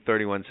thinking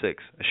 31-6. I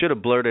should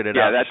have blurted it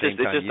out.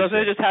 Doesn't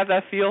it just have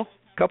that feel?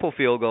 Couple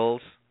field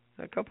goals.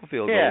 A couple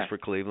field goals for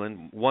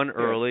Cleveland. One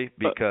early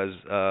because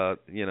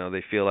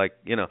they feel like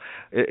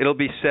it'll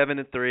be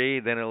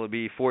 7-3, then it'll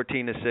be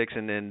 14-6,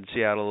 and then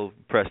Seattle will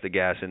press the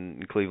gas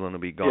and Cleveland will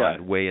be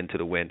gone way into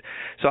the wind.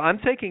 So I'm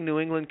taking New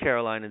England,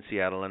 Carolina, and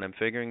Seattle, and I'm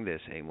figuring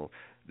this, Emil.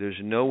 There's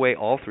no way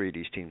all three of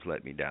these teams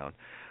let me down.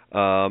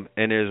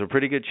 And there's a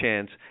pretty good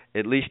chance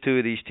at least two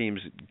of these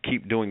teams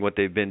keep doing what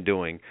they've been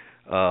doing,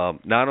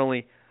 not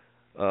only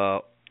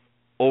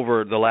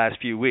over the last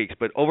few weeks,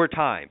 but over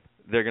time.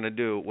 They're going to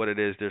do what it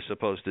is they're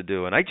supposed to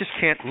do. And I just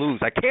can't lose.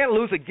 I can't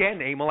lose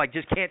again, Emil. I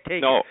just can't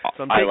take it.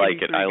 So I'm taking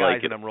these three guys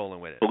and I'm rolling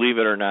with it. Believe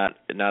it or not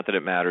that it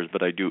matters,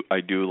 but I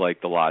do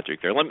like the logic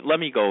there. Let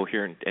me go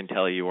here and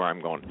tell you where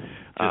I'm going. Just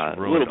a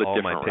little bit all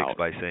different my picks route.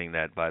 by saying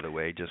that, by the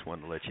way. Just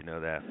wanted to let you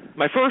know that.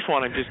 My first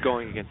one, I'm just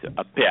going against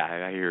a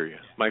bad. I hear you.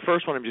 My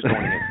first one, I'm just going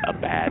against a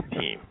bad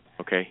team.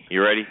 Okay,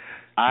 you ready?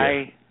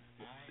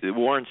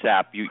 Warren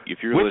Sapp, if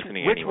you're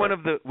listening anywhere.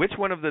 Which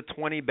one of the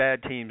 20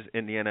 bad teams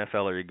in the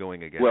NFL are you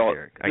going against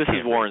here? This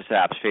is Warren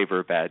Sapp's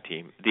favorite bad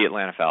team, the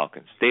Atlanta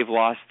Falcons. They've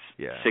lost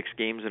 6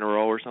 games in a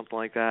row or something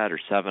like that, or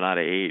 7 out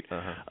of 8.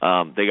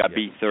 They got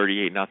beat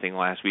 38-0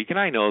 last week, and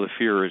I know the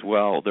fear as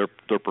well.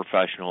 They're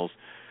professionals.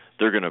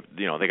 They're gonna,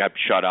 they got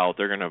shut out.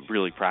 They're gonna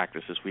really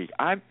practice this week.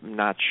 I'm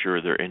not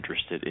sure they're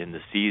interested in the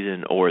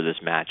season or this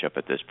matchup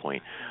at this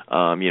point.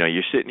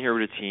 You're sitting here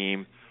with a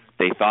team.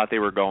 They thought they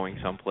were going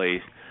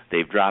someplace.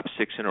 They've dropped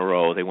 6 in a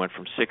row. They went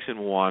from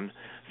 6-1,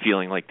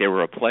 feeling like they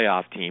were a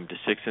playoff team, to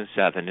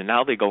 6-7, and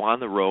now they go on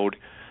the road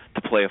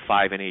to play a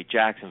 5-8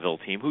 Jacksonville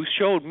team, who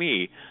showed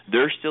me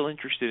they're still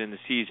interested in the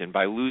season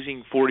by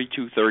losing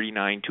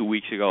 42-39 2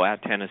 weeks ago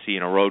at Tennessee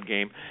in a road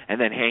game,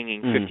 and then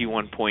hanging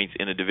 51 points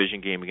in a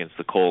division game against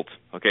the Colts.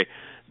 Okay,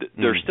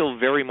 they're still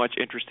very much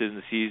interested in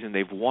the season.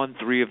 They've won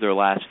 3 of their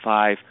last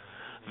 5.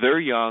 They're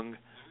young.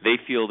 They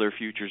feel their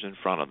future's in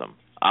front of them.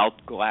 I'll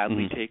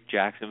gladly take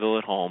Jacksonville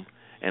at home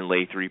and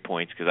lay 3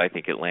 points because I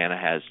think Atlanta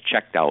has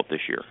checked out this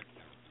year.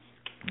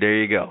 There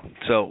you go.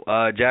 So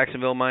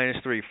Jacksonville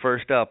 -3,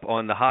 first up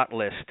on the hot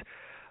list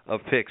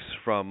of picks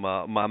from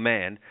my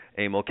man,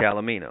 Emil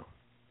Calomino.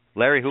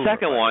 Larry Hoover.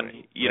 Second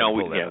one,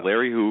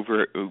 Larry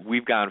Hoover,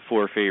 we've gone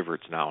 4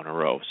 favorites now in a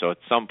row. So at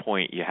some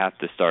point you have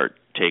to start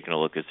taking a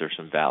look at there's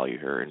some value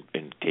here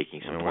and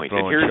taking some points.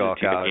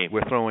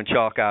 We're throwing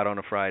chalk out on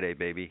a Friday,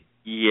 baby.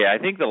 Yeah, I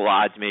think the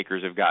odds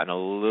makers have gotten a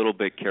little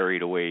bit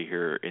carried away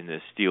here in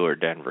this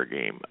Steeler-Denver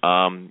game.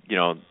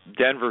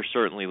 Denver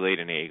certainly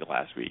laid an egg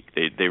last week.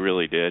 They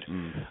really did.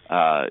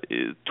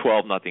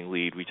 12-0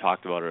 lead. We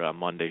talked about it on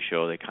Monday's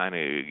show. They kind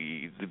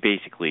of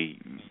basically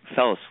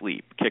fell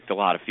asleep, kicked a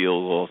lot of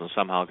field goals, and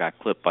somehow got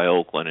clipped by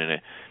Oakland in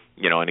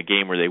a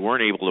game where they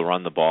weren't able to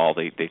run the ball.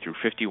 They threw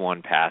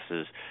 51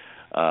 passes.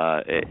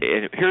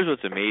 And here's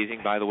what's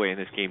amazing, by the way, in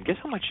this game. Guess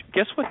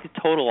what the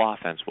total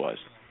offense was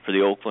for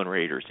the Oakland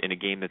Raiders in a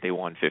game that they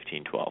won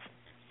 15-12.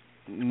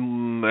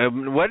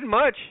 Wasn't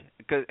much.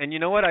 And you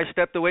know what? I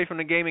stepped away from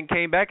the game and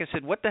came back and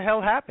said, what the hell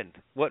happened?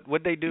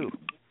 What'd they do?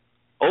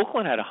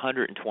 Oakland had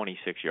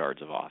 126 yards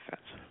of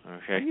offense.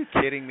 Okay. Are you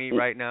kidding me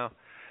right now?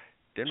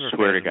 Denver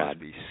Swear to God. Must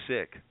be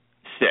sick.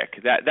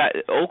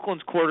 That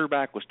Oakland's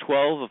quarterback was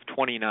 12 of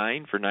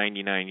 29 for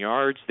 99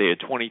 yards. They had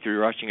 23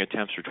 rushing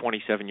attempts for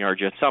 27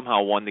 yards. Yet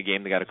somehow won the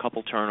game. They got a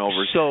couple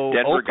turnovers. So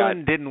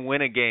Oakland didn't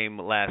win a game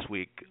last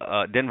week.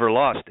 Denver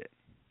lost it.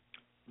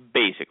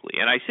 Basically.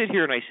 And I sit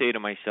here and I say to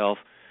myself,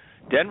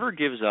 Denver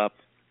gives up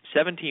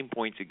 17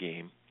 points a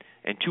game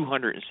and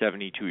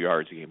 272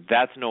 yards a game.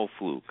 That's no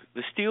fluke.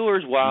 The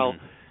Steelers, while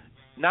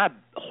not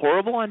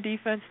horrible on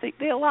defense,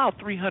 they allow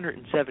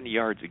 370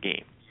 yards a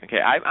game. Okay,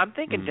 I'm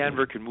thinking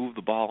Denver can move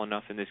the ball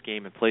enough in this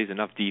game and plays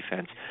enough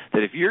defense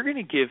that if you're going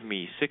to give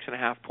me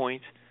 6.5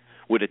 points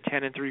with a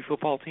 10-3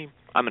 football team,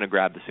 I'm going to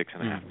grab the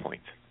 6.5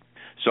 points.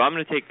 So I'm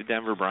going to take the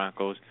Denver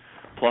Broncos.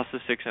 plus the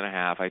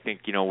 6.5. I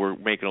think, we're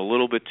making a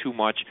little bit too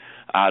much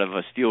out of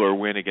a Steeler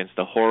win against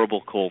a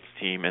horrible Colts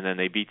team, and then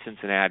they beat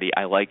Cincinnati.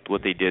 I liked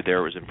what they did there.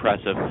 It was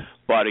impressive.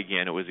 But,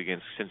 again, it was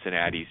against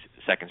Cincinnati's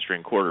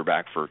second-string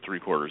quarterback for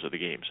three-quarters of the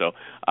game. So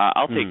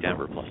I'll take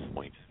Denver plus the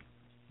points.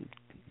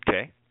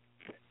 Okay.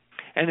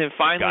 And then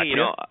finally,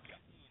 Gotcha.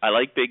 I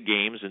like big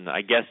games, and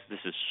I guess this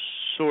is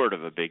sort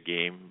of a big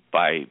game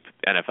by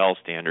NFL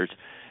standards.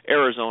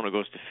 Arizona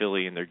goes to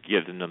Philly, and they're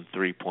giving them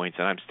 3 points,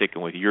 and I'm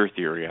sticking with your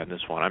theory on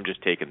this one. I'm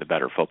just taking the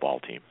better football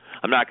team.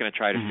 I'm not going to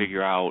try to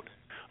figure out,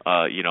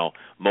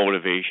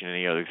 motivation,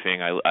 any other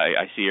thing.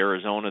 I see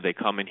Arizona. They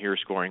come in here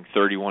scoring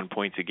 31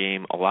 points a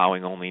game,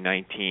 allowing only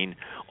 19,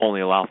 only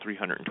allow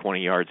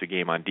 320 yards a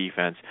game on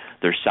defense.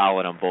 They're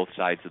solid on both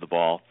sides of the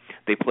ball.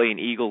 They play an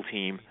Eagle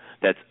team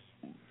that's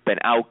been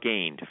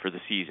outgained for the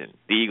season.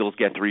 The Eagles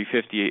get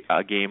 350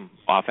 a game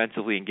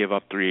offensively and give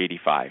up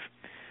 385.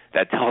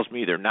 That tells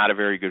me they're not a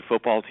very good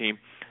football team.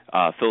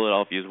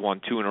 Philadelphia's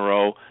won 2 in a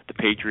row. The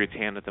Patriots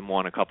handed them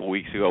one a couple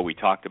weeks ago. We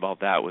talked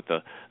about that with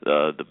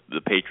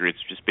the Patriots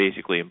just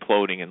basically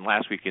imploding. And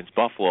last week against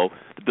Buffalo,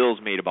 the Bills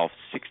made about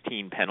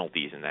 16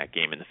 penalties in that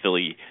game, and the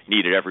Philly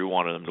needed every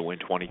one of them to win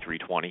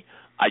 23-20.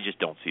 I just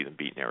don't see them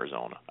beating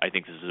Arizona. I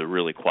think this is a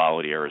really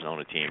quality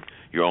Arizona team.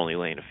 You're only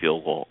laying a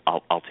field goal.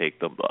 I'll take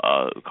the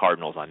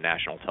Cardinals on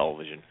national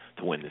television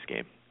to win this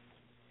game.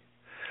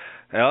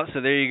 Well,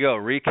 so there you go.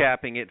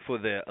 Recapping it for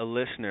the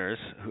listeners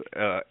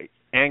who,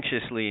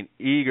 anxiously and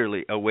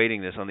eagerly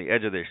awaiting this on the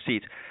edge of their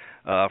seats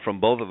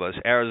from both of us.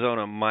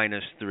 Arizona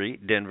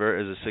 -3. Denver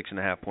is a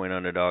 6.5-point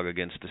underdog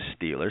against the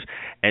Steelers.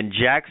 And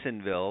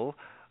Jacksonville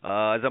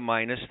is a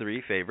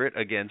 -3 favorite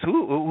against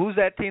who's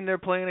that team they're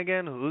playing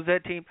again? Who's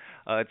that team?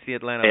 It's the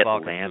Atlanta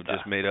Falcons. Who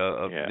just made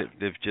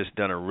they've just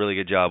done a really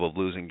good job of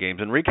losing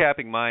games. And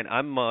recapping mine,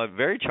 I'm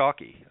very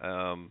chalky.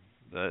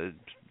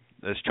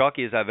 As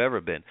chalky as I've ever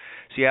been.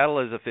 Seattle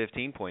is a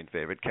 15-point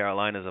favorite.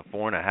 Carolina is a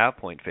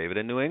 4.5-point favorite.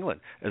 And New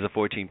England is a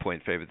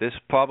 14-point favorite. This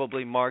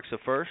probably marks a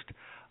first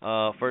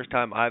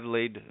time I've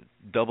laid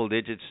double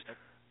digits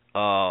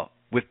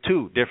with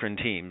 2 different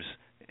teams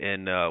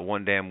in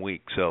one damn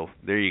week. So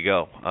there you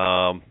go.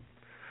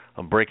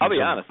 I'm breaking. I'll be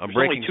honest. There's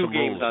only 2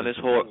 games on this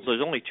whole. There's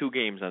only 2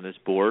 games on this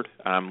board.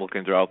 I'm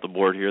looking throughout the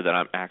board here that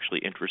I'm actually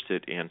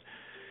interested in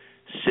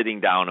sitting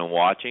down and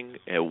watching.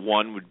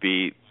 One would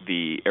be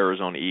the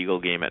Arizona Eagle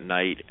game at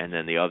night, and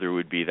then the other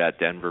would be that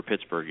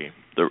Denver-Pittsburgh game.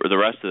 The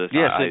rest of this...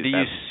 Yeah, so do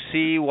you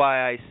see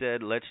why I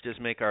said let's just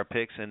make our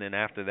picks, and then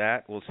after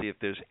that we'll see if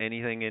there's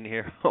anything in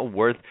here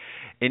worth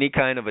any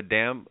kind of a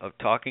damn of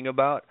talking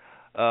about?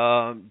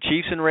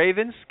 Chiefs and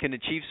Ravens? Can the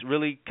Chiefs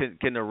really...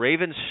 Can the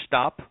Ravens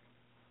stop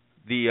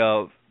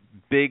the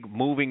big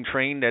moving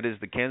train that is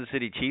the Kansas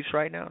City Chiefs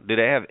right now? Do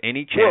they have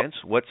any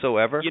chance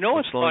whatsoever? You know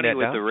what's slowing funny that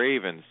with down? the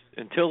Ravens?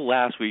 Until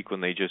last week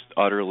when they just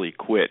utterly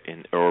quit,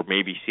 or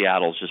maybe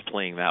Seattle's just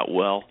playing that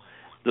well,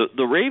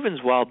 the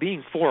Ravens, while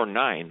being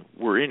 4-9,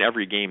 were in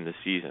every game this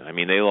season. I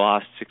mean, they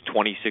lost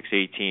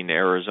 26-18 to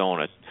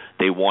Arizona.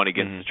 They won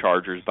against the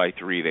Chargers by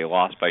 3. They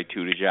lost by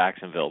 2 to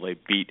Jacksonville. They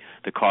beat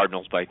the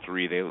Cardinals by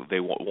 3. They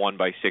won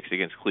by 6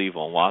 against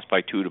Cleveland, lost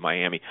by 2 to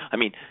Miami. I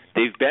mean,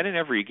 they've been in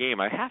every game.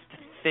 I have to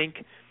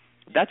think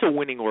that's a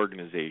winning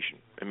organization.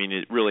 I mean,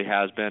 it really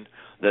has been.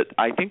 That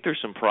I think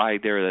there's some pride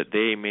there that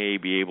they may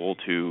be able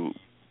to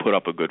put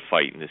up a good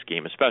fight in this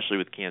game, especially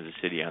with Kansas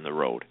City on the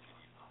road.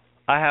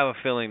 I have a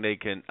feeling they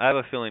can. I have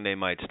a feeling they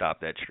might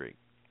stop that streak.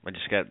 I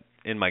just got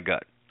in my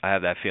gut. I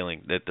have that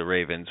feeling that the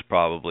Ravens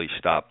probably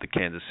stop the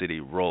Kansas City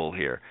roll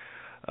here,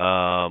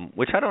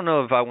 which I don't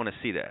know if I want to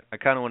see that. I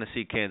kind of want to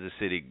see Kansas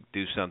City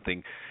do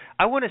something.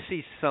 I want to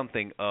see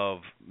something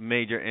of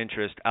major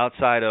interest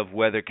outside of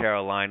whether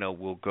Carolina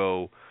will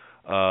go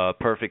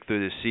perfect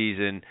through the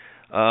season.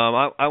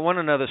 I want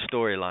another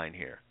storyline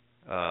here,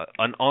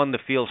 an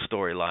on-the-field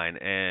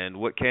storyline, and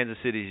what Kansas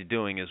City is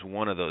doing is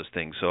one of those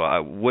things. So I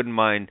wouldn't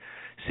mind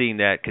seeing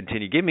that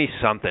continue. Give me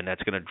something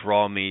that's going to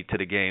draw me to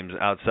the games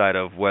outside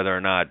of whether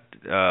or not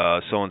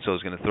so-and-so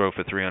is going to throw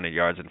for 300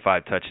 yards and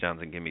 5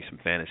 touchdowns and give me some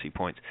fantasy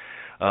points.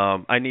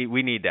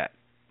 We need that.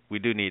 We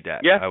do need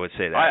that. Yeah, I would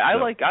say that. I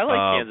like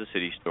Kansas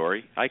City's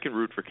story. I can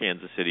root for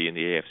Kansas City in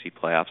the AFC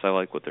playoffs. I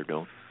like what they're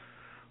doing.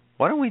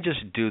 Why don't we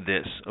just do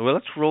this? Well,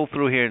 let's roll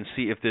through here and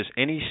see if there's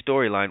any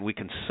storyline we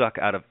can suck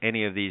out of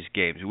any of these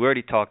games. We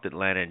already talked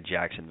Atlanta and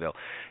Jacksonville.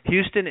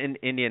 Houston and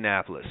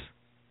Indianapolis.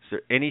 Is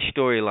there any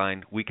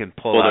storyline we can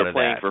pull out of that?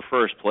 Well, they're playing for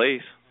first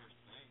place.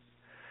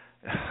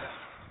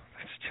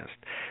 It's just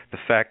the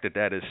fact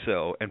that is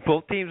so. And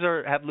both teams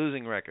have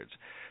losing records.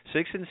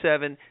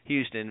 6-7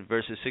 Houston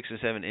versus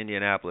 6-7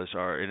 Indianapolis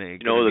are in a. You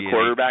know who the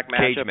quarterback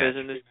matchup match is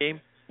in this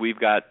game? We've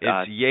got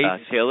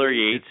Yates, Taylor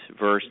Yates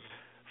versus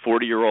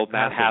 40-year-old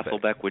Matt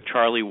Hasselbeck with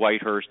Charlie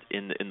Whitehurst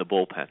in the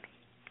bullpen.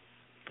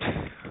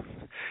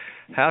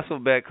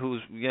 Hasselbeck,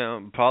 who's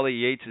probably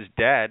Yates'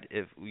 dad,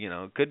 if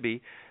could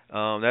be.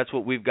 That's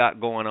what we've got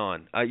going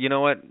on. You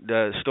know what?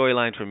 The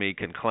storyline for me: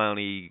 can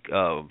Clowney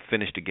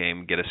finish the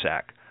game, get a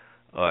sack?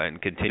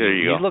 and continue. There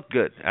you go. He's looked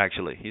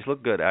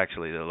good,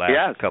 actually. The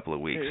last couple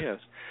of weeks. Yes.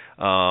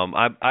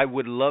 I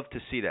would love to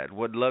see that.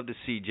 Would love to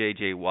see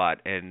J.J. Watt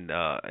and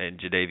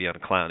Jadeveon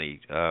Clowney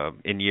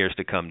in years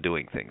to come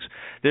doing things.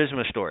 There's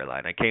my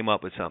storyline. I came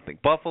up with something.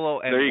 Buffalo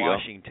and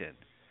Washington.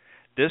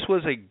 Go. This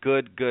was a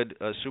good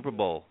Super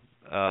Bowl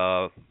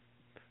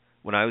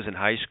when I was in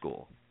high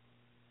school.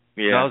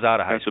 Yeah, I was out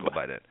of high school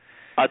by then.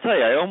 I'll tell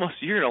you,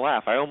 you're going to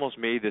laugh. I almost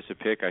made this a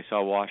pick. I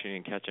saw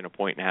Washington catching a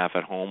 1.5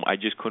 at home. I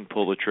just couldn't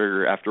pull the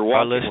trigger after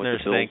watching what the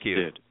Bills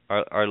did.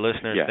 Our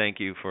listeners, thank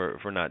you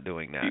for not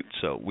doing that.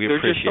 So we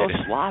appreciate it. They're just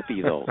so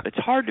sloppy, though. It's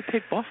hard to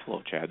pick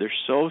Buffalo, Chad.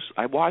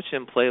 I watched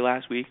them play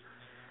last week.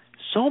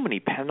 So many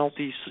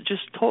penalties,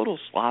 just total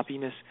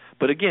sloppiness.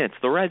 But again, it's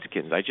the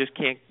Redskins.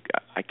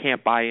 I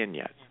can't buy in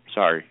yet.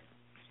 Sorry.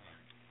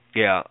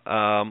 Yeah,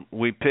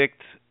 we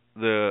picked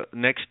the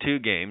next two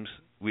games.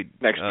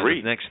 Next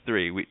three. The next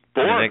three.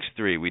 Four. The next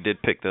three. We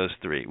did pick those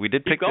three. We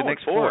did pick the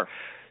next four.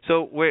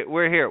 So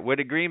we're here. We're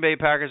the Green Bay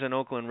Packers and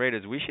Oakland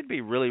Raiders. We should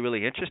be really,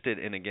 really interested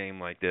in a game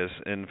like this,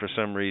 and for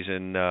some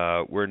reason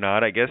we're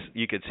not. I guess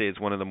you could say it's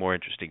one of the more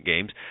interesting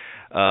games.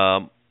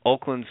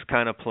 Oakland's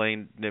kind of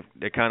played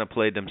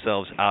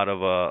themselves out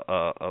of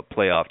a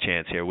playoff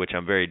chance here, which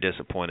I'm very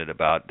disappointed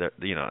about.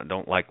 I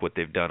don't like what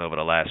they've done over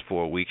the last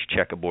 4 weeks,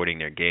 checkerboarding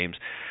their games.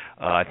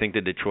 I think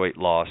the Detroit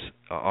loss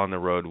on the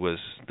road was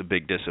the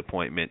big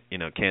disappointment.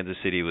 Kansas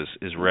City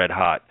is red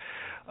hot.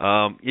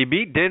 You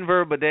beat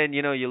Denver, but then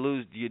you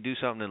lose. You do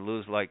something and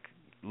lose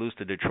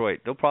to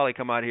Detroit. They'll probably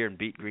come out here and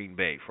beat Green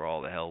Bay for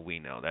all the hell we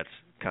know. That's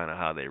kind of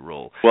how they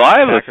roll. Well, I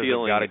have a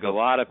feeling a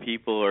lot of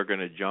people are going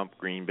to jump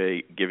Green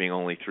Bay, giving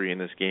only 3 in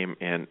this game.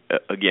 And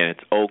again,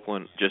 it's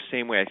Oakland. Just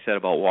same way I said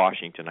about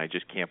Washington, I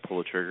just can't pull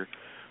the trigger.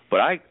 But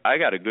I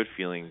got a good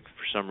feeling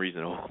for some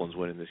reason Oakland's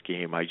winning this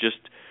game.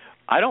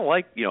 I don't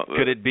like,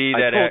 Could it be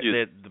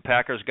that the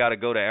Packers got to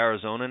go to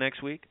Arizona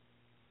next week?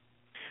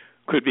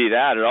 Could be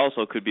that. It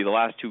also could be the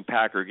last 2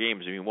 Packer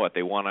games.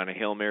 They won on a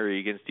Hail Mary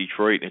against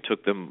Detroit, and it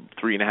took them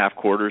 3.5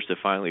 quarters to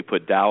finally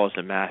put Dallas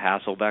and Matt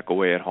Hasselbeck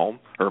away at home,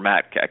 or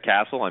Matt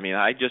Castle.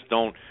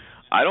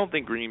 I don't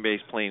think Green Bay's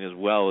playing as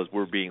well as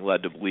we're being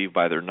led to believe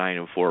by their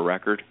 9-4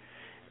 record.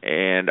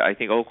 And I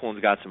think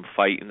Oakland's got some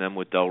fight in them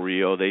with Del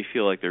Rio. They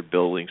feel like they're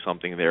building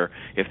something there.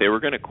 If they were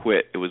going to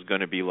quit, it was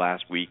going to be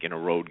last week in a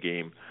road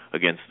game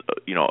against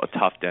a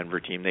tough Denver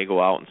team. They go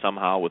out and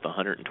somehow with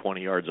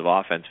 120 yards of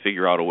offense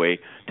figure out a way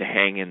to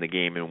hang in the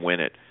game and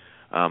win it.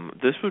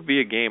 This would be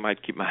a game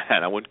I'd keep my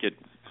head. I wouldn't get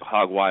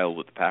hog wild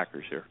with the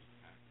Packers here.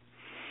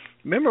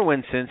 Remember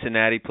when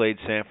Cincinnati played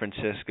San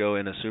Francisco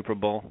in a Super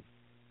Bowl?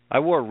 I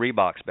wore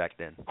Reeboks back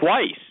then.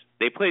 Twice.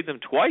 They played them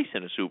twice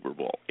in a Super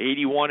Bowl,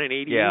 81 and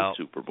 88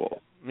 Super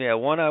Bowl. Yeah,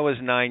 one I was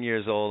 9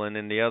 years old, and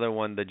then the other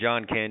one, the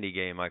John Candy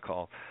game I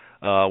call,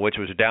 which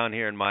was down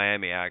here in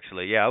Miami,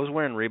 actually. Yeah, I was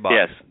wearing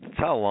Reeboks. Yes. That's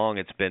how long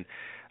it's been.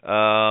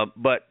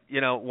 But,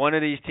 one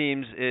of these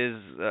teams is,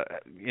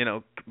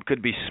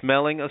 could be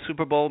smelling a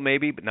Super Bowl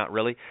maybe, but not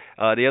really.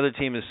 The other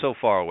team is so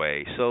far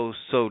away, so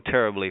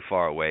terribly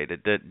far away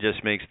that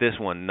just makes this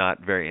one not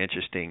very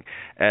interesting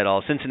at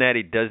all.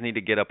 Cincinnati does need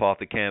to get up off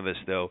the canvas,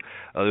 though.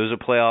 There was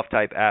a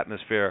playoff-type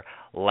atmosphere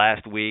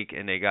last week,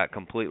 and they got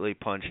completely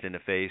punched in the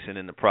face, and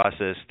in the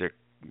process,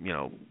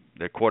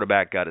 their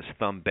quarterback got his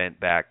thumb bent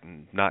back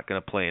and not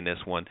going to play in this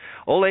one.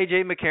 Old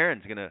A.J.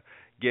 McCarron's going to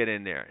get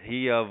in there.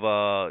 He of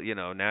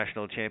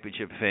national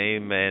championship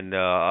fame and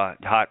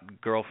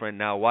hot girlfriend,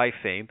 now wife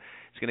fame.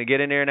 He's going to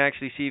get in there and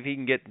actually see if he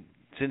can get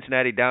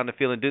Cincinnati down the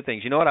field and do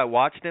things. You know what? I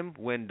watched him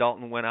when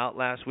Dalton went out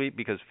last week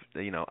because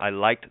I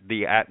liked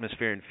the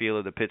atmosphere and feel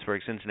of the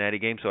Pittsburgh-Cincinnati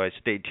game, so I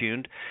stayed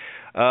tuned.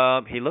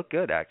 He looked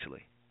good,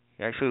 actually.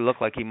 He actually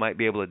looked like he might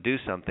be able to do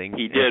something.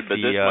 He did, but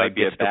this might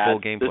be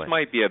this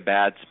might be a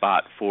bad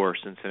spot for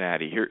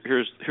Cincinnati.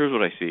 Here's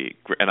what I see,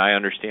 and I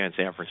understand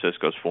San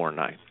Francisco's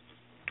 4-9.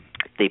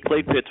 They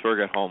played Pittsburgh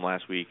at home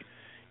last week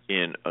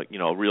in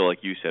a real, like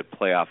you said,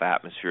 playoff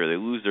atmosphere. They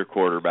lose their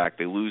quarterback.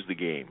 They lose the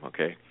game,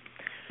 okay?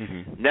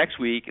 Mm-hmm. Next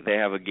week, they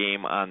have a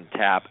game on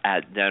tap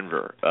at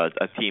Denver,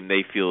 a team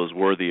they feel is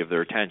worthy of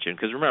their attention.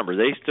 Because remember,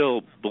 they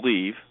still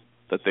believe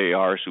that they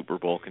are a Super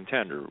Bowl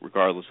contender,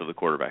 regardless of the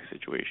quarterback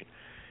situation.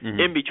 Mm-hmm.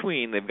 In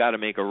between, they've got to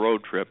make a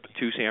road trip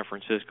to San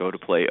Francisco to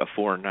play a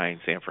 4-9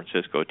 San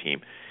Francisco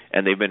team,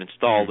 and they've been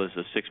installed as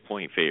a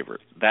 6-point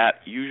favorite.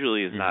 That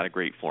usually is not a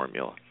great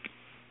formula.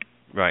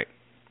 Right.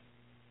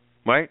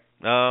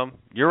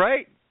 You're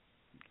right.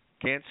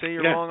 Can't say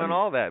you're wrong on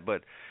all that,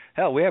 but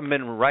hell, we haven't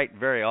been right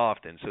very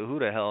often, so who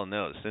the hell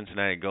knows?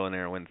 Cincinnati go in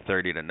there and win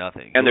 30-0.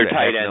 And their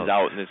tight end's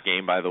out in this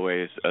game, by the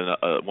way. Is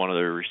one of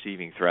their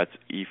receiving threats.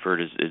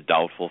 Eifert is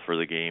doubtful for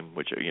the game,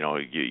 which you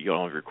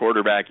don't have your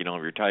quarterback, you don't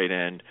have your tight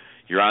end.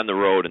 You're on the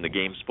road, and the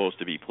game's supposed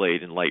to be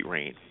played in light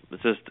rain. This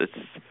has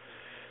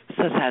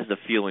the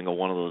feeling of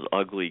one of those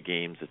ugly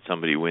games that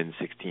somebody wins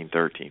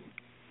 16-13.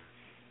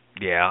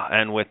 Yeah,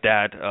 and with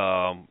that,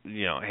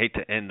 hate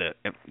to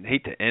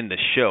end the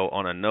show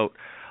on a note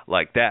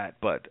like that,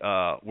 but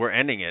we're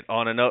ending it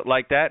on a note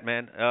like that,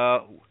 man.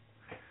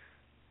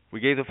 We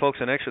gave the folks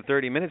an extra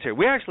 30 minutes here.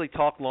 We actually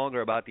talked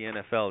longer about the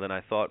NFL than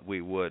I thought we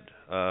would.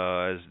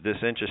 As this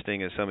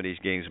interesting as some of these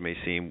games may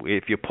seem,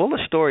 if you pull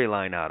a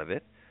storyline out of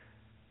it,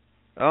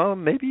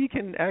 maybe you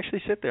can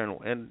actually sit there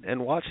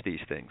and watch these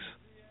things.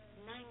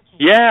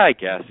 Yeah, I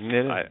guess.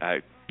 Yeah.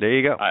 There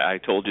you go. I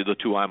told you the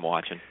two I'm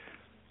watching.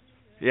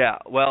 Yeah,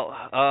 well,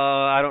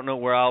 I don't know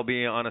where I'll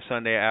be on a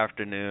Sunday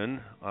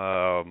afternoon,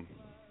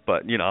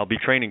 but, I'll be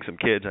training some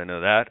kids. I know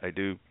that. I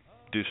do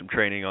some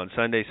training on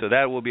Sunday, so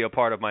that will be a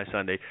part of my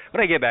Sunday.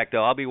 When I get back,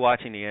 though, I'll be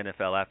watching the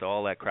NFL after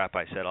all that crap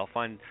I said. I'll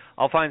find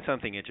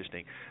something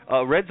interesting.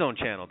 Red Zone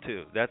channel,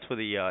 too. That's for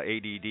the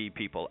ADD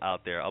people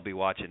out there. I'll be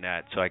watching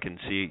that so I can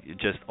see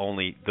just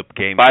only the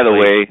game by the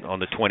way, on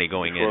the 20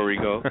 going before in.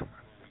 Before we go,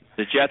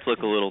 the Jets look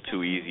a little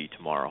too easy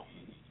tomorrow.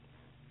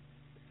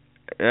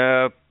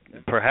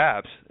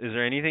 Perhaps. Is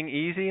there anything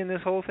easy in this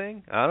whole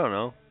thing? I don't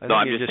know.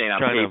 I'm just saying on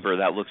paper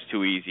that looks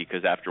too easy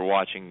because after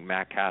watching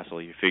Matt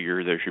Castle, you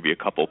figure there should be a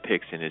couple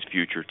picks in his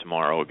future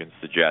tomorrow against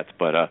the Jets,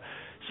 but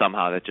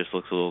somehow that just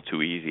looks a little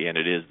too easy, and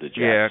it is the Jets.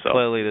 Yeah,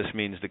 clearly this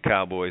means the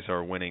Cowboys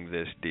are winning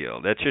this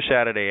deal. That's your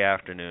Saturday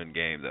afternoon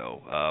game,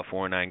 though.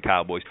 4-9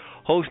 Cowboys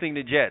hosting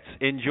the Jets.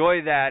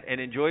 Enjoy that and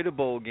enjoy the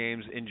bowl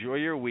games. Enjoy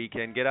your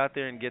weekend. Get out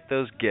there and get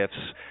those gifts.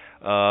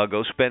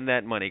 Go spend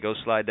that money. Go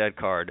slide that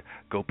card.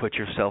 Go put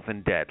yourself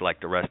in debt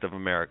like the rest of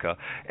America.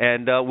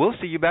 And we'll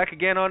see you back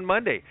again on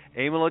Monday.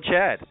 Emil and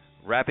Chad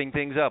wrapping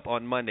things up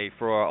on Monday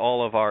for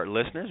all of our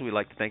listeners. We'd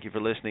like to thank you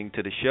for listening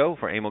to the show.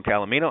 For Emil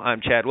Calamino,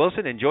 I'm Chad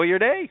Wilson. Enjoy your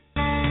day.